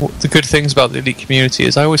the good things about the elite community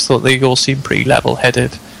is I always thought they all seemed pretty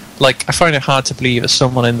level-headed. Like, I find it hard to believe that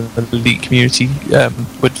someone in the elite community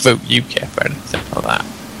would vote UKIP or anything like that.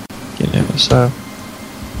 So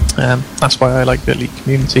that's why I like the elite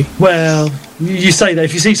community. Well, you say that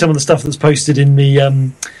if you see some of the stuff that's posted in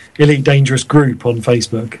the Elite Dangerous group on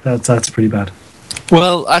Facebook, that's pretty bad.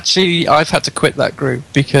 Well, actually, I've had to quit that group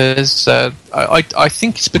because I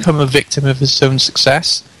think it's become a victim of its own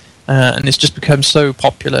success. And it's just become so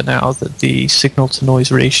popular now that the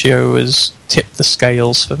signal-to-noise ratio has tipped the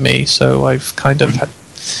scales for me, so I've kind of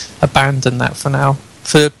abandoned that for now.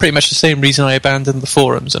 For pretty much the same reason I abandoned the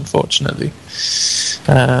forums, unfortunately.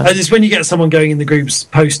 And it's when you get someone going in the groups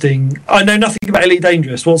posting, I know nothing about Elite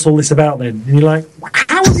Dangerous, what's all this about then? And you're like,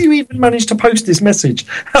 how have you even managed to post this message?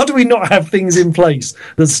 How do we not have things in place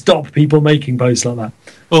that stop people making posts like that?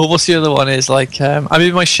 Well, what's the other one is like, I'm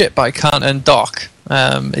in my ship, but I can't undock.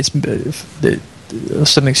 It's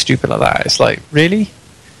something stupid like that. It's like, really?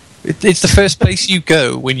 It's the first place you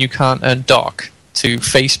go when you can't undock to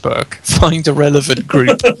Facebook, find a relevant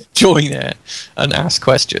group, join it, and ask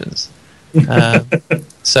questions.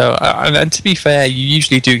 So, and to be fair, you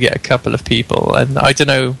usually do get a couple of people, and I don't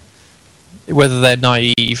know whether they're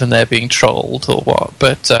naive and they're being trolled or what,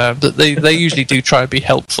 but they usually do try and be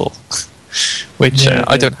helpful. Which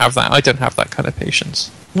I don't have that. I don't have that kind of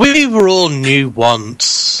patience. We were all new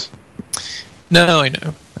once. No, I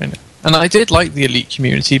know. And I did like the Elite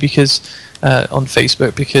community because on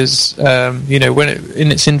Facebook because when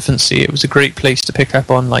in its infancy, it was a great place to pick up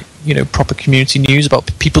on proper community news about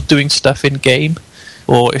people doing stuff in game,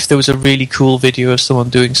 or if there was a really cool video of someone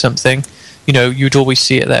doing something, you'd always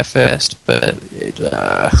see it there first. But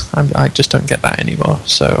I just don't get that anymore.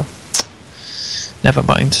 So never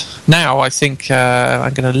mind. Now I think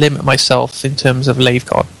I'm going to limit myself in terms of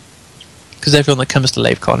LaveCon, because everyone that comes to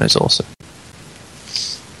LaveCon is awesome.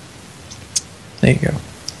 There you go.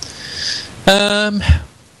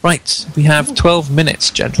 Right, we have 12 minutes,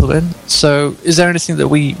 gentlemen. So, is there anything that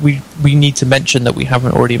we need to mention that we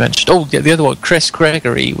haven't already mentioned? Oh, the other one, Chris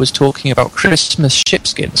Gregory was talking about Christmas ship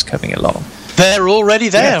skins coming along. They're already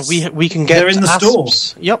there. Yes. We can get. They're in the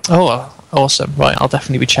stores. Yep. Oh, awesome! Right, I'll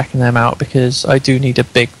definitely be checking them out because I do need a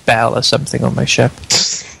big bell or something on my ship.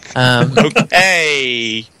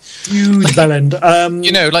 Okay. Huge bell end.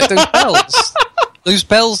 Like those bells. Those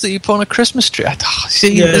bells that you put on a Christmas tree.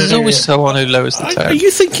 There's always someone who lowers the tone. Are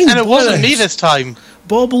you thinking? And it wasn't me this time.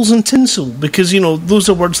 Baubles and tinsel, because those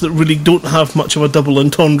are words that really don't have much of a double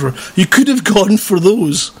entendre. You could have gone for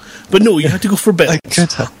those, but no, you had to go for bells. I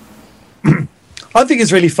could have. I think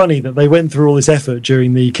it's really funny that they went through all this effort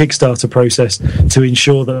during the Kickstarter process to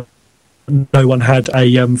ensure that no one had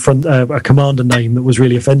a commander name that was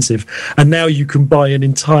really offensive, and now you can buy an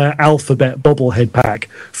entire alphabet bobblehead pack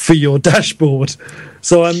for your dashboard.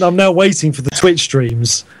 So I'm now waiting for the Twitch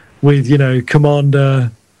streams with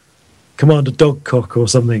Commander Dogcock or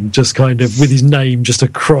something, just kind of with his name just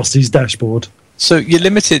across his dashboard. So you're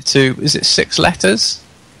limited to, is it 6 letters?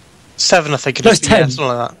 7, I think it No, is. it's 10. Yeah, something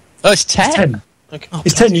like that. Oh, it's 10. It's 10. Okay.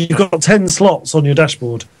 It's 10. You've got 10 slots on your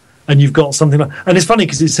dashboard, and you've got something like. And it's funny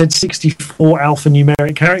because it said 64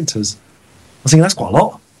 alphanumeric characters. I was thinking that's quite a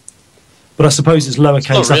lot, but I suppose it's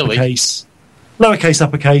lowercase, really. uppercase,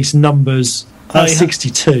 uppercase, numbers. That's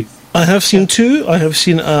 62. I have seen 2. I have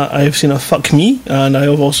seen a fuck me, and I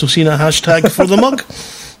have also seen a hashtag for the mug.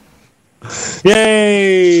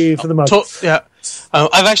 Yay for the mug!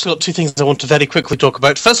 I've actually got 2 things I want to very quickly talk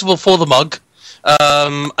about. First of all, for the mug.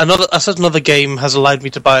 Another game has allowed me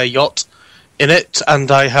to buy a yacht in it, and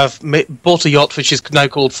I have bought a yacht which is now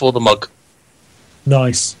called For the Mug.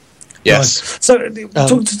 Nice. Yes.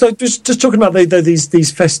 Nice. So, just talking about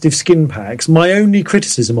these festive skin packs. My only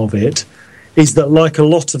criticism of it is that, like a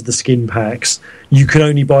lot of the skin packs, you can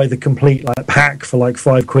only buy the complete pack for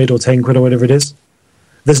 £5 or £10 or whatever it is.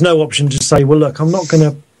 There's no option to say, well, look, I'm not going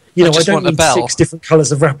to. I don't need 6 different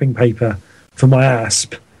colours of wrapping paper for my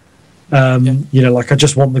asp. I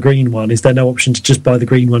just want the green one. Is there no option to just buy the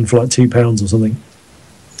green one for £2 or something?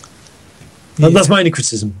 Yeah. That's my only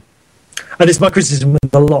criticism. And it's my criticism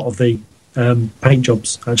with a lot of the paint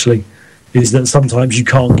jobs, actually, is that sometimes you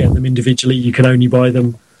can't get them individually. You can only buy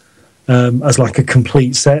them as a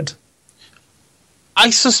complete set. I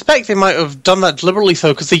suspect they might have done that deliberately,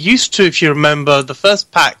 though, because they used to, if you remember, the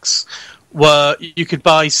first packs were you could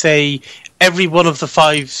buy, say, every one of the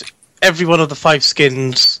five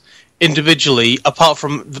skins individually, apart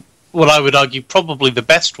from what I would argue probably the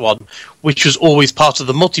best one, which was always part of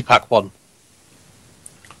the multi-pack one.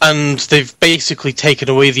 And they've basically taken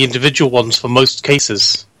away the individual ones for most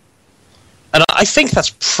cases. And I think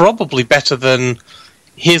that's probably better than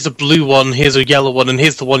here's a blue one, here's a yellow one, and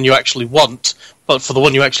here's the one you actually want. But for the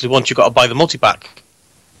one you actually want, you've got to buy the multi-pack.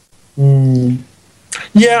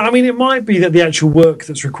 Yeah, I mean, it might be that the actual work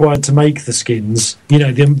that's required to make the skins,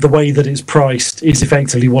 the way that it's priced is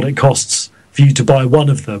effectively what it costs for you to buy one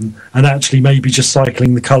of them, and actually maybe just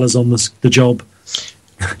cycling the colours on the job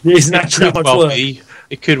isn't actually that much work.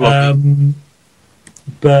 It could well be.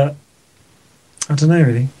 But I don't know,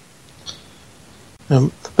 really.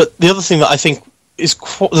 But the other thing that I think is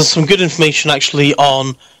there's some good information actually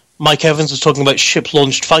on Mike Evans was talking about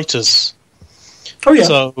ship-launched fighters. Oh yeah.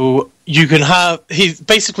 So you can have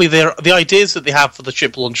basically the ideas that they have for the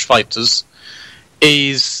ship-launched fighters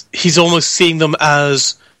is he's almost seeing them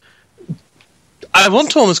as, I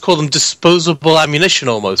want to almost call them disposable ammunition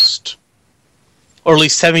almost. or at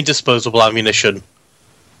least semi-disposable ammunition.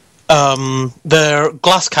 They're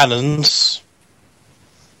glass cannons,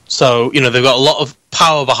 so they've got a lot of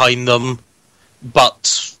power behind them,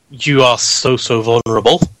 but you are so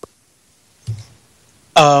vulnerable.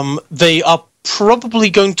 They are probably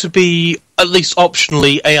going to be, at least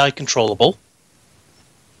optionally, AI controllable.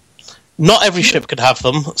 Not every ship could have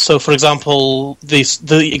them. So, for example,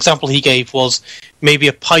 the example he gave was maybe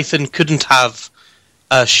a Python couldn't have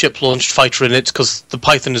a ship-launched fighter in it because the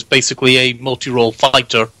Python is basically a multi-role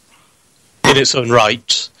fighter in its own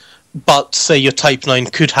right. But say your Type 9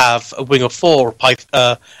 could have a wing of four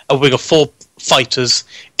fighters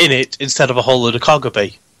in it instead of a whole load of cargo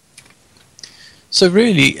bay. So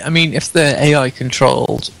really, I mean, if they're AI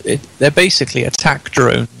controlled, they're basically attack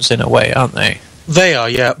drones in a way, aren't they? They are,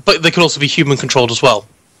 yeah, but they can also be human controlled as well.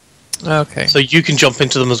 Okay. So you can jump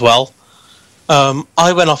into them as well.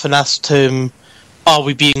 I went off and asked him, are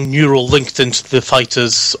we being neural linked into the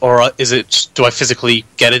fighters, or do I physically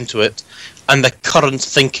get into it? And the current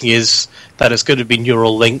thinking is that it's going to be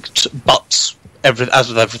neural linked, but as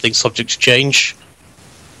with everything, subject to change.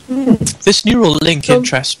 This neural link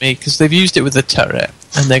interests me because they've used it with the turret,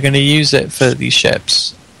 and they're going to use it for these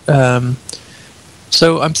ships.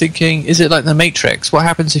 So I'm thinking, is it like the Matrix? What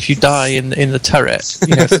happens if you die in the turret?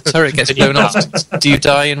 If the turret gets blown up, do you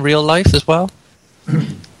die in real life as well?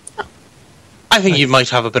 I think you might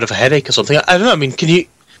have a bit of a headache or something. I don't know. I mean, can you?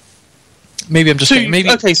 Maybe I'm just thinking,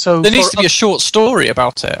 okay. So there needs to be a short story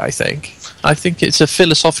about it. I think it's a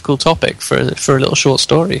philosophical topic for a little short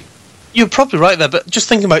story. You're probably right there, but just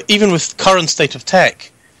thinking about even with current state of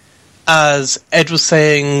tech, as Ed was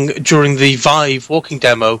saying during the Vive walking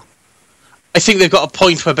demo, I think they've got a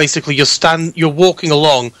point where basically you're walking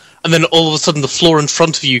along, and then all of a sudden the floor in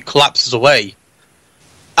front of you collapses away.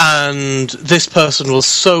 And this person was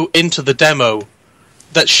so into the demo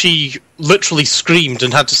that she literally screamed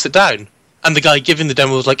and had to sit down. And the guy giving the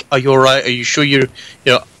demo was like, "Are you all right? Are you sure you're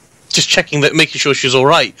just checking that, making sure she's all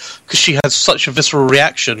right?" Because she had such a visceral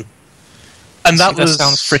reaction. And that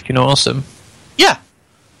sounds freaking awesome. Yeah,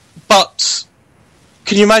 but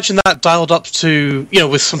can you imagine that dialed up to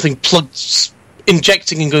with something plugged,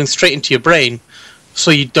 injecting and going straight into your brain, so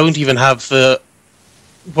you don't even have the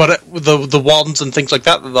wands and things like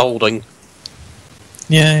that they're holding.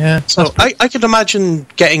 Yeah. So I could imagine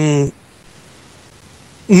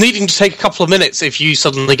needing to take a couple of minutes if you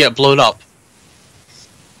suddenly get blown up.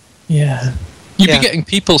 Yeah. You'd be getting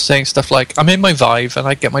people saying stuff like, "I'm in my Vive and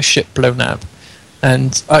I get my ship blown up,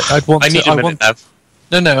 and I'd want I need a minute now."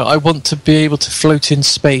 No, I want to be able to float in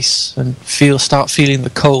space and start feeling the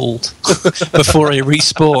cold before I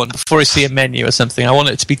respawn, before I see a menu or something. I want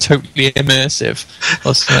it to be totally immersive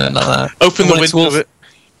or something like that. Open the window of it.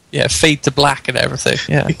 Yeah, fade to black and everything.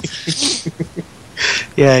 Yeah.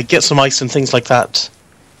 Yeah, get some ice and things like that.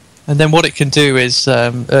 And then what it can do is,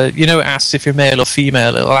 it asks if you're male or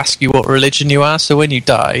female. It'll ask you what religion you are. So when you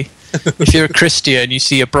die, if you're a Christian, you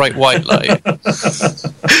see a bright white light.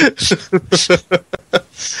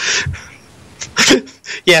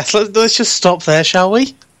 Yes, let's just stop there, shall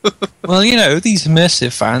we? Well, these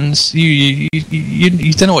immersive fans, you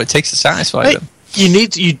don't know what it takes to satisfy them.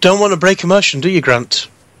 You don't want to break immersion, do you, Grant?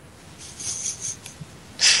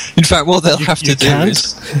 In fact, what they'll have to do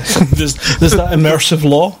is there's that immersive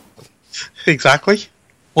law. Exactly.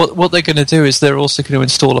 What they're going to do is they're also going to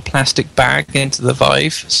install a plastic bag into the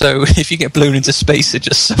Vive, so if you get blown into space, it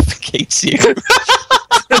just suffocates you. You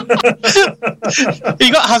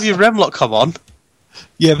got to have your Remlock come on.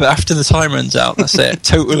 Yeah, but after the time runs out, that's it.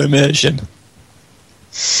 Total immersion.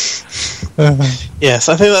 Yes,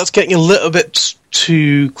 I think that's getting a little bit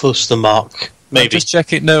too close to the mark. Maybe. I'm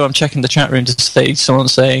checking the chat room to say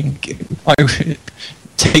someone's saying,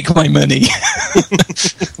 take my money.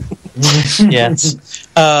 Yes.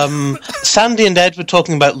 Sandy and Ed were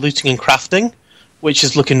talking about looting and crafting, which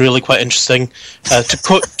is looking really quite interesting.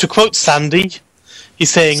 To quote Sandy, he's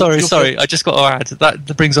saying... Sorry, I just got to add,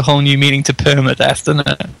 that brings a whole new meaning to permadeath, doesn't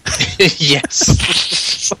it?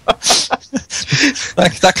 Yes.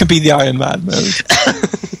 that could be the Iron Man mode.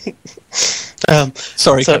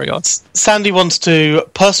 Carry on. Sandy wants to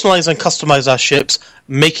personalize and customize our ships,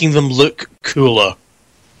 making them look cooler.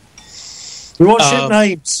 We want ship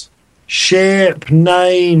names. Ship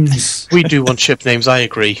names. We do want ship names, I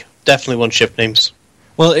agree. Definitely want ship names.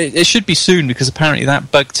 Well, it should be soon, because apparently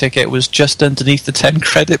that bug ticket was just underneath the 10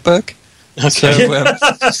 credit bug. Okay.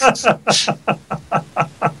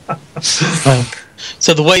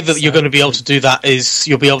 So the way that you're going to be able to do that is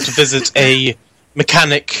you'll be able to visit a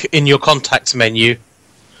mechanic in your contacts menu,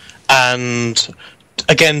 and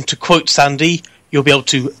again, to quote Sandy, you'll be able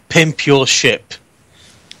to pimp your ship.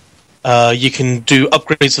 You can do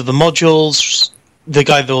upgrades of the modules. The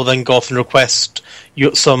guy will then go off and request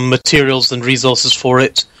some materials and resources for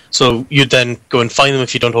it. So you then go and find them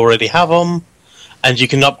if you don't already have them. And you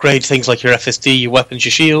can upgrade things like your FSD, your weapons,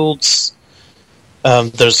 your shields.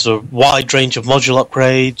 There's a wide range of module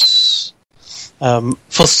upgrades.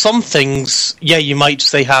 For some things, you might,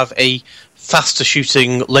 say, have a faster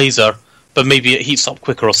shooting laser, but maybe it heats up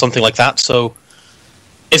quicker or something like that. So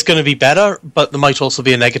it's going to be better, but there might also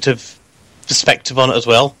be a negative perspective on it as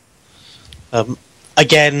well.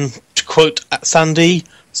 Again, to quote Sandy,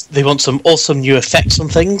 they want some awesome new effects on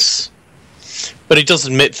things, but he does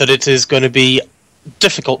admit that it is going to be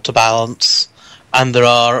difficult to balance, and there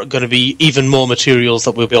are going to be even more materials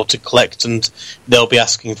that we'll be able to collect and they'll be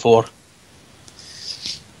asking for.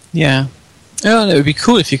 Yeah. Oh, it would be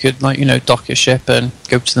cool if you could, dock your ship and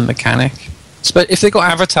go to the mechanic. But if they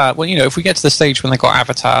got avatar, if we get to the stage when they got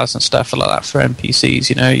avatars and stuff like that for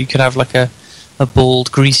NPCs, you could have like a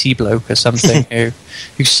bald, greasy bloke or something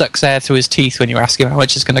who sucks air through his teeth when you ask him how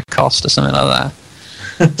much it's going to cost or something like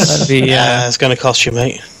that. That'd be it's going to cost you,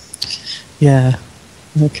 mate. Yeah.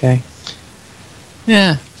 Okay.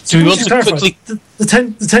 Yeah. Do we want to quickly...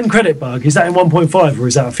 The 10 credit bug, is that in 1.5 or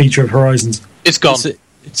is that a feature of Horizons? It's gone.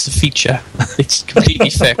 It's a feature. It's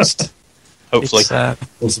completely fixed. Hopefully.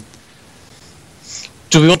 Awesome.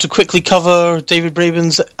 Do we want to quickly cover David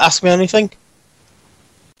Braben's Ask Me Anything?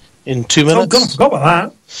 In 2 minutes? Oh, God, I forgot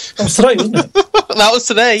about that. That was today, wasn't it? That was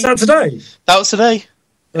today. Is that today? That was today.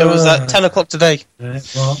 It was at 10 o'clock today.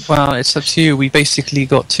 Well, it's up to you. We basically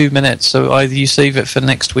got 2 minutes, so either you save it for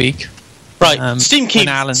next week. Right, Steam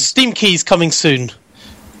Keys coming soon.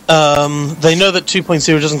 They know that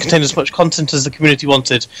 2.0 doesn't contain as much content as the community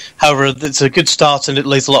wanted. However, it's a good start and it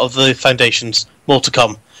lays a lot of the foundations. More to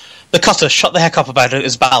come. The cutter, shut the heck up about it,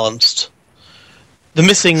 is balanced. The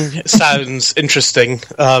missing sounds interesting.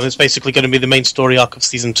 It's basically going to be the main story arc of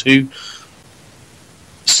Season 2.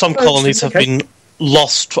 Some colonies have been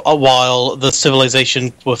lost while the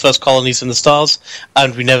civilization were first colonies in the stars,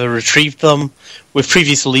 and we never retrieved them. With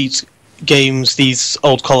previous Elite games, these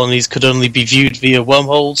old colonies could only be viewed via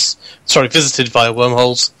wormholes. Visited via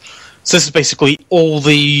wormholes. So this is basically all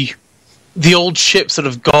the old ships that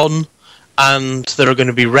have gone, and there are going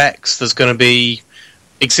to be wrecks. There's going to be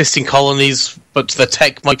existing colonies, but the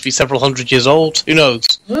tech might be several hundred years old. Who knows?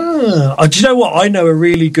 Do you know what? I know a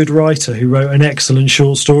really good writer who wrote an excellent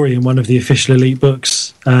short story in one of the official Elite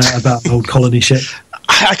books about the old colony ship.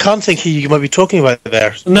 I can't think who you might be talking about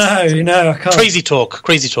there. No, I can't. Crazy talk.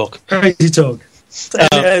 Tales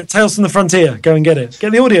from the Frontier. Go and get it.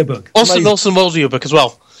 Get the audiobook. Also audiobook as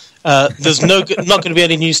well. There's not going to be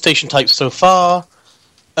any new station types so far.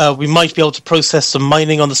 We might be able to process some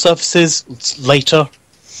mining on the surfaces later.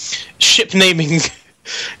 Ship naming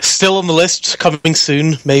still on the list, coming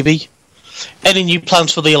soon, maybe. Any new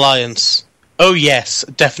plans for the Alliance? Oh yes,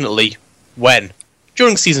 definitely. When?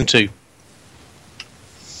 During Season 2.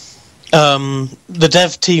 The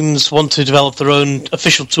dev teams want to develop their own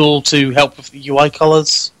official tool to help with the UI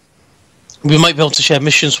colours. We might be able to share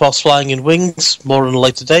missions whilst flying in wings, more on a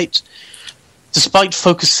later date. Despite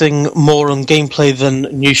focusing more on gameplay than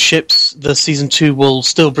new ships, the Season 2 will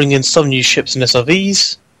still bring in some new ships and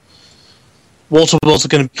SRVs. Water Worlds are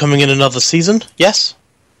going to be coming in another season, yes?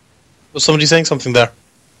 Was somebody saying something there?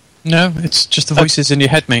 No, it's just the voices in your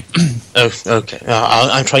head, mate. Oh, okay.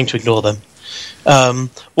 I'm trying to ignore them.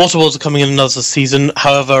 Water Worlds are coming in another season.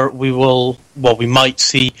 However, we might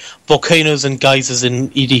see volcanoes and geysers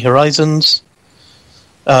in ED Horizons.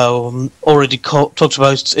 Already talked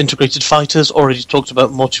about integrated fighters. Already talked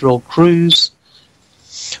about multi-role crews.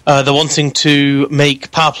 They're wanting to make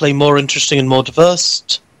power play more interesting and more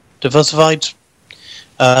diversified.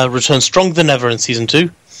 Return stronger than ever in Season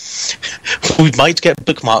 2. We might get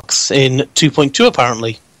bookmarks in 2.2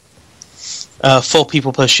 apparently. 4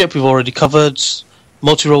 people per ship we've already covered.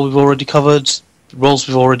 Multi-role we've already covered. Roles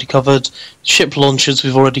we've already covered. Ship launchers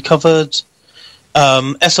we've already covered.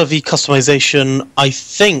 SRV customization, I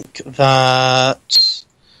think that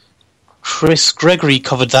Chris Gregory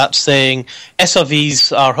covered that, saying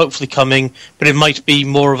SRVs are hopefully coming, but it might be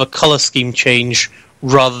more of a colour scheme change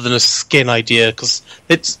rather than a skin idea, because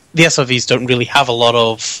the SRVs don't really have a lot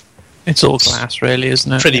of... It's all glass, really,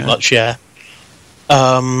 isn't it? Pretty much, yeah.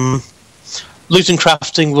 Loot and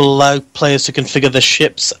crafting will allow players to configure their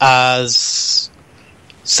ships as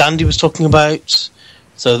Sandy was talking about.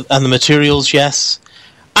 And the materials, yes.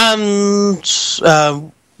 And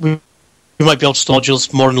we might be able to store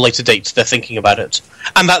modules more on a later date. They're thinking about it.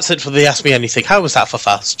 And that's it for the Ask Me Anything. How was that for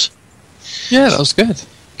fast? Yeah, that was good.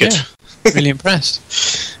 Good. Yeah, really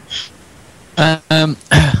impressed.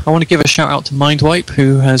 I want to give a shout out to Mindwipe,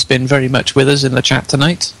 who has been very much with us in the chat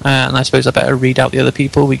tonight. And I suppose I better read out the other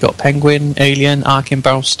people. We got Penguin, Alien,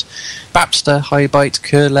 Arkinbaust, Babster, Highbite,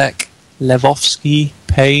 Kurlek, Levovsky,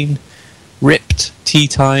 Payne, Ripped, Tea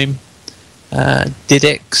Time,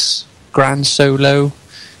 Didix, Grand Solo,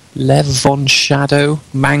 Lev Von Shadow,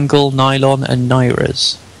 Mangle, Nylon, and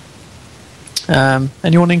Nyras.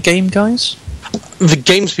 Anyone in game, guys? The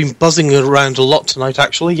game's been buzzing around a lot tonight,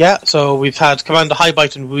 actually, yeah. So we've had Commander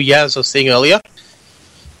Highbite and Wu Ye, as I was saying earlier.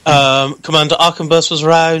 Commander Arkenburst was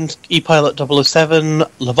around, E-Pilot 007,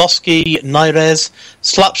 Levosky, Nyrez,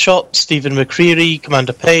 Slapshot, Stephen McCreary,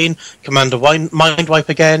 Commander Payne, Commander Mindwipe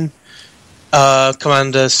again,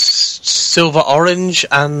 Commander Silver Orange,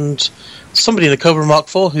 and somebody in the Cobra Mark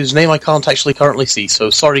IV, whose name I can't actually currently see,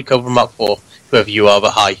 so sorry Cobra Mark IV, whoever you are,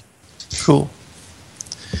 but hi. Cool.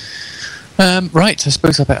 Right, I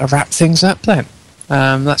suppose I better wrap things up then.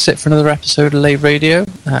 That's it for another episode of Lave Radio.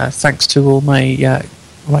 Thanks to all my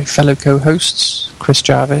my fellow co-hosts, Chris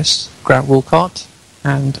Jarvis, Grant Woolcott,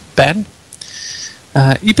 and Ben.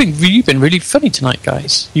 You've been really funny tonight,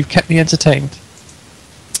 guys. You've kept me entertained.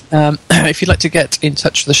 If you'd like to get in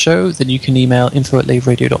touch with the show, then you can email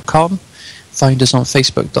info@laveradio.com. Find us on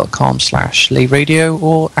facebook.com/laveradio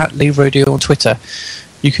or at laveradio on Twitter.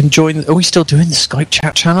 You can join. Are we still doing the Skype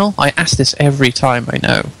chat channel? I ask this every time, I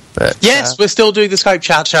know. But yes, we're still doing the Skype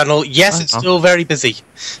chat channel. Yes, it's still very busy.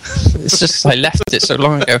 It's just I left it so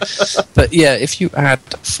long ago. But yeah, if you add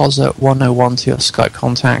Fozza101 to your Skype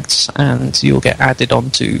contacts, and you'll get added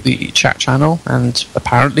onto the chat channel, and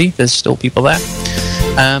apparently there's still people there.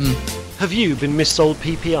 Have you been missold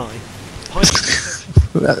PPI?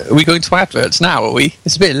 Are we going to adverts now, are we?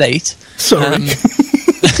 It's a bit late. Sorry.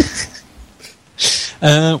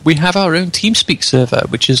 We have our own TeamSpeak server,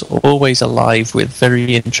 which is always alive with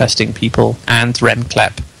very interesting people and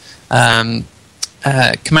RemClep.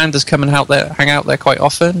 Commanders come and hang out there quite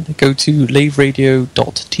often. Go to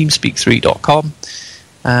laveradio.teamspeak3.com.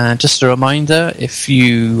 Just a reminder, if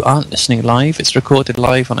you aren't listening live, it's recorded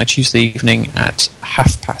live on a Tuesday evening at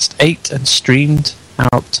 8:30 and streamed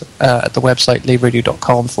out at the website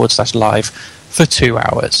laveradio.com/live for 2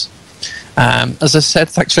 hours. As I said,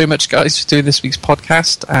 thanks very much, guys, for doing this week's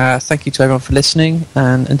podcast. Thank you to everyone for listening.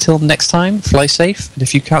 And until next time, fly safe. And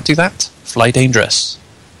if you can't do that, fly dangerous.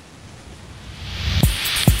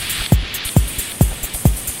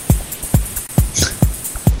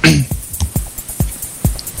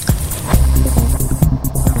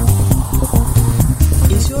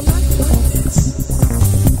 Is your life like this?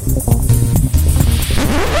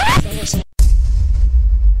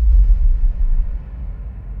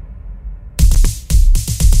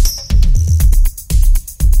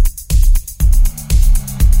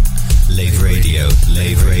 Lave Radio,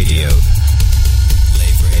 Lave Radio,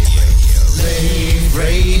 Lave Radio, Lave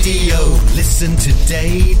Radio. Listen to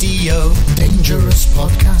Dadio, dangerous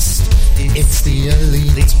podcast. It's the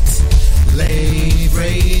elite. Lave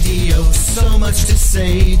Radio, so much to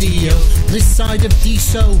say, Dio. This side of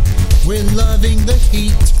DSO, we're loving the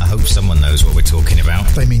heat. I hope someone knows what we're talking about.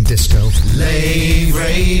 They mean disco. Lave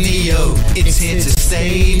Radio, it's here to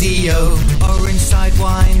stay, Dio. Orange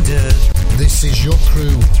Sidewinder, this is your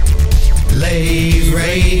crew. Lave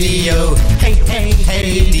Radio, hey, hey,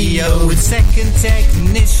 hey, Dio. With second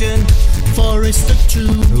technician, Forrester 2.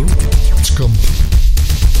 Who? Scum.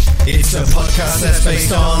 It's a podcast that's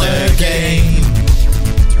based on a game.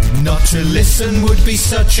 Not to listen would be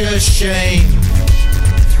such a shame.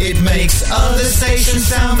 It makes other stations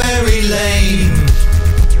sound very lame.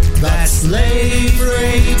 That's Lave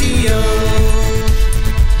Radio.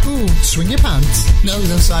 Ooh, swing your pants. No,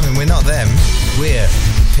 Simon, we're not them. We're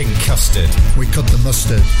pink custard. We cut the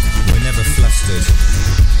mustard. We're never flustered.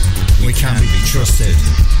 We can be trusted.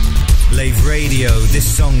 Lave Radio, this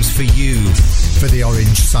song's for you. For the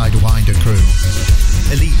Orange Sidewinder crew.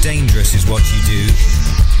 Elite Dangerous is what you do.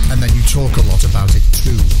 And then you talk a lot about it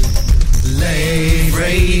too. Lave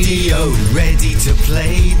Radio, ready to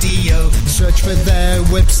play Dio. Search for their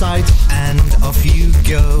website and off you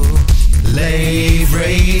go. Lave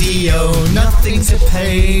Radio, nothing to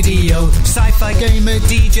pay Dio. Sci-fi gamer,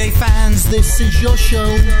 DJ fans, this is your show.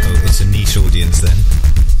 Oh, it's a niche audience then.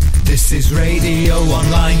 This is radio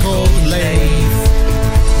online called Lave.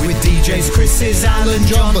 With DJs Chris's, Alan,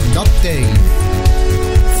 John, but not Dave.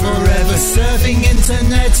 Forever surfing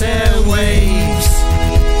internet airwaves.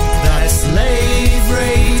 That's Lave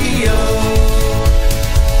Radio.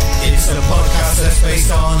 It's a podcast that's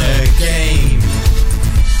based on a game.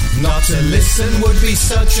 Not to listen would be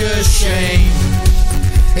such a shame.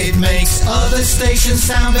 It makes other stations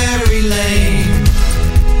sound very lame.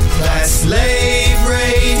 That's Lave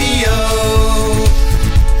Radio.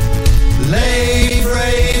 Lave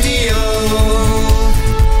Radio.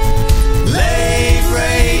 Lave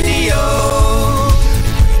Radio.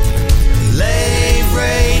 Lave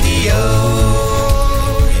Radio.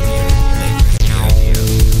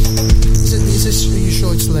 Is this, are you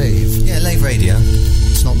sure it's Lave? Yeah, Lave Radio.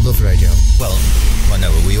 It's not Love Radio. Well, no,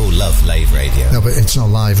 we all love Lave Radio. No, but it's not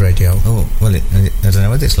live radio. Oh, well, I don't know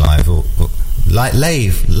whether it's live or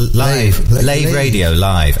Lave Radio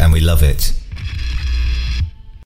live, and we love it.